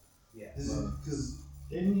song. Yeah. Because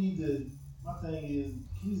they need to. My thing is,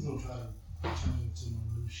 he's gonna try to turn into no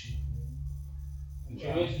new shit, man. If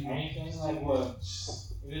it's anything like what,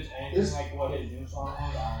 if it's anything like what his new song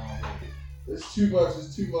was, I don't know. It's too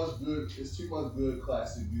much good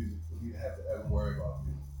classic music for me to have to ever worry about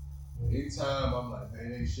music. Anytime I'm like,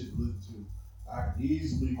 man, ain't shit to listen to, I can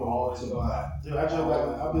easily go to my. Dude, I just like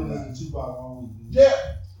I've been listening to Tupac all week. Yeah,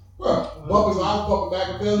 bro. Bumpers, I was bumping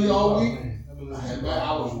Machiavelli all week. And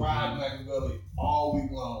I was riding Machiavelli all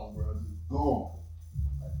week long, bro. Just going.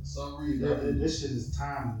 Like, for some reason. This shit is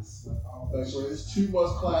timeless. Like, bro, it's too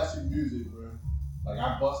much classic music, bro. Like,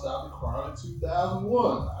 I bust out the Crown in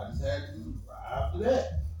 2001. I just had to ride after that.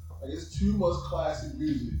 Like, it's too much classic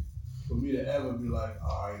music for me to ever be like,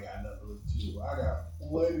 oh, I ain't got nothing to listen to. I got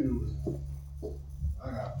plenty to listen to.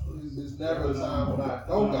 There's never a time when I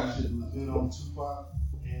don't got shit to listen to. Been on Tupac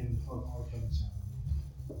and fuck R. Kelly channel.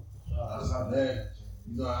 That's not bad.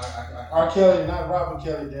 You know, R. Kelly, not Robin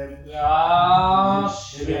Kelly, damn it.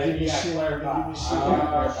 Shit. Give me shit. I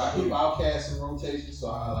keep Outkast in rotation, so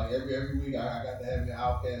I like every week I got to have an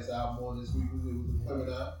Outkast album on this week. It was coming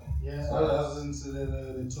out. Yeah, I was into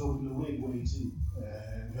that Toby the Wig way too.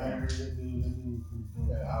 And I heard that dude pretty dope.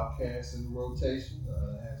 got Outkast in the rotation.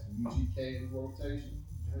 Had some UGK in the rotation.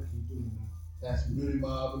 Keep doing Had some Goody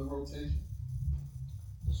Mob in the rotation.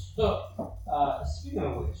 So, speaking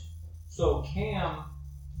of which, so Cam,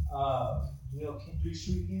 you know, Cam, Peace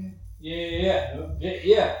Street again? yeah.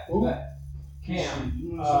 Who? Cam,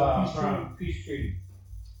 You want to from Peace Treaty.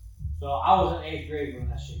 So I was in 8th grade when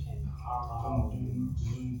that shit came out. I don't know.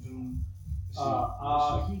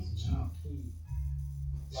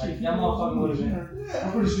 Like that motherfucker would have been.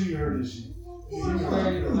 I'm pretty sure you heard this shit.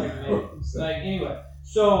 Like anyway,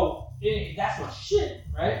 so that's my shit,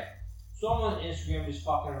 right? So I'm on Instagram just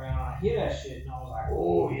fucking around. I hear that shit and I was like,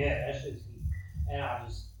 oh yeah, that shit's heat. And I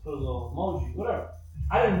just put a little emoji, whatever.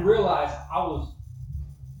 I didn't realize I was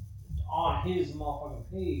on his motherfucking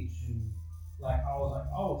page. Like I was like,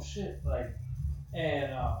 oh shit, like,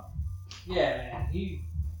 and yeah,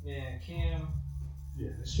 man, Cam.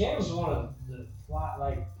 Cam is one of the fly,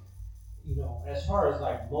 like, you know, as far as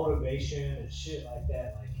like motivation and shit like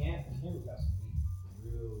that, like Cam got some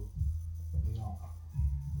real, you know.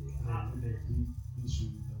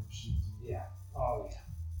 Yeah. Oh yeah.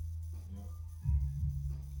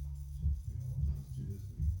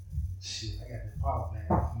 Shit, I got that power man.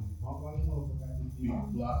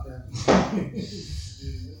 Block that.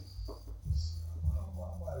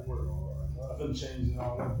 I couldn't change it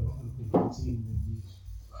all up, but I couldn't put the team in.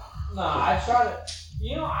 Nah, I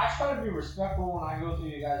try to be respectful when I go through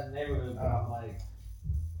you guys' neighborhood, but I'm like,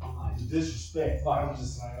 The disrespect. I'm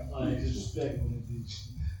just like disrespect when it did.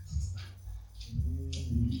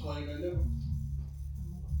 You claim that nigga?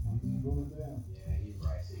 yeah, he's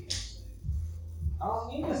right. I don't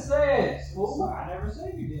need to say it. Well, I never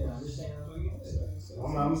said you did. I'm just saying that's what you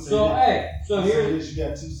say. So here's you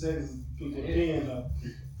got 2 seconds to pick your pen up.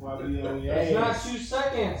 it's not 2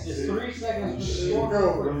 seconds. It's 3 seconds for the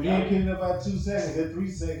score. If you ain't picking up by 2 seconds, that 3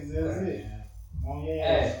 seconds, that's it. On your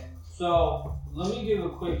ass. Hey, so let me give a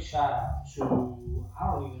quick shout out to, I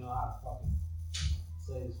don't even know how to fucking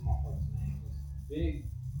say this motherfucker's name. It's Big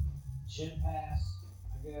Chin Pass,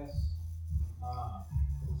 I guess.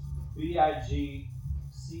 BIGCHIPPASS,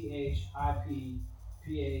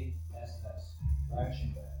 right?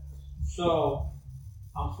 So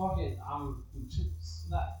I'm not,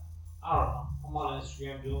 I don't know. I'm on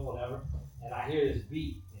Instagram doing whatever, and I hear this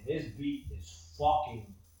beat, and this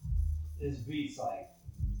beat's like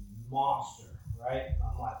monster, right?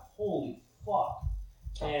 I'm like, holy fuck.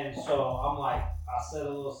 And so I'm like, I said a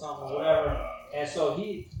little something or whatever, and so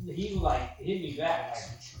he like hit me back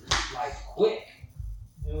like quick.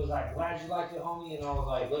 It was like, glad you liked it, homie, and I was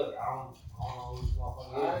like, look, I don't know who this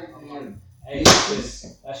motherfucker is. I'm like, hey,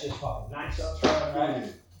 that's just fucking nice,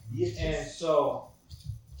 right? And so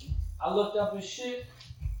I looked up his shit.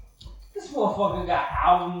 This motherfucker got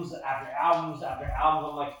albums after albums after albums.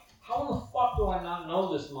 I'm like, how the fuck do I not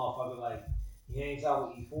know this motherfucker? Like, he hangs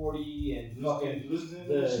out with E40 and fucking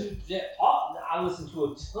I listen to a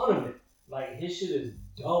ton of it. Like, his shit is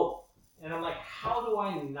dope. And I'm like, how do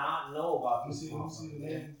I not know about this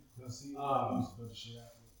motherfucker?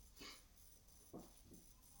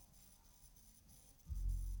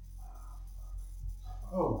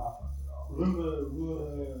 Remember what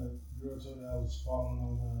girl told me I was following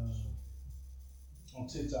on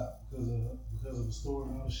TikTok because of the story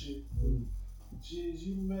and all the shit?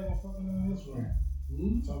 She been mad on fucking on Instagram.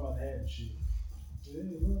 Talking about the hat and shit. Yeah,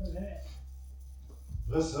 look at that hat.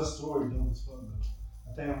 That's her story dope as fuck though.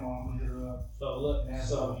 I think I'm gonna hit her up. So look, and ask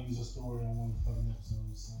her to use her story on one of the fucking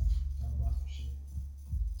episodes. So talk about some shit.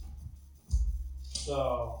 So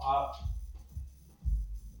I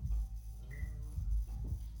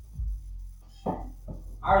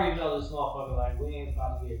already know this motherfucker. Like, we ain't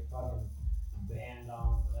about to get fucking banned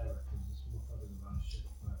on whatever because this motherfucker's about to shit.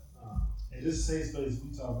 But hey, this is safe space we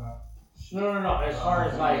talk about. No. As far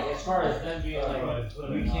as them being like,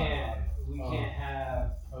 we can't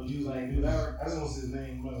have. Oh, you like whatever. I just want to see his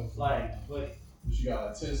name. Like, but You got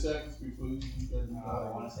like 10 seconds before you keep that. I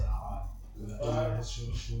want to say 5. That's short.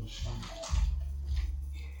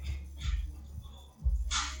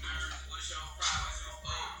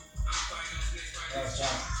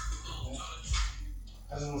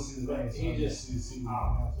 I just want to see his name. He just see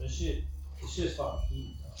this shit's fucking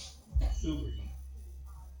heat, though. Super heat.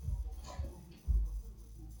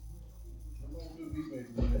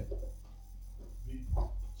 Big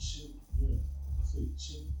chip, yeah. Say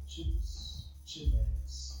chip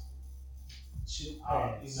ass. Chip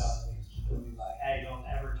ass. You know, niggas be like, hey, don't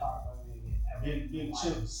ever talk about me again. Big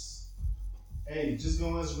chips. Hey, just go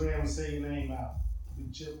on Instagram and say your name out.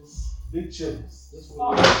 Big chips. Big chips. This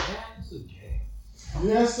fucking man, this is gay.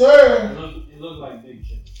 Yes, sir. It looked like Big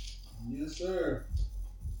Chip. Yes, sir.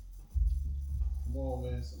 Come on,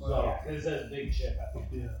 man. So, it says Big Chip, I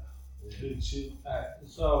think. Yeah. Big chip. Alright,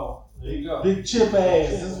 so, there you go. Big chip ass.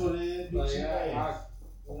 That's what it is. Big chip ass.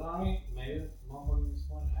 You know what I mean? Maybe motherfucker just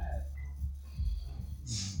want to add.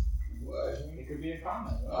 What? It could be a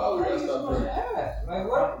comment. Oh, we gotta stop there. Like,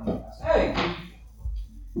 what? Hey.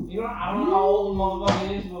 You know, I don't know how old the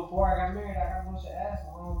motherfucker is, but before I got married, I got a bunch of ass. I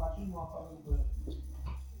don't know about you motherfuckers, but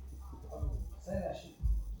say that shit.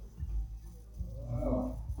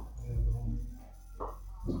 Wow.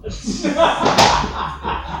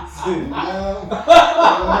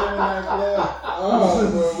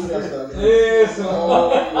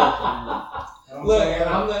 Look,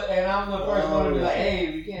 and I'm the first one to be like,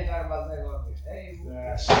 hey, we can't talk about sex on here. Hey,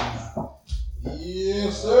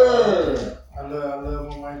 yes, sir. I love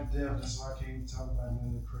my wife to death. That's why I can't talk about none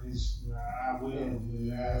of the crazy. I will.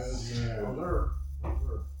 Yes, sir. Alert.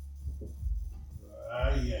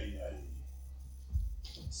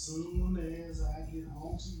 Soon as I get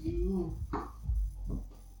home to you.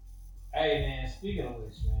 Hey man, speaking of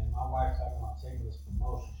which, man, my wife talking about taking this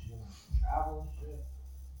promotion. She gonna travel and shit.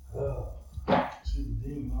 She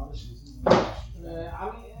redeeming all this shit. Yeah, I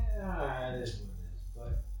mean, yeah, it is what it is.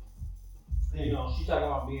 But you know, she talking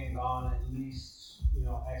about being gone at least, you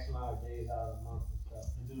know, X amount of days out of the month and stuff.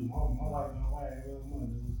 Dude, my wife ain't really money,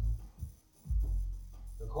 dude.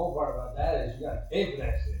 The cool part about that is you gotta pay for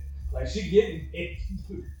that shit. Like she getting paid to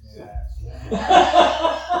do this.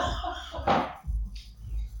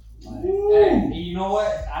 Hey, you know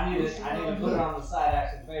what? I need to put it on the side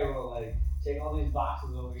action payroll. Like, take all these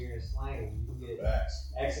boxes over here and slang them. You can get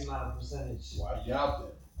X amount of percentage. Why you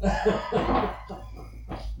out there?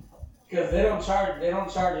 Because they don't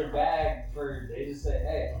charge a bag for. They just say,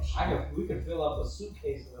 hey, we can fill up a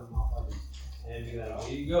suitcase of them motherfuckers, and be like,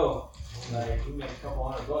 here you go. Like, you make a couple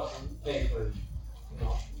 $100 and you pay for it. You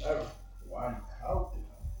know, whatever. Why you out there?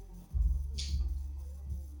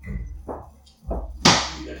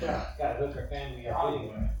 Gotta hook her family up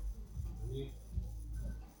anyway.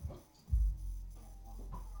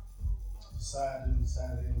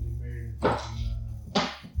 Decided they would get married in Mexico.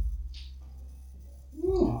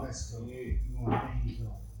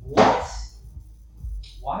 What?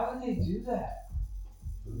 Why would they do that?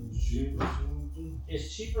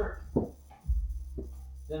 It's cheaper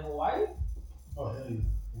than Hawaii? Oh, hell yeah.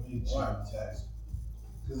 Way Why cheaper. tax?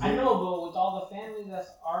 I know, but with all the family that's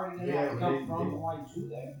already gonna have to come from Hawaii to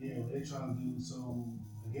there. Yeah, what they trying to do, so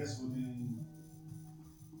I guess within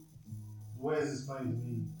the way it's explained to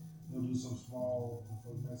me, they'll do some small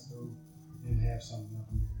for Mexico and have something up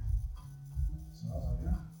here. So I was like,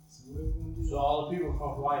 yeah. So what are we gonna do? So all the people from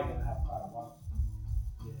Hawaii gonna have private watch.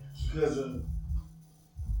 Yeah, because the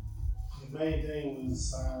main thing was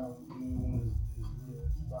sign, one is real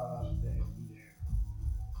biological dad to be there.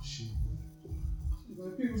 Shit.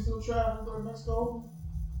 Like, people still traveling to Mexico?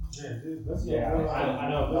 Yeah, dude, that's I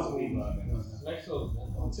know a couple people out there. Mexico's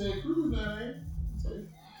On Ted Cruz now, ain't it?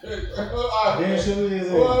 Damn sure is.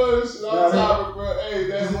 Well, shit, I'm sorry, bro. Hey,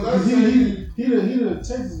 that's what I say. He the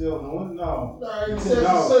Texas governor. No. Nah, he's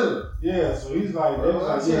Texas senator. Yeah, so he's like,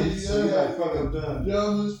 he's like fucking done.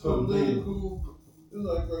 Dumbest political. It's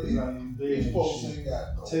like, bro, He's like, these folks ain't got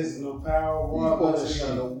no. Texas no power, These water, folks ain't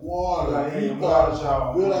got no water. Like, He hey, thought it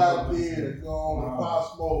y'all. was a good idea to go on and pop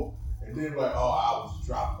smoke, and then like, oh, I was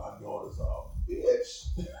dropping my daughters off. Bitch.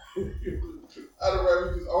 I'd rather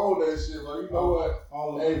just own that shit, like, you know what?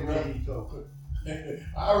 All Hey, the man. way he go.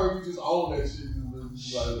 I'd rather just own that shit than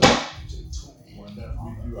just like, well, never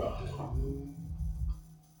beat you out there.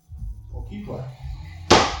 Well, keep playing.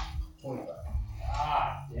 25. Ah,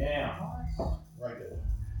 damn. Right there.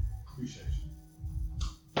 Appreciate you.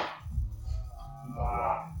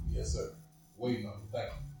 Yes, sir. Waiting on you. Thank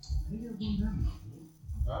you.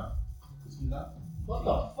 Huh? Is he not? What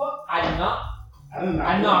the fuck? I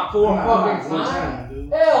I knocked four fucking times.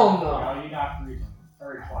 Dude. Hell no. No, you knocked twice.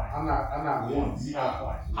 I'm not once. You knocked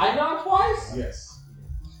twice. I knocked twice? Yes.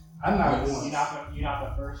 I'm not Yes. once. You knocked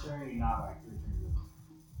the first turn, you knocked like 3 turns.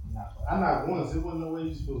 You knocked twice. I'm not once. It wasn't no way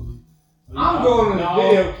you supposed to. I'm going to the No.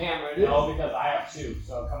 video camera. No, because I have 2,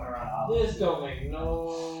 so coming around This don't make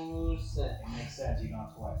no sense. it makes sense. You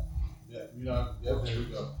knocked twice. Yeah, you know, yeah, there we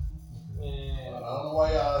go. I Man. don't know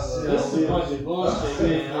why y'all This is a bunch of bullshit,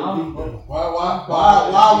 man.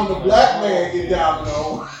 Why when the black man get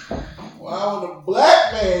domino? Why when the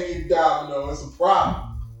black man get domino? It's a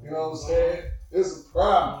problem. You know what I'm saying? It's a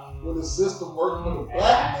problem when the system working for the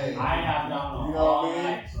black man. I have done You know what I all mean?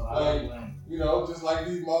 night, so I Like, would win. You know, just like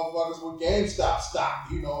these motherfuckers with GameStop stock.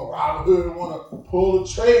 You know, Robin Hood want to pull a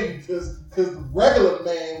trade because the regular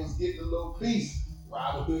man was getting a little piece.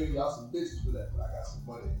 Robin Hood, y'all some bitches for that, but I got some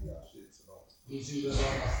money in y'all shit. So Me too.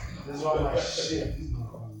 That's all my shit. These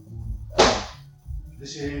motherfuckers.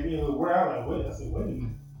 This shit hit me a little where I like, wait. I said, wait a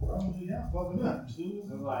minute. Why don't y'all fucking up,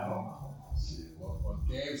 dude? I'm like, oh. shit, motherfucker,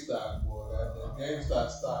 GameStop, boy, goddamn GameStop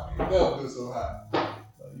stock ain't never been so high.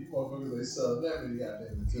 You motherfuckers ain't selling that many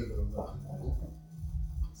goddamn Nintendos out there.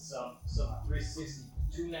 Some 360,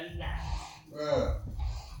 $299. Yeah.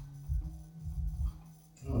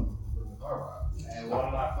 All right. And one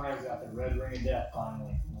of my friends got the Red Ring of Death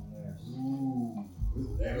finally on theirs. Ooh.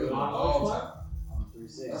 That was a On long which time. On the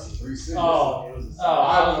 360. That's a 360. Oh. It was a sad, I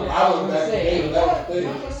was back gonna say, in what? the day. it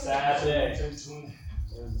was a sad day. 1020. It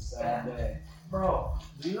was a sad day. Bro,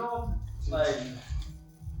 do you know, like,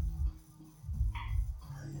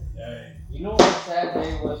 you know what a sad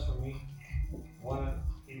day was for me? When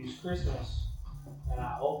it was Christmas, and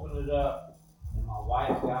I opened it up, and my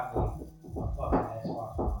wife got me a fucking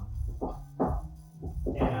Xbox One.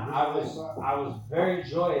 And I was very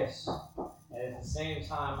joyous, and at the same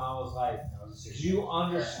time, I was like, do you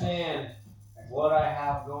understand what I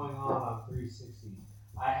have going on 360?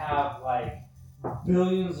 I have like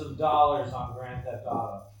billions of dollars on Grand Theft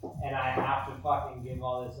Auto, and I have to fucking give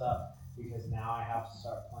all this up because now I have to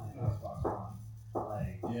start playing Xbox One.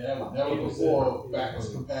 Like, yeah, that was before backwards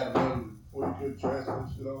compatibility. Before you could transfer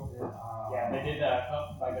this shit over. Yeah, they did that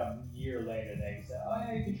like a year later. They said, "Oh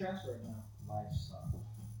yeah, you can transfer it now." life sucks.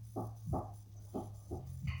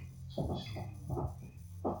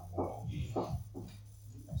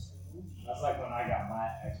 That's like when I got my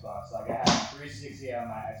Xbox. Like I had 360 on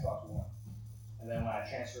my Xbox One, and then when I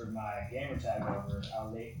transferred my gamer tag over, I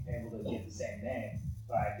was able to get the same name,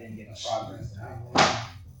 but I didn't get the progress.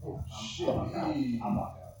 Oh shit! I'm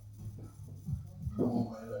locked out. Come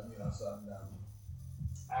on, man, let me outside now.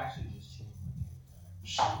 I actually just changed my gamer tag.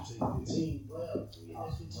 Shit, take 15, bro. Yeah,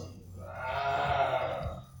 15.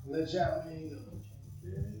 Let y'all man go.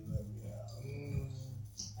 Yeah, you let me out.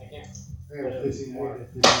 I can't. I got 15.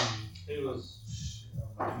 It was. Shit,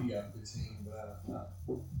 I'm like, he got 15, but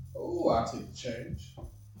oh, I'll take the change.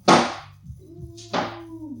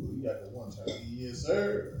 Ooh, you got the one time. Yes,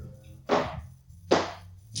 sir. 10.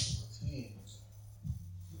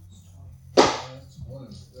 That's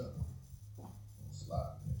 20. Yeah.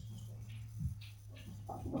 Slide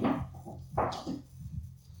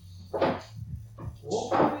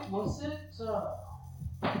What was it? What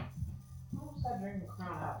was that during the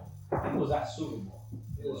Crown Apple? I think it was at Super Bowl.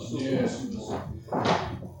 It was Super Yeah,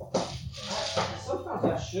 Bowl. Sometimes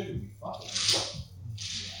that sugar be fucking.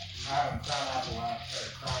 I haven't Crown Apple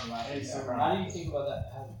last. How do you think about that?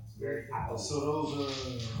 It's very apple. So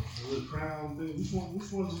those the crown thing. Which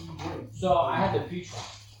one did you drink? So I had the peach one.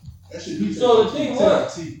 That should be So the thing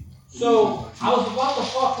was, so I was about to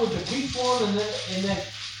fuck with the peach one, and then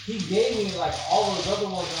he gave me like all those other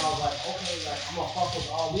ones, and I was like, okay, like I'm gonna fuck with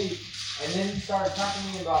all these. And then he started talking to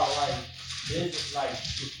me about like this,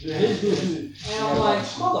 and I'm like,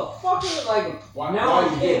 motherfucker, like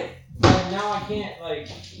now I can't like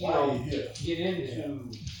get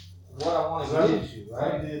into what I want to get into,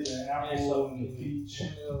 right? I did the apple and the peach. I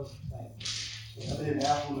did the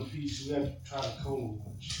apple and the peach. We had to try the cold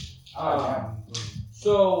one. I like apple.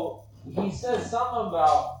 So he said something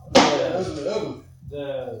about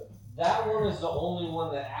that one is the only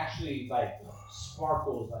one that actually like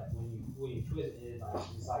sparkles, like when you twist it,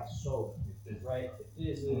 it's like soda, right? It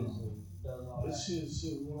fizzes and does all that. This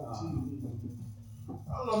shit went on TV. I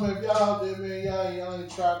don't know, man. If y'all out there, man, y'all ain't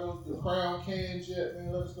tried the Crown cans yet, man.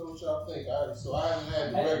 Let us know what y'all think. So I haven't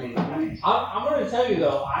had the regular bleach. I'm gonna tell you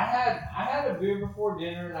though, I had a beer before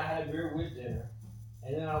dinner and I had a beer with dinner,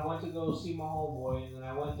 and then I went to go see my homeboy, and then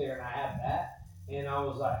I went there and I had that. And I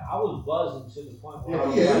was buzzing to the point where I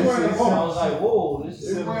was like, whoa, this is,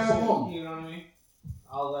 you know what I mean?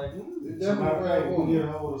 I was like, It definitely ran We'll on. get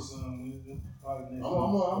hold of some. I'm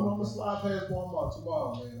gonna slide past Walmart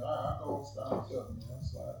tomorrow, man. I don't stop up, man. I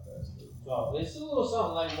slide past it. so it's a little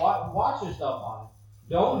something like watch your stuff on it.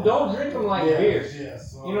 Don't drink them like beer.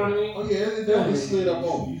 Yes. You know what I mean? Oh yeah, it definitely slid up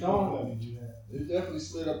on me. Don't. It definitely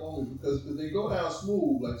slid up on me because they go down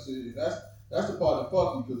smooth. Like I said, that's the part that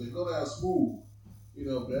fuck you because they go down smooth. You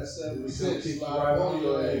know, but that 7% slide right on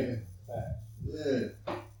your head. Yeah.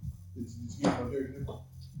 It's getting my dirt now.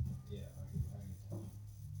 Yeah.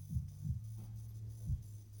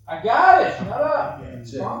 I got it.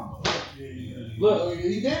 Shut up. Look. Oh,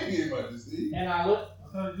 he did get my see. And I look. I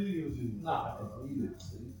thought you did. Nah. He didn't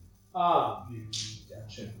see. Um. Gotta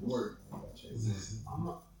check the work.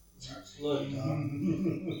 Look.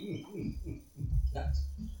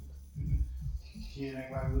 Can't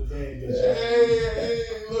act like a little dad. Hey,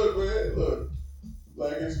 look, man, look.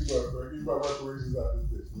 Like, it's your bro. Keep my reparations out this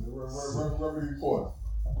bitch, man. Rubber report.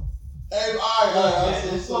 Hey, alright.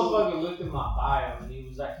 This motherfucker looked at my bio and he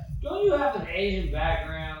was like, don't you have an Asian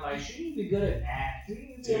background? Like, shouldn't you be good at math? Shouldn't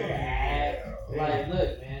you be able to act? Like,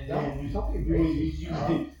 look, man, don't be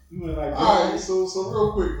racist. You went like, alright, so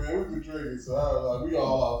real quick, man, we've been drinking, so we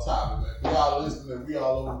all off topic, man. We all listening, we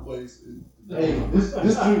all over the place. hey,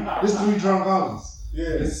 this three drunk uncles. Yeah.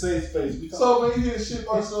 It's a safe space. So man, you hear the shit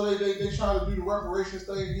about so they trying to do the reparations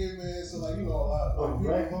thing again, man. So like, you know, a lot of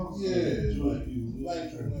people,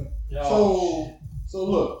 So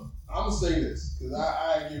look, I'm gonna say this because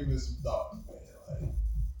I ain't giving this some thought, man. Like,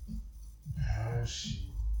 oh shit.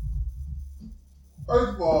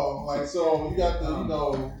 First of all, like, so you got the,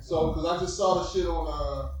 because I just saw the shit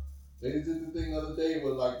on, they did the thing the other day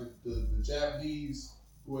with like the Japanese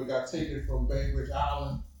who had got taken from Bainbridge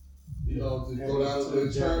Island, to go down to the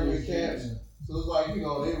internment camps. So it's like, like,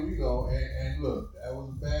 they and look, that was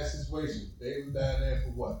a bad situation. They was down there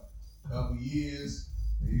for what? A couple years.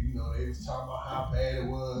 They was talking about how bad it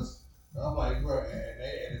was. And I'm like, bro,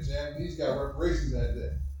 and the Japanese got reparations at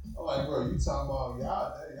that. I'm like, bro, you talking about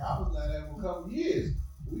y'all was down there for a couple years.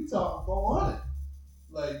 We talking 400.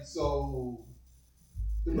 Like, so.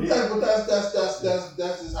 But that's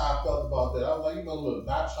just how I felt about that. I was like, look,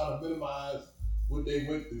 not trying to minimize what they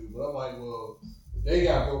went through, but I'm like, well, they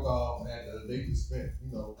got broke off and they just spent,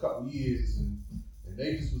 a couple years and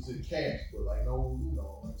they just was in camps, but like, so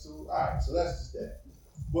all right, so that's just that.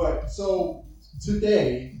 But so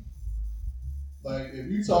today, like, if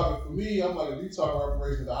you talking for me, I'm like, if you talking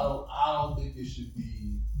reparations, I don't think it should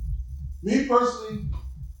be. Me personally,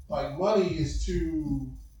 like, money is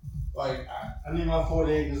too. Like, I need my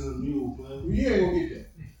 40 acres of mule, player. You ain't gonna get that.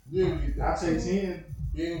 You ain't gonna get that. I'll take 10.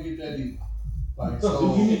 You ain't gonna get that either. Like,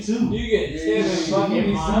 so you need 2. You get 10 in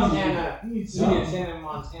fucking Montana. You get 10 in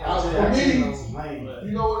Montana. For me,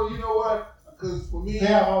 you know what? Because for me,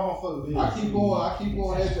 I keep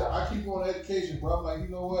going education, bro. I'm like, you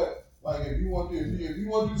know what? Like, if you want to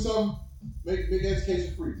do something, make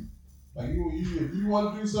education free. Like, if you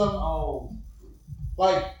want to do something,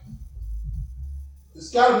 like. It's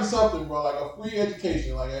got to be something, bro, like a free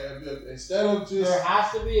education. Like, instead of just. There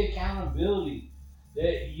has to be accountability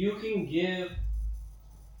that you can give.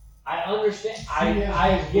 I understand. I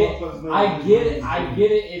get it. I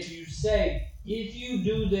get it. If you say, if you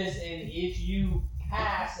do this and if you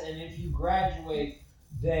pass and if you graduate,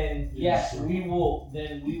 then yes, we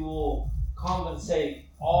will compensate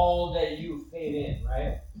all that you paid in,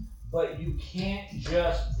 right? But you can't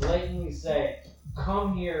just blatantly say,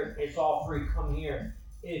 come here, it's all free, come here.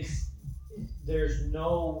 There's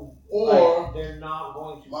no, or they're not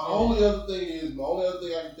going to. My only other thing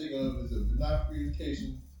I can think of is if it's not free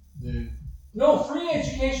education, then. No, free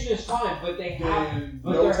education is fine, but there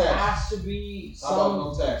has to be some. How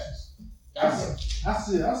about no taxes? I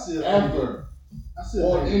see Ever.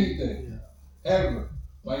 On anything. Yeah. Ever.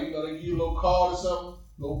 Like, they give you a little card or something,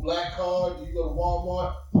 little black card, you go to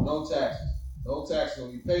Walmart, no taxes. No taxes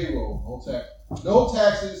on your payroll, no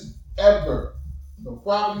taxes ever. No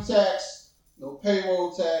property tax, no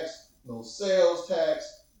payroll tax, no sales tax,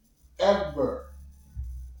 ever.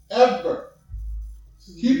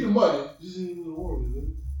 Keep the money. Just need to work,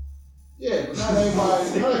 yeah, but not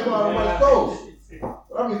everybody goes.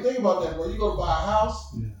 But I mean, think about that, bro. You go to buy a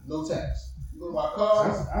house, no tax. You go to buy a car,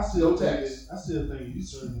 no tax. I still think you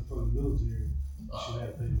serving for the military, you should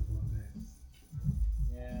have to pay for the tax.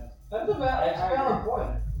 Yeah, that's a valid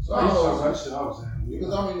point. So I don't know. That's shit I was saying.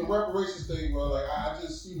 Because I mean, the reparations thing, bro. Like, I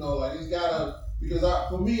just, like, it's gotta. Because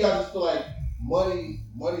for me, I just feel like money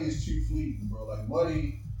is too fleeting, bro. Like,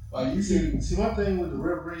 money, like you can see my thing with the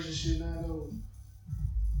reparations shit now, though.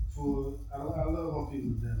 I love when people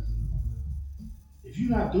do that. If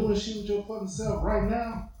you're not doing shit with your fucking self right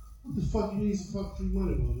now, what the fuck you need some fucking free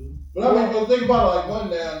money, bro, dude? But I mean, think about it like one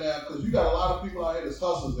now, because you got a lot of people out here that's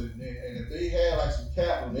hustlers, and if they had like some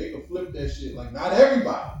capital, they could flip that shit. Like, not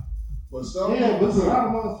everybody, but some. Yeah, but a lot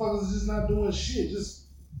of motherfuckers is just not doing shit.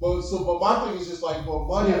 But my thing is just like for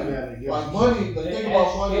money, like money. The thing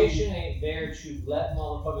about money, education ain't there to let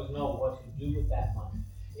motherfuckers know what to do with that money.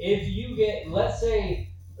 If you get, let's say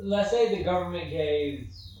the government gave,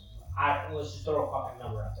 let's just throw a fucking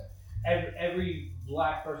number out there. Every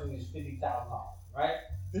black person gets $50,000, right?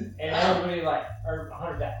 And everybody like, or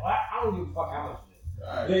 $100,000. I don't give a fuck how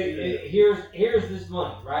much it is. Here's this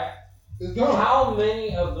money, right? It's gone. How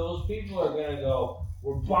many of those people are gonna go,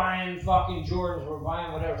 we're buying fucking Jordans, we're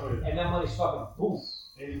buying whatever, and that money's fucking poof,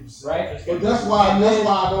 80%. right? But that's why I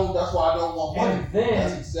don't want money. And then,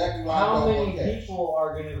 that's exactly why how I don't many want cash. people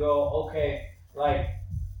are gonna go, okay, like,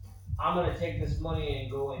 I'm gonna take this money and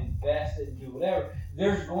go invest it and do whatever.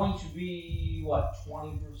 There's going to be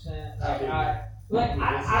 20%. I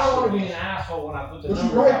don't want to be an asshole when I put the number.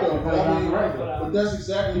 But you're right though. But that's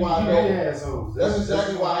exactly why I don't. That's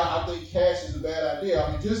exactly why I think cash is a bad idea.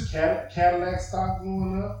 I mean, just Cadillac stock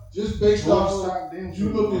going up. Just based off of you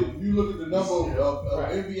look at the number of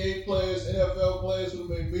NBA players, NFL players who have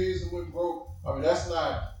made millions and went broke. I mean, that's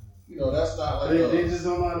not. That's not like they just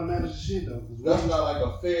don't know how to manage the shit though. That's not like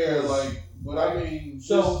a fair like. But I mean,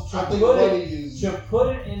 so I think money is to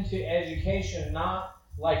put it into education, not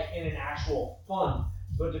like in an actual fund,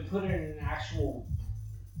 but to put it in an actual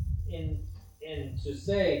in to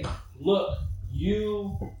say, look,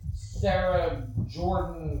 you, Sarah,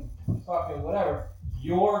 Jordan, fucking whatever,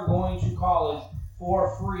 you're going to college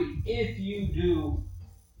for free if you do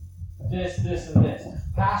this, and this.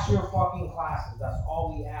 Pass your fucking classes. That's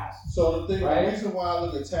all we ask. So the Right? reason why I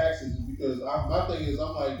look at taxes is because my thing is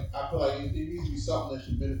I feel like it needs to be something that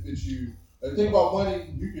should benefit you. The thing about money,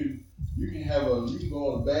 you can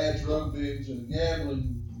go on a bad drug binge and a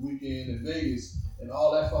gambling weekend in Vegas and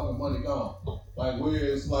all that fucking money gone. Like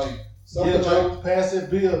whereas like something like pass that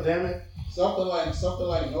bill, damn it. something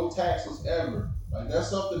like no taxes ever. Like that's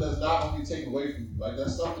something that's not gonna be taken away from you. Like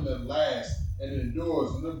that's something that lasts and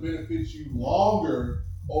endures and it benefits you longer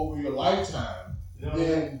over your lifetime. Don't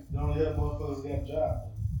help motherfuckers get a job.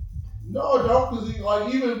 No, it don't, because even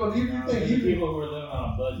you think people who are living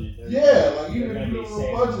on a budget, even if you live on a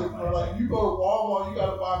budget, bro, like you go to Walmart, you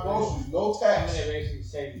gotta buy groceries, no tax. They basically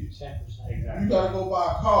save you 10%. Exactly. You gotta go buy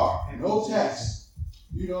a car, no tax.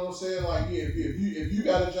 You know what I'm saying? Like if you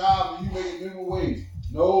got a job and you make minimum wage,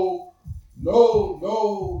 no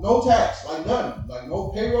tax, like nothing, like no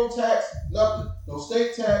payroll tax, nothing, no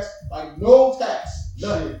state tax, like no tax,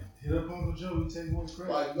 nothing. Hit up Uncle Joe, he take more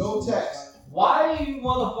credit. Like no tax. Why do you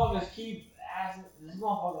motherfuckers keep asking this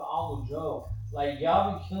motherfucker Uncle Joe? Like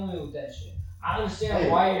y'all be killing me with that shit. I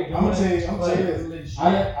understand why you're doing I'm gonna tell you it. this.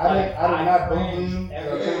 I did not vote for him.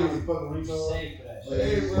 Every Everything was fucking retard. safe for that shit.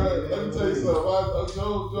 Hey, bro, let me tell you something.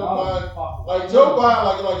 Joe Biden, like Joe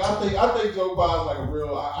Biden, like I think Joe Biden's like a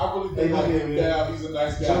real. I really think like him down. He's a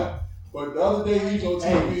nice guy. But the other day he's on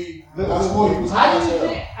TV. I swore he was How do you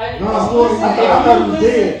myself. think? I thought he was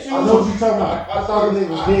dead. I know what you're talking about. I thought the nigga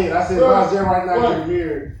was dead. I said, if I was there right now, in the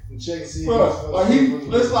mirror and check and see. Like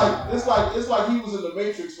it's like he was in the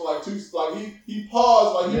Matrix for like he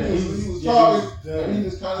paused, like he was talking, and he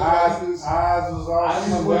just kind of eyes was all. I was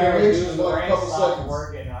just wearing wear Matrix for like a couple seconds.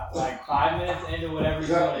 working like 5 minutes into whatever he's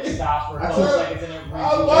doing, it stops for a I couple told- seconds and it I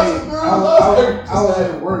was restarts. watching I was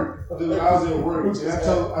at work. Dude, I was at work. And I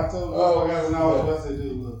told Oh, my guys and I was said,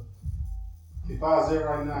 dude, look, if I was there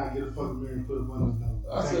right now, I'd get a fucking mirror and put it on his nose.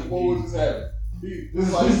 I said, what was this happening? This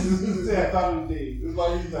I thought he was dead. It's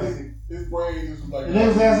like his brain just was like. And they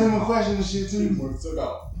was asking him a question and shit too. What it took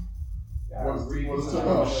out.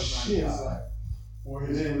 Oh shit!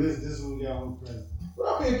 This is what we got with the president. But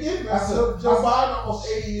I mean, again, man, Joe Biden almost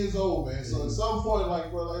 80 years old, man. So at some point, like,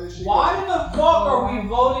 bro, like this shit. Why the fuck are we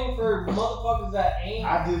voting for motherfuckers that ain't?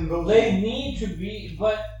 I didn't vote. They need to be,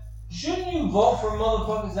 but shouldn't you vote for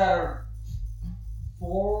motherfuckers that are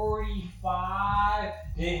 45?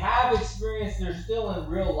 They have experience. They're still in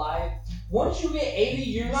real life. Once you get 80,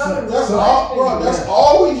 you're not in real That's life all, bro. anymore. That's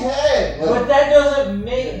all we had. But that doesn't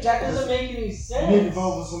make any sense. You need to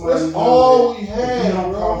vote for somebody. That's all we If had, he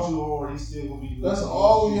don't bro. call too hard, he's still gonna be. That's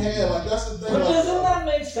all we had. Like that's the thing. But Like, doesn't that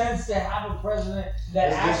make sense to have a president that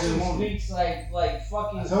That's actually what they speaks like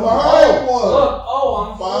fucking? So find one. Look,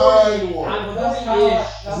 I'm 40. Find one. I'm That's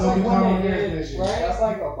 40-ish. that's So like we what come they here did, and shit. right? That's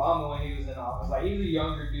like Obama when he was in office. Like he was a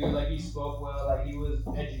younger dude, like he spoke well, like he was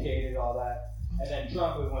educated, all that. And then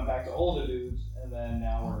Trump we went back to older dudes, and then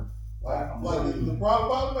now we're back on the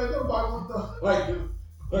problem, man, nobody want to like.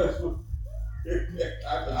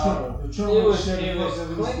 It was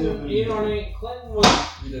Clinton. You know what I mean? Clinton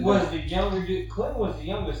was the younger dude. Clinton was the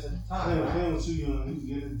youngest at the time. Clinton was too young. He was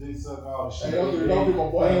getting his dick sucked all the shit. Hey, don't be my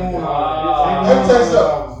boy. They ain't Let me tell you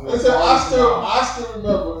something. Listen, I still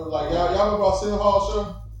remember, like y'all remember our City Hall show?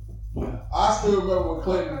 Yeah. I still remember when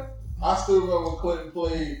Clinton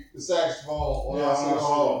played the saxophone on our City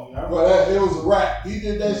Hall. Yeah, But it was a rap. He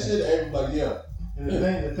did that shit, and like, yeah. And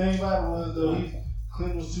the thing about it was though,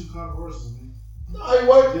 Clinton was too controversial, man. No, he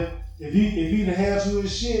wasn't. If he'd have held to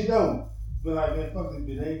his shit though, but like man, fuck this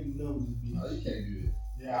bitch, they ain't do nothing with No, this bitch. you can't do that.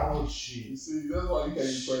 Yeah, I want shit. You see, that's why you can't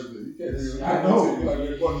be president. You can't do I know. Like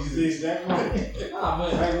that. Fuck You you. see exactly right. Nah, but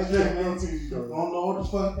Hey, look at that, man. Don't I don't know what the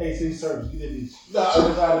fuck. Hey, city service, get that bitch. Nah,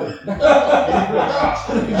 Service out of there.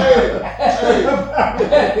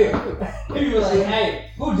 he was like,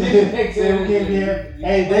 "Hey, who did take care of this?"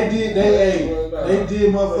 Hey, they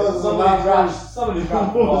did motherfuckers a lot worse. Somebody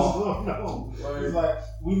dropped the ball. No. It's like,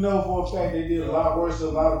 we know for a fact they did a lot worse to a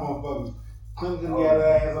lot of motherfuckers. Clinton couldn't get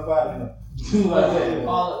their ass up out of there.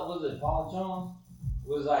 Was it Paul Jones?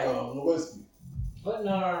 Was like, Lewinsky. but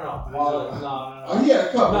no. Paula, Oh, he had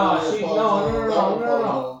a couple.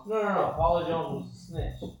 No. Paula Jones was a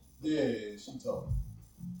snitch. Yeah, she told me.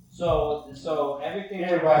 So everything.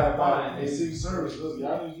 Everybody about it. They see service. Look,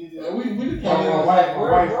 y'all need to get And this. we the My kind of wife,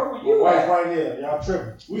 where were you my wife at? right here. Y'all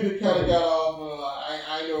tripping. got off.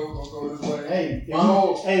 I know we're gonna go this way. Hey, My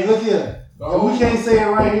whole- hey, look here. We can't say it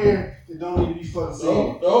right here. It don't need to be fucking said.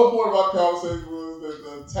 The whole point of our conversation was that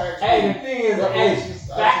the tax. Hey, the thing is,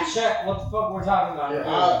 fact check what the fuck we're talking about.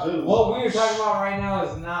 Yeah, what we're talking about right now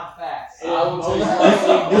is not facts. I will tell you,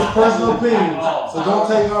 it's personal opinions. So don't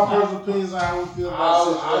take our personal opinions on how we feel about I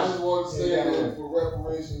situations. just want to say that for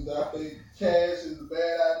reparations, I think cash is a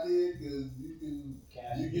bad idea because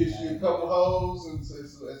you get you a couple hoes and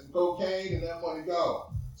some cocaine and that money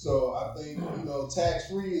gone. So I think tax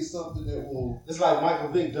free is something that will. It's like Michael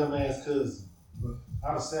Vick, dumbass cousin.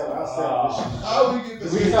 I'll sell this shit. How we get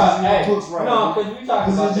this? We talking books right no, because we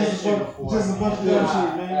talking about that just shit before. Just a bunch of dumb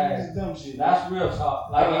shit, man. Just dumb shit. That's real talk.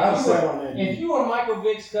 Like if you were Michael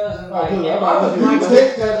Vick's cousin, like if I was you Michael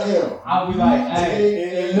take that L. I'll be like,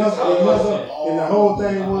 hey, and the whole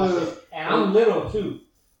thing was, and I'm little too.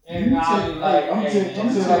 And I'll be like, I'm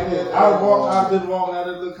saying like that. I've been walking out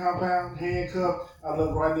of the little compound, handcuffed. I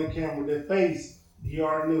look right in the camera with that face. He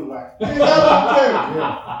already knew, like. But you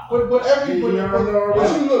look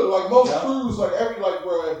like most crews, like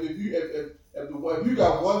bro, if you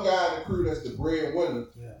got one guy in the crew that's the breadwinner,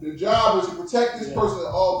 the job is to protect this person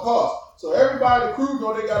at all costs. So everybody in the crew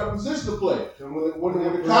know they got a position to play. When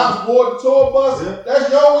the cops board the tour bus,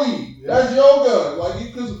 that's your weed, that's your gun. Like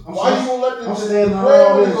because why you gonna let the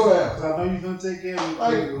breadwinner go down? Cause I know you gonna take care of me.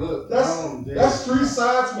 Like look, that's street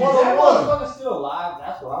science 101. Is that motherfucker still alive?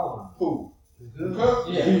 That's what I want. Who?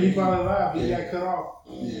 Yeah, he probably alive. He got cut off.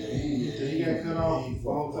 Yeah, he got cut off a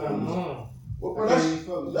long time ago. Well,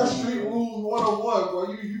 that's street rules 101,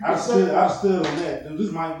 bro. You I stood on that. Dude,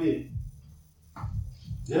 this might be.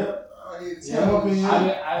 Yep. I'm up in here.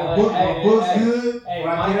 My book's good. When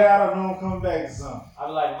I get out, I know I'm coming back to something. I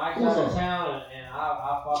be like, Mike's out of town, and I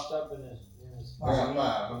fucked up in his spot. I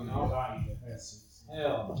got 5. That's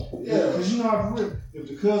hell. Yeah. Because you know how to rip. If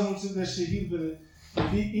the cousin took that shit, he'd been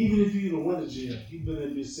even if he went to jail, he'd been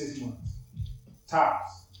in there 6 months.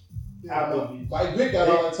 Tops. Mike Vick got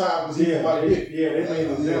all the time because he's Mike Vick. Yeah, they made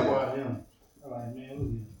an example out of him. I'm like, man, look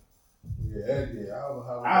at him. Yeah, I don't know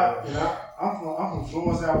how. I'm from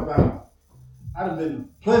Florence, Alabama. I'd have been in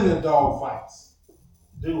plenty of dog fights.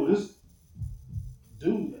 Dude,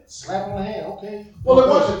 slap on the hand, okay. Well, a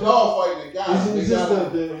bunch of dog fighting they got him. They got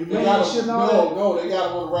him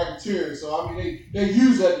on the racketeering. So, I mean, they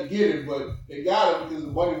use that to get him, but they got him because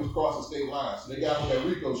the money was crossing state lines. So, they got him that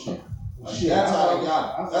RICO shit. That's how they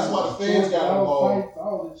got him. That's why the fans got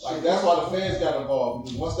involved. That's why the fans got involved.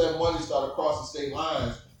 Because once that money started crossing state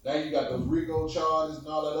lines, now you got those RICO charges and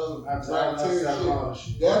all that other racketeering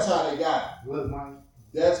shit. That's how they got it. Look, man.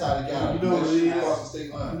 That's how they got it. You know what it is? Crossing state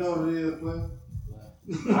lines. You know what it is, player?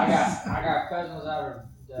 I got cousins that are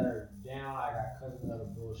down. I got cousins that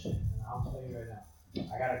are bullshit. And I'll tell you right now,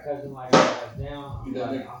 I got a cousin like that's down. I'm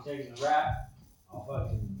taking the rap. I'll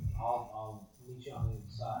meet you on the other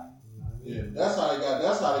side. You know what I mean? Yeah,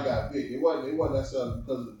 that's how they got big. It wasn't necessarily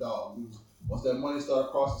because of the dog. Once that money started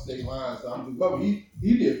crossing state lines, remember he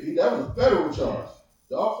that was a federal charge.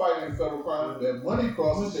 Dog fighting in federal crime. That money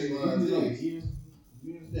crossing state lines is.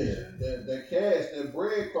 Yeah, that cash, that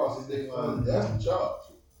bread crossing state lines, that's the charge.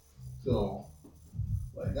 So,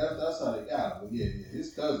 like that's how they got him. But yeah,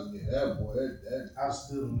 his cousin, that boy, that I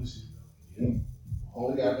stood on this shit though. Yeah.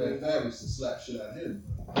 Whole goddamn family to slap shit out of him.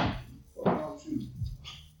 What wrong with you?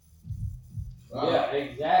 Yeah,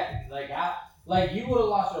 exactly. Like you would have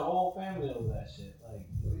lost your whole family over that shit. Like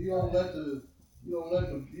you don't let the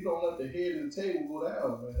head of the table go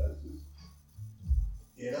down, man. That's just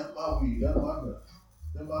that's my weed, that's my gun.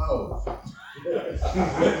 They're my hoes.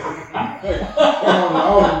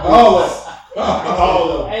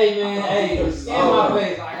 All of them. Hey man, scan my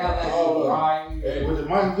face. I got that shit right. With the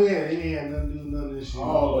Michael Vick, he ain't had nothing to do with none of this shit.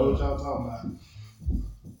 What y'all talking about?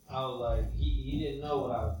 I was like, he didn't know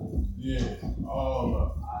what I was doing. Yeah, all of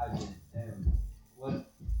them. I did everything. What?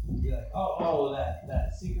 You're like, oh,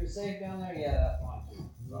 that secret safe down there? Yeah, that's mine too.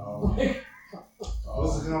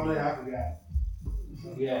 What's the company? I forgot.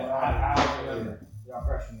 Yeah, I remember. Y'all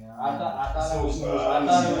freshmen, I thought it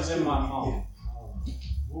was in my phone.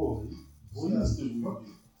 Boy, that's stupid.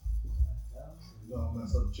 You don't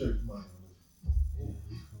mess up the church money. You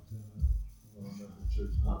don't mess up the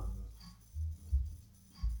church money.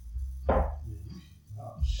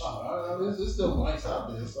 It's still blanks out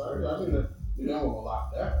there. Sorry, I mean, you don't want to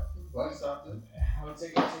lock that. Blanks out there. I'm gonna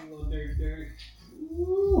take a little dirty.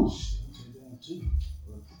 Ooh, shit. I'm taking that too.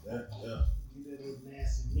 Yeah. Get that little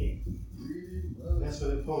nasty neck. That's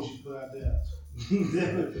what the post you put out there.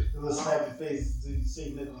 The little slappy face to say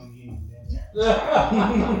nothing on you.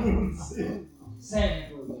 Say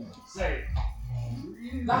it.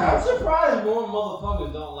 I'm surprised more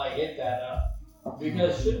motherfuckers don't hit that up.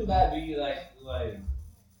 Because shouldn't that be like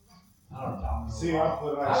I don't know. See, I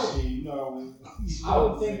put like shit, you know. I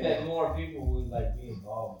would think that more people would like be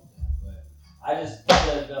involved with that, but I just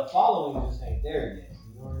the following just ain't there yet.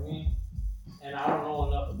 You know what I mean? And I don't know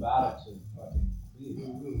enough about it to fucking be. We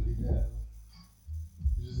don't do that.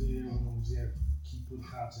 We just have to keep putting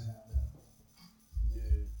content out there.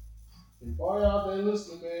 Yeah. If all y'all there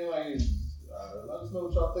listening, man, like, let us know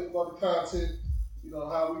what y'all think about the content. You know,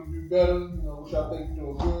 how we can do better. You know, what y'all think we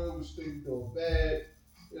doing good, what you think we doing bad.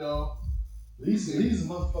 You know, These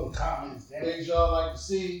motherfucking comments. things y'all like to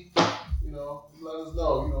see. You know, let us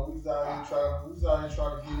know. You know, we out here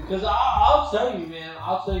trying to get it. Because I'll tell you, man.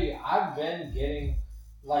 I've been getting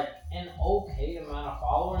like an okay amount of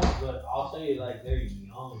followers, but I'll tell you, like they're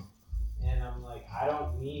young, and I'm like, I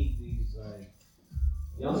don't need these like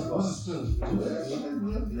young What's the folks. Yeah.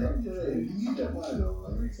 You need that money though.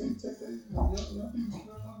 Like, we take that. Young people spend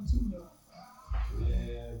money too now.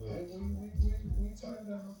 Yeah, but. Hey, we tighten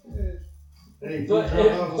down the cash. Hey, But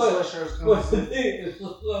sweatshirts But coming. the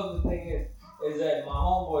thing is that my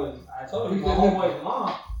homeboy, I told you, my homeboy's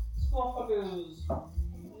mom, this motherfucker was,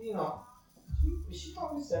 you know, she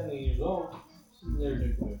probably 70 years old. She's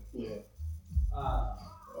there. Yeah.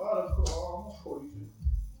 Almost 42.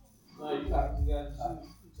 No, you got it.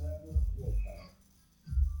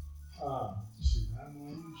 Shit, I know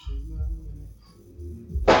you. Shit, not me.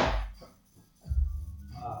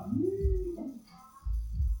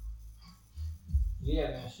 Yeah,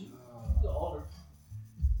 man, she's older.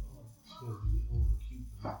 Supposed to be over cute.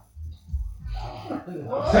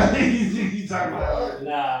 You talking about?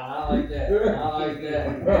 Nah, not like that. Not like that.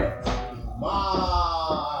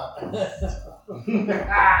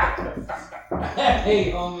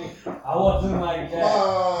 Hey, homie, I wasn't like that.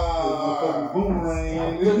 Motherfucking boomerang.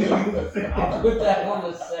 I put that on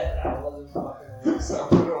the set. I wasn't fucking around. So I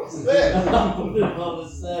put it on set. I put it on the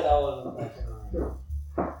set. I wasn't fucking around.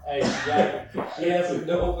 Hey, she has some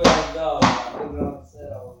dope ass dog. I put it on the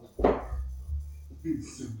set. I wasn't fucking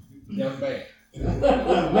Young man.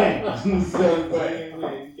 Man, Young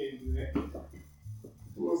man. you can't do that.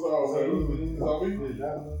 What's all right? Is all we?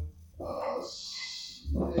 Yeah,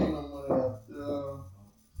 Shit. Ain't no money out there.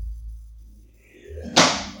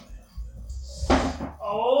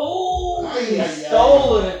 Oh, Ay, you ay,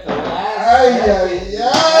 stole it at the last Ay, ay,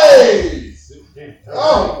 ay.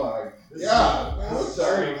 Oh my God, man. What's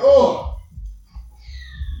that? Oh.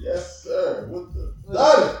 Yes, sir. What the?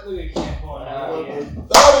 Dottie. Look at Ken going out here.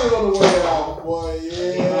 Dottie on the way out, boy.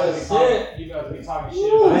 Yes. That's it. You about to be talking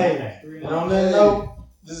shit about Hey, next 3 and on that note,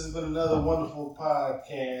 this has been another wonderful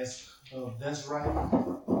podcast of That's Right.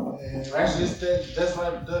 And Actually, it's That's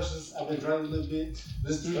Right Productions. I've been drinking a little bit.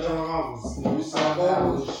 This 3 Drunk Uncles. You know, we signed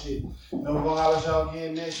out with this shit. You know, we're going to holler at y'all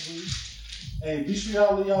again next week. Hey, be sure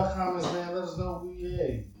y'all leave y'all comments, man. Let us know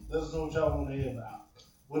let us know what y'all want to hear about.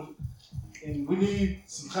 And we need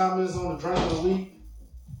some comments on the drink of the week.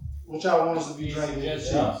 What y'all want us to be drinking? Yes,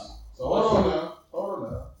 Shit. yes. So hold on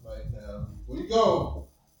now. Like now, before you go,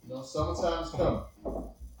 you know, summertime's coming.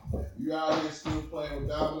 If you out here still playing with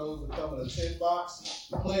dominoes and coming to 10 box,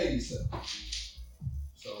 you're playing yourself.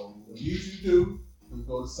 So what you need you to do is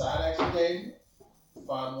go to Side Action Gaming,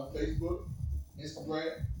 find them on Facebook,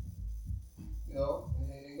 Instagram, you know,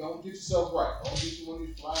 and go get yourself right. Don't get you one of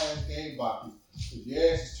these fly ass game boxes. If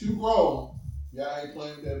your ass is too grown, you out here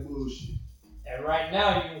playing with that bullshit. And right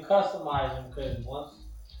now you can customize them because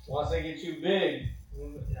once they get too big,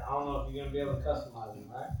 I don't know if you're gonna be able to customize them,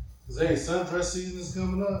 right? Cause hey, sundress season is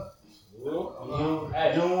coming up. You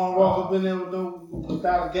don't want to walk up in there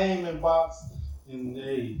without a gaming box. And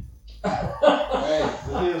hey,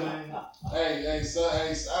 man. Hey,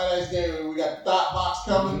 Side Action Gaming, we got the thought box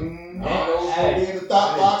coming. Mm-hmm. I don't know what's gonna be in the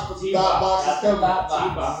thought box, but the thought box is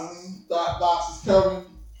coming. Thought box is coming.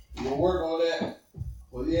 We'll work on that.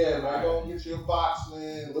 Well, yeah, man, go get your box,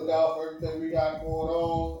 man. Look out for everything we got going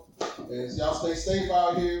on. And y'all stay safe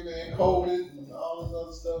out here, man. COVID and all this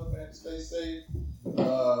other stuff, man. Stay safe.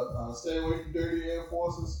 Stay away from dirty Air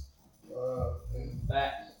Forces. And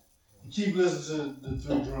Facts. Keep listening to the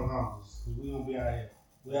 3 Drunk Uncles. Cause we gonna be out here.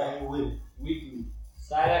 We out here with it. Weekly.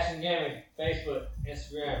 Side Action Gaming, Facebook,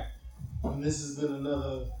 Instagram. And this has been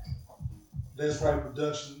another That's Right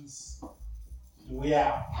Productions. And we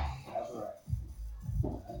out. That's right.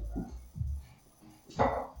 That's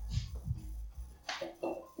right.